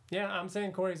 Yeah, I'm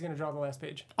saying Corey's going to draw the last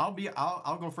page. I'll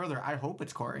go further. I hope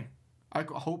it's Corey.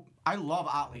 I love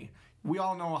Otley. We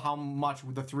all know how much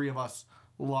the three of us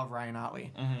love Ryan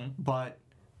Otley. Mm-hmm. But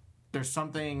there's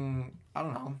something, I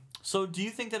don't know. So do you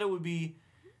think that it would be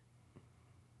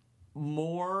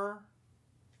more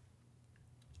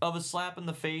of a slap in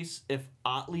the face if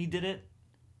Otley did it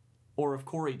or if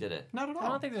Corey did it? Not at all. I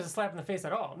don't think there's a slap in the face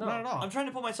at all. No. Not at all. I'm trying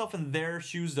to put myself in their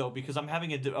shoes though because I'm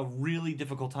having a really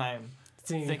difficult time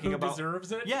Seeing thinking who about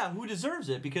deserves it? Yeah, who deserves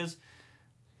it? Because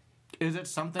Is it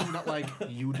something that like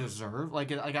you deserve?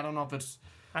 Like I don't know if it's.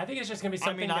 I think it's just going to be I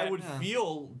something mean, that...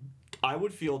 I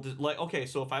would feel like okay.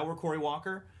 So if I were Corey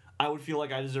Walker, I would feel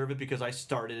like I deserve it because I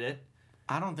started it.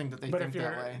 I don't think that they But think if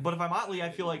that you're- way. But if I'm Otley, I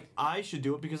feel like I should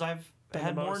do it because I've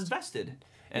had more invested.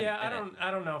 I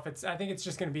don't know if it's. I think it's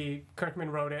just going to be Kirkman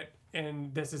wrote it,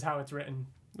 and this is how it's written.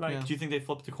 Like, do you think they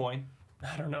flipped the coin?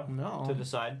 I don't know. No. To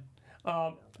decide.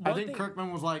 I think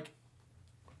Kirkman was like,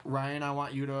 Ryan, I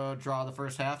want you to draw the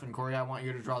first half, and Corey, I want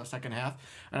you to draw the second half.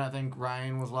 And I think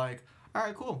Ryan was like, all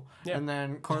right, cool. Yeah. And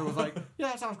then Corey was like, yeah,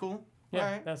 that sounds cool. Yeah,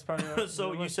 all right. That's probably.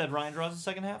 So you said Ryan draws the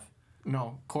second half?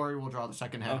 No, Corey will draw the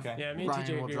second half. Okay. Yeah, me and Ryan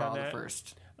TJ will agree draw on the that.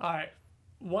 first. All right.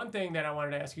 One thing that I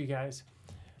wanted to ask you guys: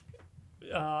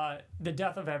 The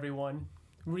Death of Everyone,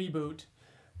 Reboot.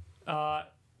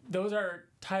 Those are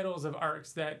titles of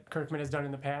arcs that Kirkman has done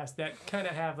in the past that kind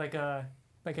of have like a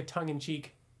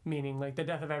tongue-in-cheek meaning, like The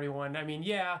Death of Everyone. I mean,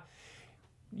 yeah,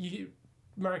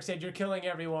 Mark said you're killing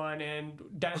everyone, and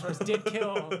Dennis Ross did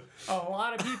kill a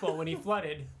lot of people when he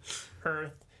flooded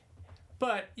Earth.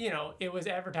 But, it was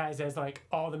advertised as like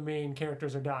all the main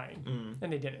characters are dying,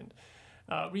 and they didn't.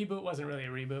 Reboot wasn't really a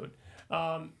reboot,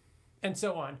 and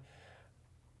so on.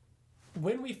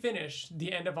 When we finish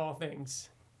The End of All Things,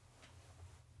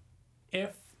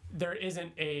 if there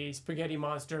isn't a spaghetti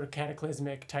monster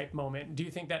cataclysmic type moment, do you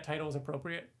think that title is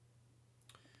appropriate?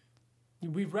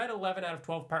 We've read 11 out of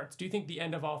 12 parts. Do you think The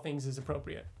End of All Things is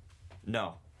appropriate?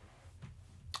 No.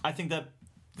 I think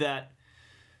that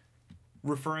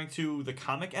referring to the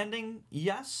comic ending,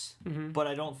 yes, but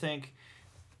I don't think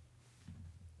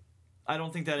that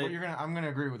I'm gonna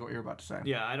agree with what you're about to say.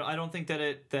 Yeah, I don't think that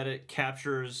it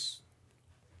captures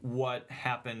what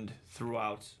happened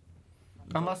throughout.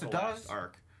 Unless it does.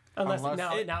 Arc.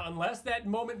 Unless that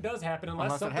moment does happen,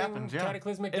 unless something happens, yeah.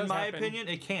 cataclysmic does happen. In my opinion,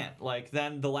 it can't. Like,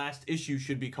 then the last issue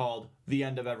should be called The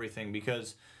End of Everything,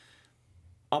 because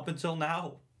up until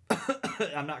now,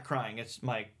 I'm not crying.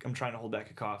 I'm trying to hold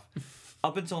back a cough.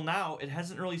 Up until now, it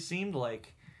hasn't really seemed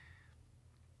like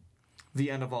the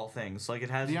end of all things. Like, it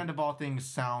has. The End of All Things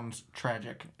sounds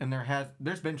tragic, and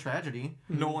there's been tragedy.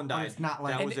 No one died. It's not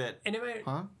like that was it.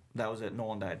 Huh? That was it. No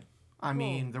one died. I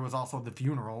mean, there was also the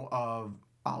funeral of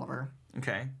Oliver.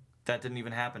 Okay. That didn't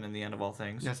even happen in The End of All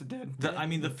Things. Yes, it did.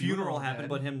 The funeral happened,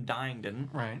 but him dying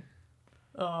didn't. Right.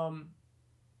 What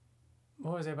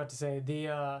was I about to say?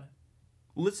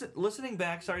 Listening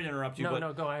back, sorry to interrupt you,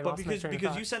 No, go. I but lost my train of because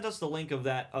thought. you sent us the link of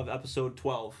episode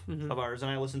 12 of ours, and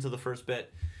I listened to the first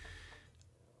bit.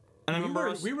 And I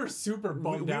remember we were super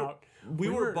bummed out. We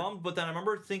were bummed, but then I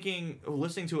remember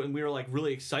listening to it, and we were like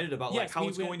really excited about how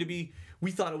it's going to be. We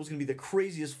thought it was going to be the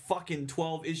craziest fucking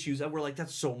 12 issues, and we're like,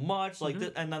 that's so much. Like,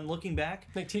 and then looking back,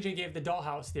 like TJ gave the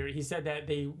Dollhouse theory. He said that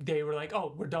they were like,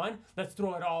 oh, we're done. Let's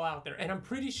throw it all out there. And I'm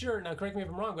pretty sure. Now, correct me if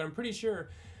I'm wrong, but I'm pretty sure.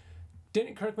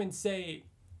 Didn't Kirkman say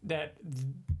that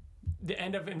the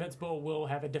end of Invincible will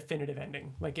have a definitive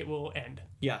ending? Like, it will end.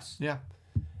 Yes. Yeah.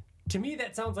 To me,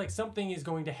 that sounds like something is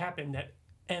going to happen that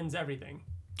ends everything.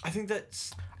 I think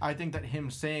that him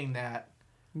saying that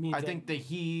means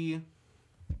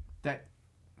that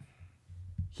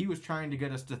he was trying to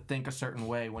get us to think a certain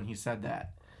way when he said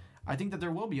that. I think that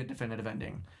there will be a definitive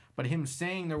ending, but him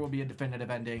saying there will be a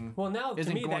definitive ending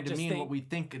isn't going to mean what we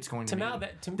think it's going to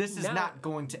mean. This is not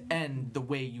going to end the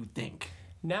way you think.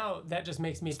 Now that just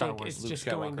makes me think it's just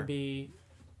going to be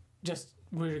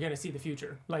we're going to see the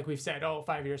future. Like we've said,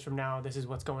 5 years from now, this is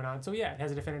what's going on. So yeah, it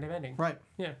has a definitive ending. Right.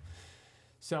 Yeah.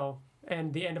 So,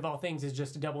 and The End of All Things is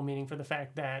just a double meaning for the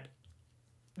fact that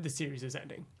the series is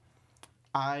ending.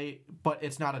 But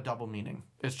it's not a double meaning.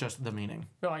 It's just the meaning.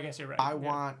 No, I guess you're right.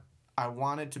 I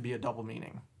want it to be a double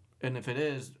meaning. And if it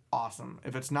is, awesome.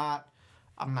 If it's not,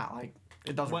 I'm not like,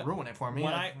 it doesn't ruin it for me.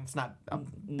 It's not a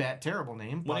bad, terrible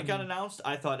name. When it got announced,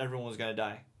 I thought everyone was going to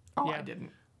die. Oh, yeah. I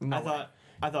didn't. No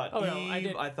I thought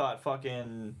Eve, no, I thought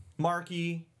fucking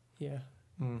Marky. Yeah.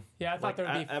 Yeah, I thought there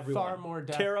would be everyone. Far more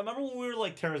death. Tara, remember when we were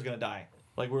like, Tara's going to die?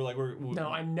 Like, No,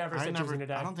 I never said she was going to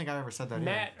die. I don't think I ever said that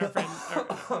Matt, either.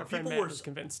 our friend Matt was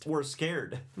convinced. Were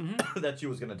scared that she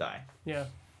was going to die. Yeah.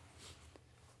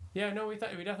 Yeah, no, we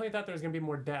definitely thought there was going to be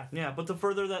more death. Yeah, but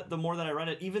the more that I read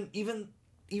it, even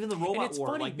the robot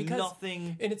war, like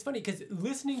nothing. And it's funny because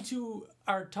listening to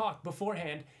our talk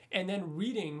beforehand and then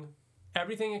reading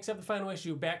everything except the final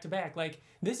issue back to back, like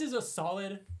this is a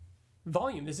solid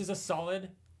volume. This is a solid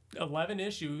 11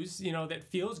 issues, that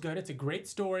feels good. It's a great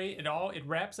story. It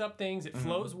wraps up things. It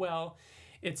flows well.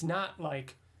 It's not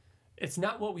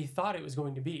what we thought it was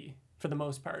going to be for the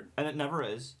most part. And it never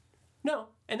is. No,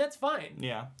 and that's fine.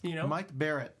 Yeah. Mike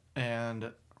Barrett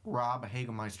and Rob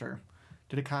Hagemeister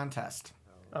did a contest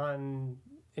on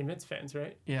Invince Fans,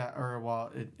 right? Yeah,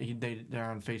 or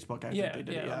they're on Facebook. I think they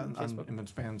did it on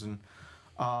Invince Fans, and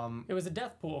it was a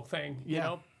death pool thing.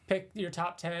 Yeah. Pick your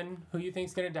top 10 who you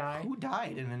think's gonna die. Who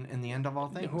died in the End of All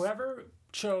Things?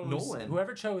 chose Nolan.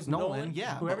 whoever chose Nolan, Nolan,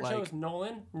 yeah, whoever but, chose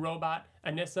Nolan, Robot,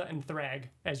 Anissa, and Thrag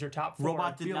as your top 4.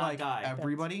 Robot I did feel not like die.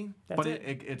 everybody, That's but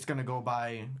it. it's gonna go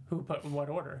by. Who put in what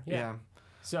order? Yeah,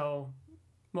 So,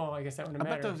 well, I guess that wouldn't I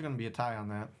bet matter. there's gonna be a tie on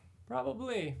that.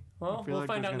 Probably. Well, feel we'll like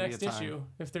find there's out gonna be next a tie. issue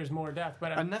if there's more death.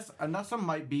 But Anessa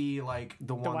might be like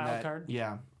the one wild that card?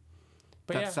 yeah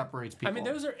but that yeah, separates people. I mean,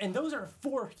 those are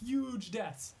 4 huge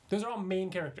deaths. Those are all main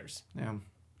characters. yeah.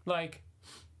 Like,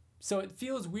 so it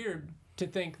feels weird to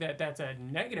think that that's a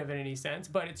negative in any sense,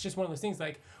 but it's just one of those things.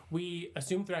 Like, we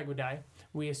assumed Thrag would die.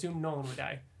 We assumed Nolan would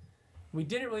die. We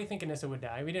didn't really think Anissa would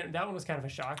die. We didn't. That one was kind of a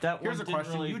shock. Here's a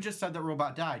question: You just said that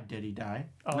Robot died. Did he die?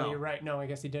 Oh, No. you're right. No, I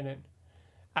guess he didn't.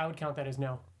 I would count that as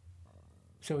no.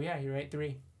 So yeah, you're right.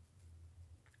 3.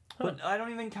 But I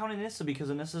don't even count Anissa because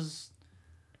Anissa's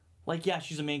like, yeah,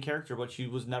 she's a main character, but she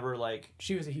was never like,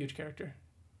 She was a huge character.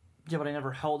 yeah, but I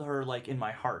never held her like in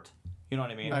my heart. You know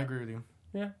what I mean? I agree with you.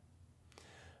 Yeah.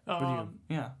 you.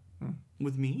 Yeah.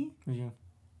 With me? With you.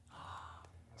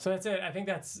 So that's it. I think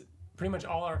that's pretty much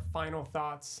all our final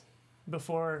thoughts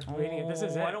before reading it. This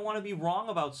is it. I don't want to be wrong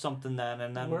about something then,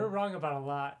 and then We're wrong about a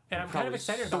lot, and I'm kind of Probably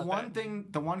excited The about one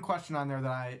that. the one question on there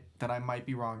that I might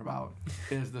be wrong about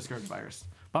is the scourge virus,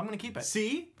 but I'm gonna keep it.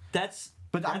 see that's.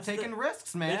 But I'm that's taking the,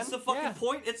 risks, man. It's the fucking Yeah.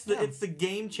 point. It's the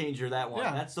game changer. That one.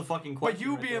 Yeah. That's the fucking But question.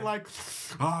 you right being there. like,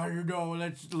 you know,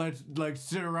 let's like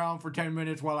sit around for 10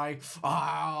 minutes while I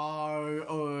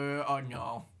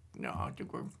no, I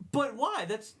think we're But why?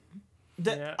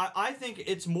 That Yeah. I think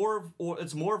it's more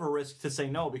of a risk to say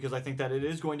no because I think that it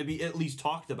is going to be at least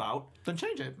talked about. then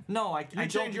change it. No, I You don't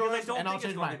change because yours I don't and I'll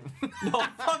think change it's mine. going to. No,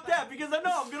 fuck that because I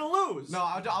know I'm gonna lose. No,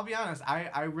 I'll be honest.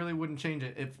 I really wouldn't change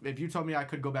it. If you told me I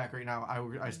could go back right now,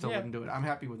 I still Yeah. wouldn't do it. I'm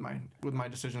happy with my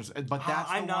decisions. But that's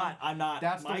I'm the not. one, I'm not.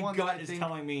 That's My the one gut that I is think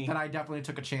telling me that I definitely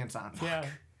took a chance on. Yeah.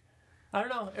 I don't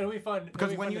know. It'll be fun. It'll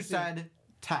Because be when fun you to see. said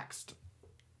text,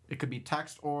 it could be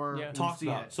text or Yeah. we talk see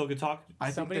about. it. So we could talk.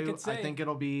 I Somebody think could say. I think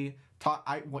it'll be talk.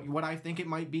 What I think it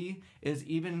might be is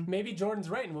even Maybe Jordan's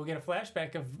right, and we'll get a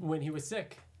flashback of when he was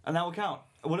sick. And that would count.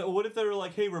 What if they were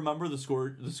like, hey, remember the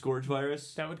scourge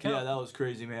virus? That would count. Yeah, that was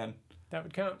crazy, man. That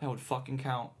would count. That would fucking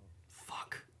count.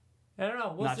 Fuck. I don't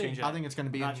know. We'll Not see. changing. I think it's going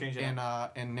to be Not changing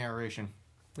in narration.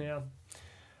 Yeah.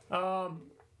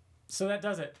 So that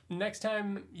does it. Next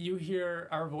time you hear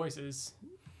our voices,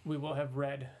 we will have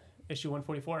read issue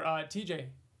 144. TJ,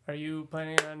 are you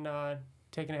planning on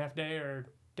taking a half day or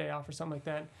day off or something like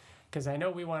that? Because I know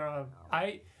we want to.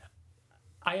 I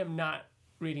am not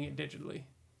reading it digitally.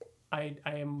 I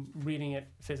am reading it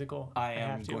physical. I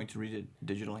am have going to read it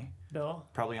digitally, Bill,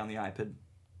 probably on the iPad.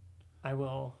 I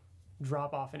will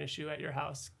drop off an issue at your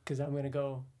house because I'm going to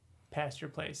go past your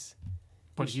place.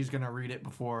 But he's going to read it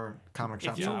before comic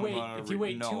shop. you time. wait- gonna if you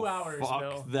wait no, 2 hours, fuck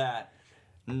Bill. that.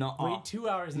 No. Wait 2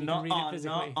 hours and you can read it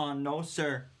physically. No,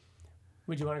 sir.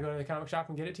 Would you want to go to the comic shop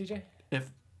and get it, TJ?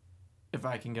 If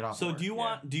I can get off. So work.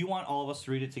 do you want all of us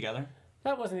to read it together?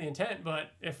 That wasn't the intent,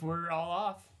 but if we're all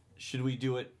off, Should we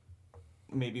do it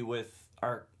maybe with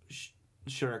our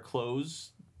should our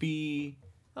clothes be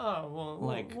oh well,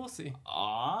 Like- we'll see.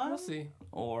 on We'll see.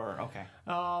 or okay?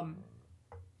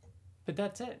 But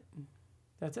that's it.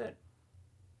 That's it.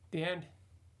 The end.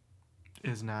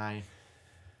 is nigh.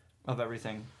 Of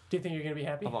everything, Do you think you're gonna be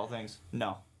happy? of all things.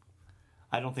 No.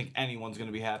 I don't think anyone's going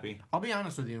to be happy. I'll be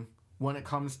honest with you. When it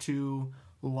comes to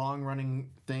long running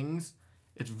things,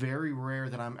 it's very rare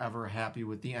that I'm ever happy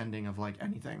with the ending of like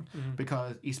anything.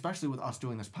 Because especially with us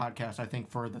doing this podcast, I think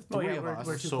for the three of us,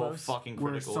 we're too So close. fucking we're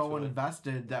critical so to it.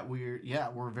 invested that we're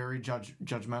very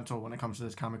judgmental when it comes to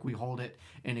this comic. We hold it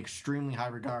in extremely high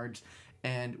regards,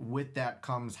 and with that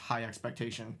comes high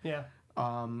expectation. Yeah.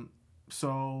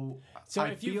 So I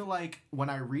if you- feel like when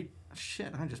I read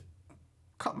shit, I just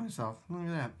cut myself. Look at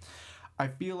that. I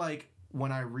feel like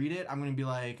when I read it, I'm gonna be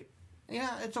like,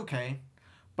 yeah, it's okay.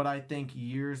 But I think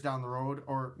years down the road,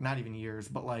 or not even years,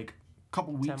 but like a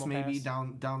couple weeks will maybe pass.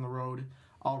 down the road,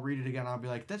 I'll read it again. I'll be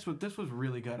like, this was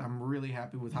really good. I'm really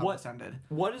happy with how this ended.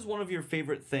 What is one of your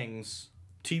favorite things,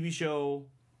 TV show,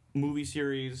 movie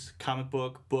series, comic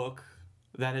book,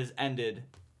 that has ended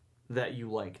that you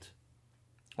liked?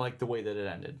 Like the way that it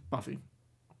ended. Buffy.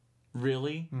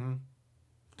 Really? Mm-hmm.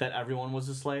 That everyone was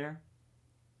a Slayer?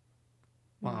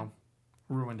 Wow.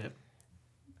 Ruined it.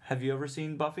 Have you ever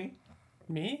seen Buffy?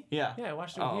 Me? Yeah. Yeah, I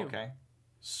watched it with Oh, you. okay.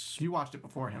 You watched it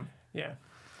before him. Yeah.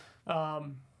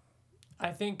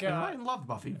 I think And Ryan loved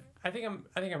Buffy. I think I'm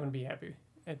gonna be happy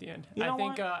at the end. You know I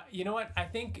think what? you know what? I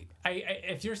think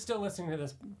if you're still listening to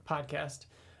this podcast,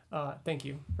 thank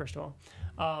you first of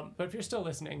all. But if you're still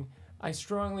listening, I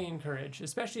strongly encourage,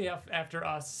 especially after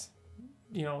us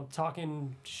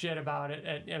talking shit about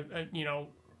it,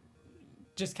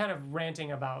 just kind of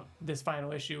ranting about this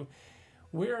final issue.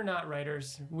 We're not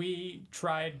writers. We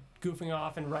tried goofing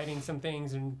off and writing some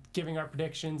things and giving our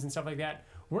predictions and stuff like that.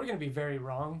 We're going to be very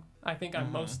wrong, I think,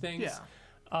 on most things.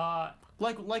 Yeah.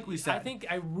 Like we said. I think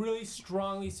I really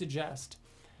strongly suggest,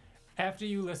 after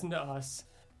you listen to us,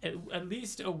 at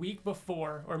least a week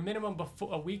before, or minimum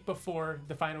a week before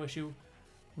the final issue,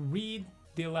 read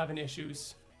the 11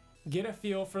 issues. Get a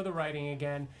feel for the writing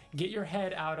again. Get your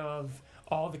head out of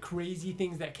all the crazy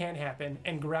things that can happen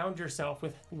and ground yourself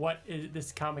with what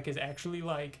this comic is actually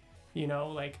like.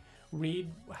 Read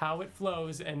how it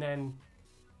flows and then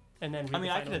read the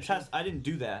final I can attest, I didn't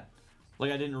do that.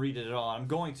 Like, I didn't read it at all. I'm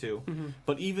going to. Mm-hmm.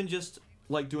 But even just,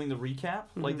 like, doing the recap,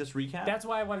 like this recap. That's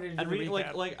why I wanted to do the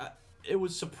recap. It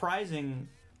was surprising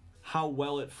how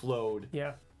well it flowed.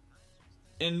 Yeah.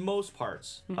 In most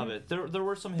parts of it. There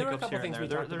were some hiccups here and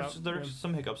there. There's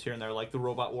some hiccups here and there. Like, the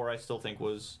Robot War I still think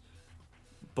was...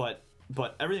 But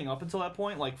everything up until that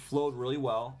point, like, flowed really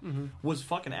well. Mm-hmm. Was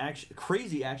fucking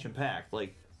crazy action-packed.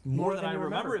 Like, more than I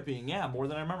remember it being. Yeah, more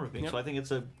than I remember it being. Yep. So I think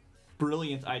it's a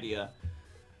brilliant idea.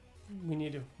 We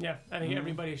need to. Yeah, I think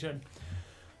everybody should.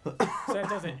 So that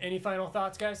does it. Any final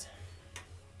thoughts, guys?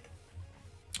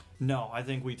 No, I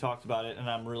think we talked about it, and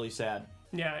I'm really sad.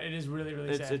 Yeah, it is really,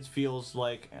 really sad. It feels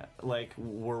like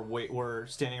we're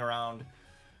standing around,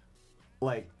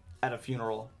 like, at a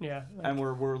funeral. Yeah. And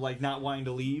we're like not wanting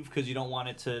to leave because you don't want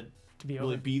it to be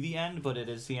really be the end, but it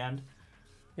is the end.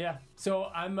 Yeah.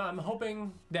 So I'm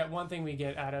hoping that one thing we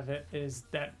get out of it is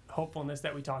that hopefulness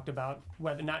that we talked about,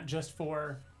 whether not just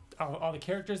for all the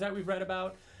characters that we've read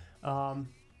about,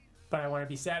 but I want to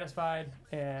be satisfied,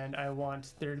 and I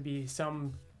want there to be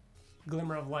some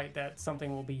glimmer of light that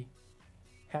something will be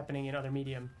happening in other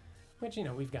medium, which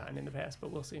we've gotten in the past, but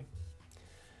we'll see.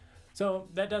 So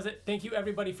that does it. Thank you,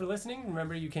 everybody, for listening.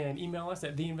 Remember, you can email us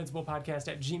at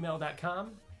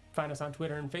theinvinciblepodcast@gmail.com. Find us on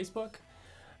Twitter and Facebook.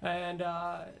 And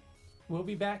we'll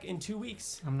be back in 2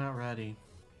 weeks. I'm not ready.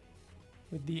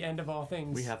 With the end of all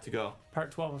things. We have to go.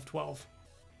 Part 12 of 12.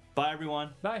 Bye, everyone.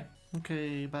 Bye.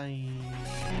 Okay, bye.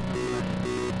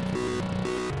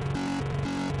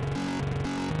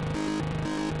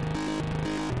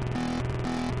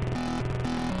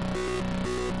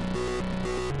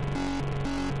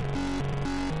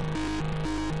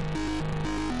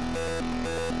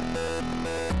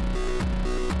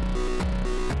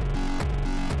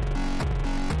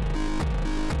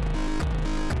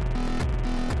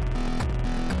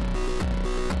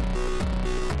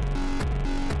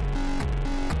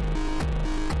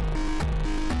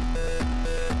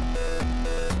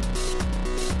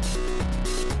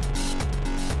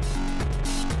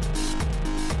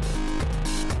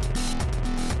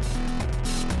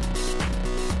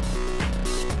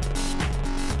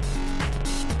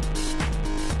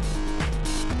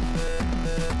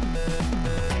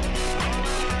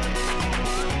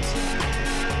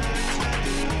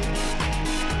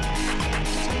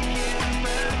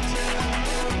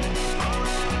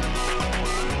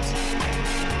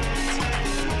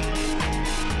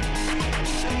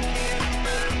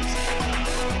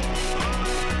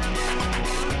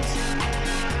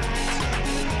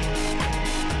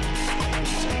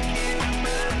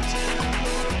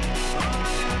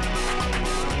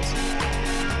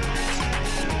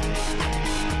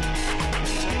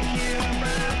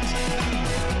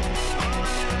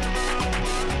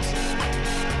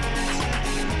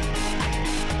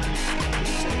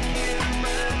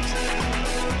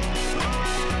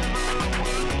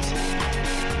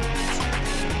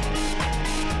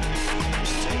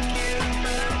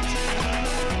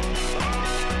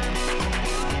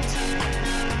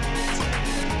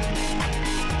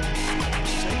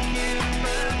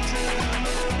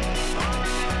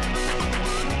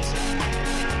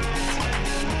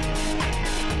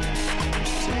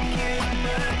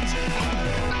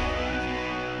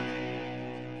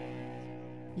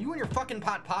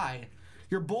 Pot pie.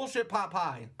 Your bullshit pot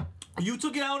pie. You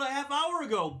took it out a half hour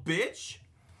ago, bitch.